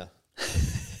siste du gjør det.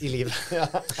 I livet.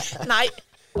 Nei,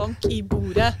 bank i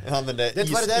bordet. Ja, men det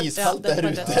er iskaldt der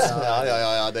ute.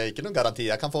 Ja, det er ikke noen garanti.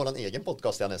 Jeg kan få en egen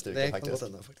podcast neste uke,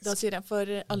 faktisk. Da sier jeg for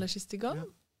aller siste gang,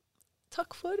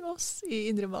 takk for oss i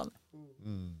Indre Bane.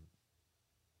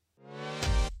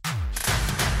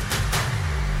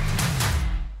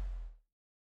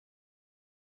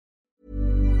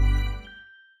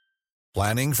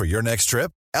 Planning for your next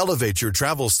trip? Elevate your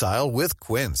travel style with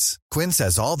Quince. Quince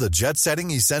has all the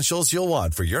jet-setting essentials you'll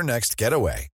want for your next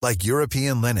getaway, like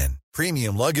European linen,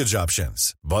 premium luggage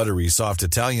options, buttery soft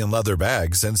Italian leather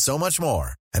bags, and so much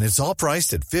more. And it's all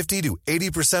priced at 50 to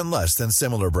 80% less than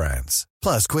similar brands.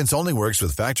 Plus, Quince only works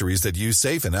with factories that use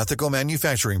safe and ethical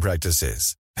manufacturing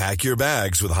practices. Pack your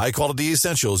bags with high-quality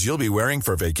essentials you'll be wearing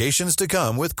for vacations to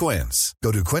come with Quince.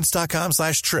 Go to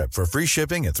quince.com/trip for free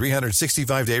shipping and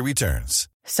 365-day returns.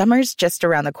 Summer's just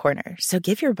around the corner, so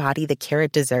give your body the care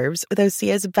it deserves with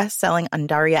Osea's best-selling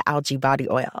Undaria Algae Body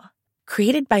Oil.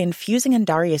 Created by infusing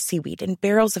Andaria seaweed in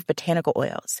barrels of botanical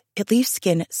oils, it leaves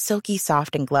skin silky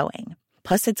soft and glowing.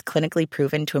 Plus, it's clinically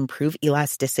proven to improve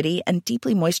elasticity and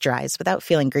deeply moisturize without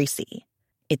feeling greasy.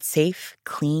 It's safe,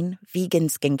 clean, vegan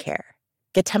skincare.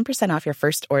 Get 10% off your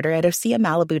first order at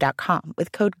OseaMalibu.com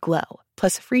with code GLOW,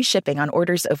 plus free shipping on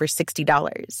orders over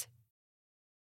 $60.